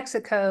New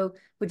Mexico,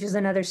 which is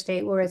another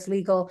state where it's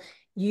legal,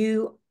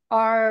 you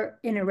are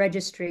in a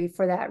registry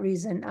for that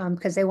reason,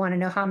 because they want to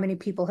know how many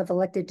people have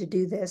elected to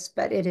do this,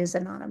 but it is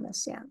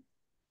anonymous. Yeah.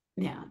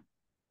 Yeah.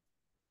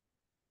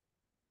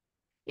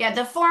 Yeah,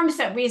 the forms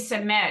that we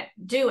submit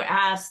do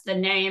ask the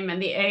name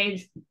and the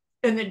age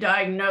and the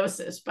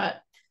diagnosis, but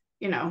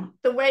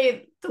the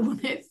way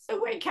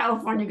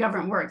California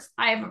government works,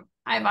 I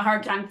have a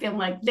hard time feeling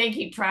like they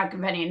keep track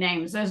of any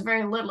names. There's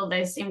very little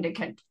they seem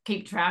to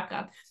keep track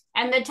of.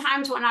 And the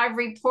times when I've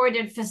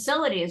reported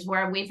facilities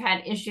where we've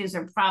had issues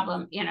or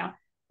problem,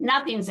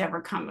 nothing's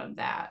ever come of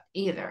that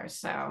either.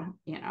 So,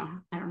 I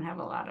don't have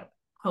a lot of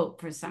hope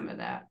for some of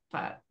that,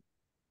 but.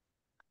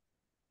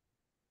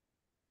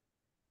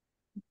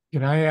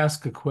 Can I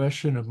ask a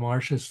question of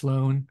Marcia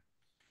Sloan?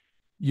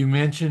 You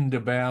mentioned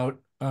about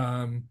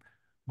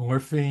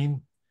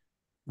morphine.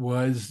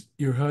 Was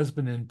your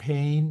husband in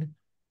pain?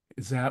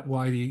 Is that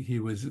why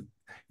he was,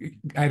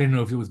 I don't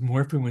know if it was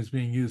morphine was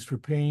being used for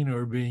pain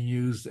or being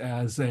used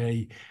as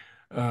a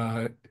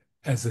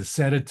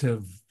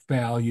sedative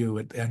value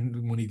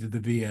and when he did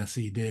the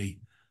VSED?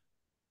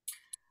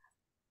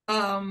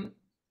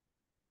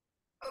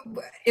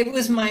 It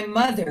was my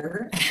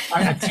mother.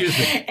 Excuse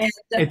me. And,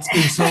 it's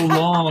been so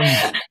long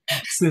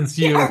since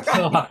you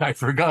talked. I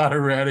forgot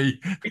already.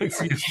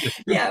 Excuse me.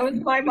 Yeah, it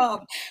was my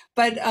mom.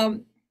 But,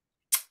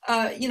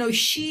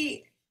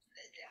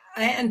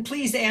 And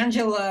please,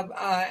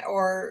 Angela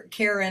or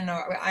Karen,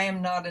 I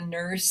am not a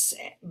nurse,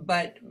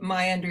 but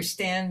my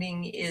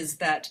understanding is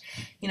that,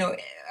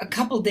 a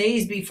couple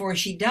days before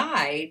she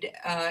died,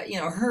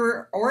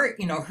 her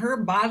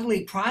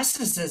bodily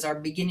processes are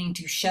beginning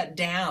to shut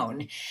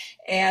down,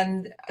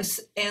 and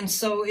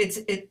so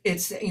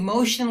it's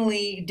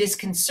emotionally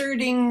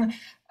disconcerting.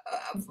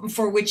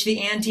 For which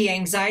the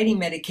anti-anxiety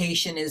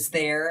medication is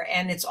there,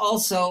 and it's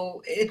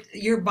also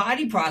your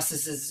body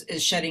processes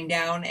is shutting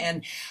down,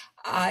 and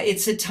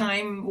it's a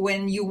time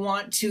when you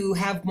want to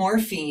have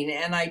morphine.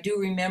 And I do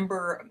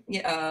remember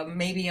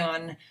maybe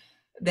on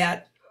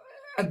that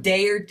a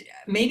day or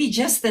maybe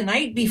just the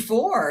night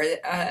before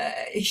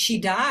she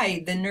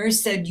died, the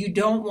nurse said, you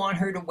don't want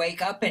her to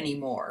wake up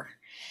anymore.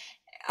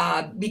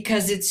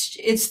 Because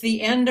it's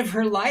the end of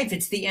her life,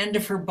 it's the end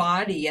of her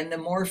body, and the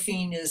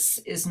morphine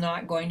is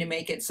not going to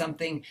make it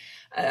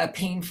a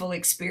painful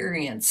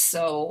experience.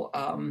 So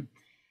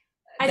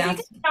I think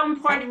it's so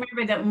important to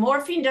remember that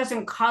morphine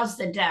doesn't cause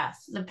the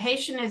death. The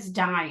patient is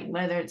dying,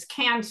 whether it's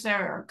cancer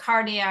or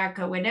cardiac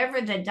or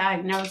whatever the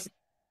diagnosis.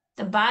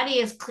 The body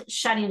is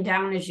shutting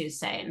down, as you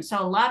say. And so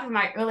a lot of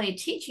my early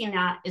teaching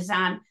is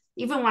on,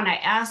 even when I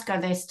ask, are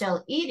they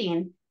still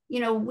eating?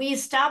 We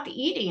stop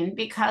eating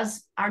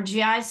because our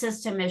GI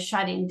system is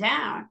shutting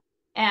down.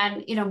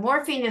 And,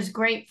 morphine is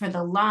great for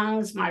the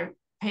lungs. My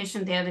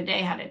patient the other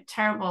day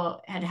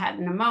had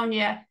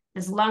pneumonia.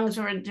 His lungs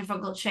were in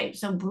difficult shape.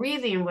 So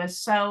breathing was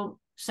so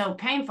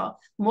painful.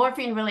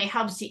 Morphine really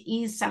helps to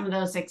ease some of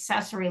those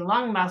accessory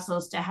lung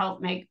muscles to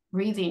help make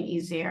breathing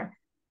easier.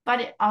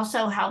 But it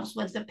also helps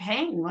with the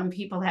pain when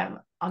people have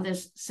all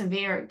this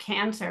severe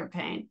cancer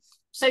pain.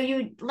 So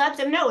you let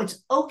them know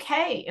it's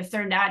okay if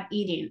they're not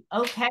eating,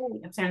 okay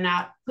if they're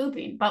not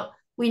pooping. But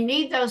we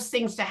need those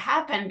things to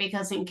happen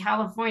because in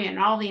California and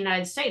all the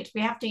United States,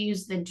 we have to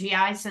use the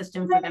GI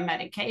system for the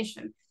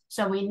medication.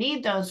 So we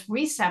need those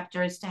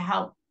receptors to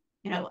help,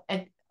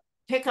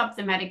 pick up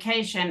the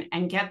medication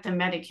and get the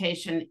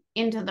medication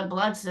into the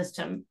blood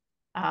system.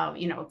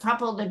 A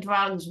couple of the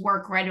drugs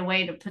work right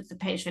away to put the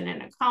patient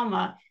in a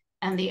coma,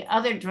 and the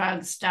other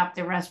drugs stop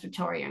the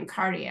respiratory and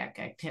cardiac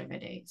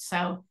activity.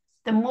 So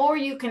the more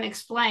you can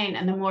explain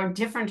and the more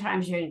different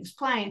times you can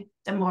explain,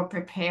 the more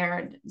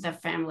prepared the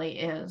family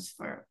is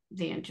for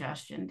the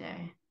ingestion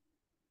day.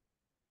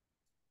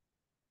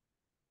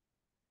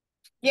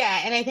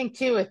 Yeah, and I think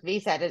too with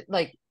VSAT,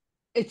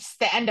 it's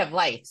the end of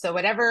life. So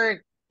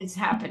whatever is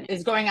happening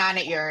is going on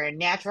at your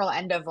natural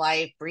end of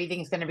life,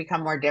 breathing is going to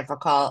become more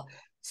difficult.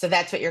 So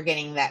that's what you're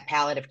getting that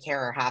palliative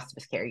care or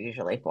hospice care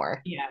usually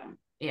for. Yeah.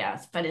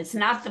 Yes, but it's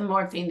not the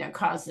morphine that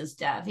causes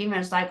death. Even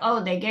it's like,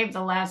 oh, they gave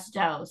the last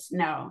dose.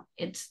 No,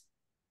 it's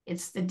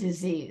the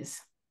disease.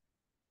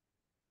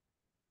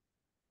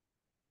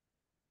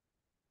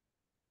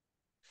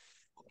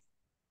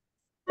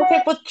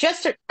 Okay, well,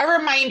 just a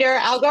reminder,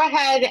 I'll go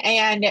ahead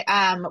and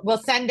we'll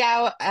send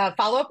out a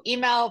follow-up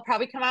email,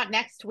 probably come out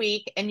next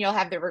week, and you'll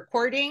have the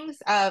recordings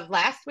of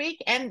last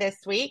week and this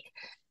week.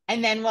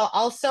 And then we'll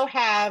also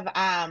have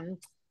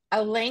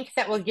a link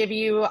that will give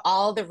you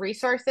all the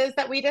resources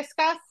that we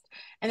discussed.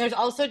 And there's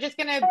also just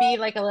going to be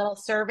like a little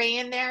survey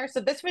in there. So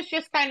this was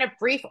just kind of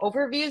brief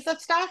overviews of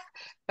stuff,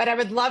 but I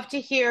would love to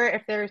hear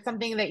if there's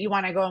something that you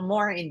want to go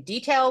more in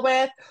detail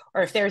with,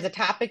 or if there's a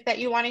topic that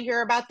you want to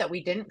hear about that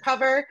we didn't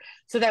cover,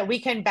 so that we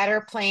can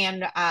better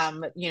plan,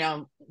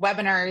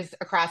 webinars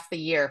across the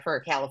year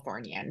for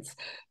Californians.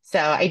 So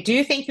I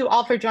do thank you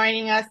all for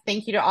joining us.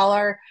 Thank you to all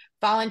our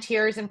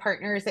volunteers and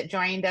partners that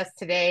joined us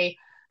today.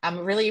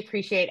 Really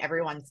appreciate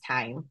everyone's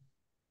time.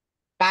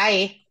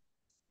 Bye.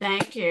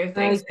 Thank you.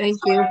 Thanks. Thank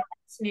you.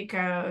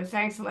 Nico.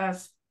 Thanks,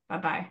 Les.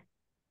 Bye-bye.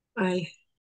 Bye.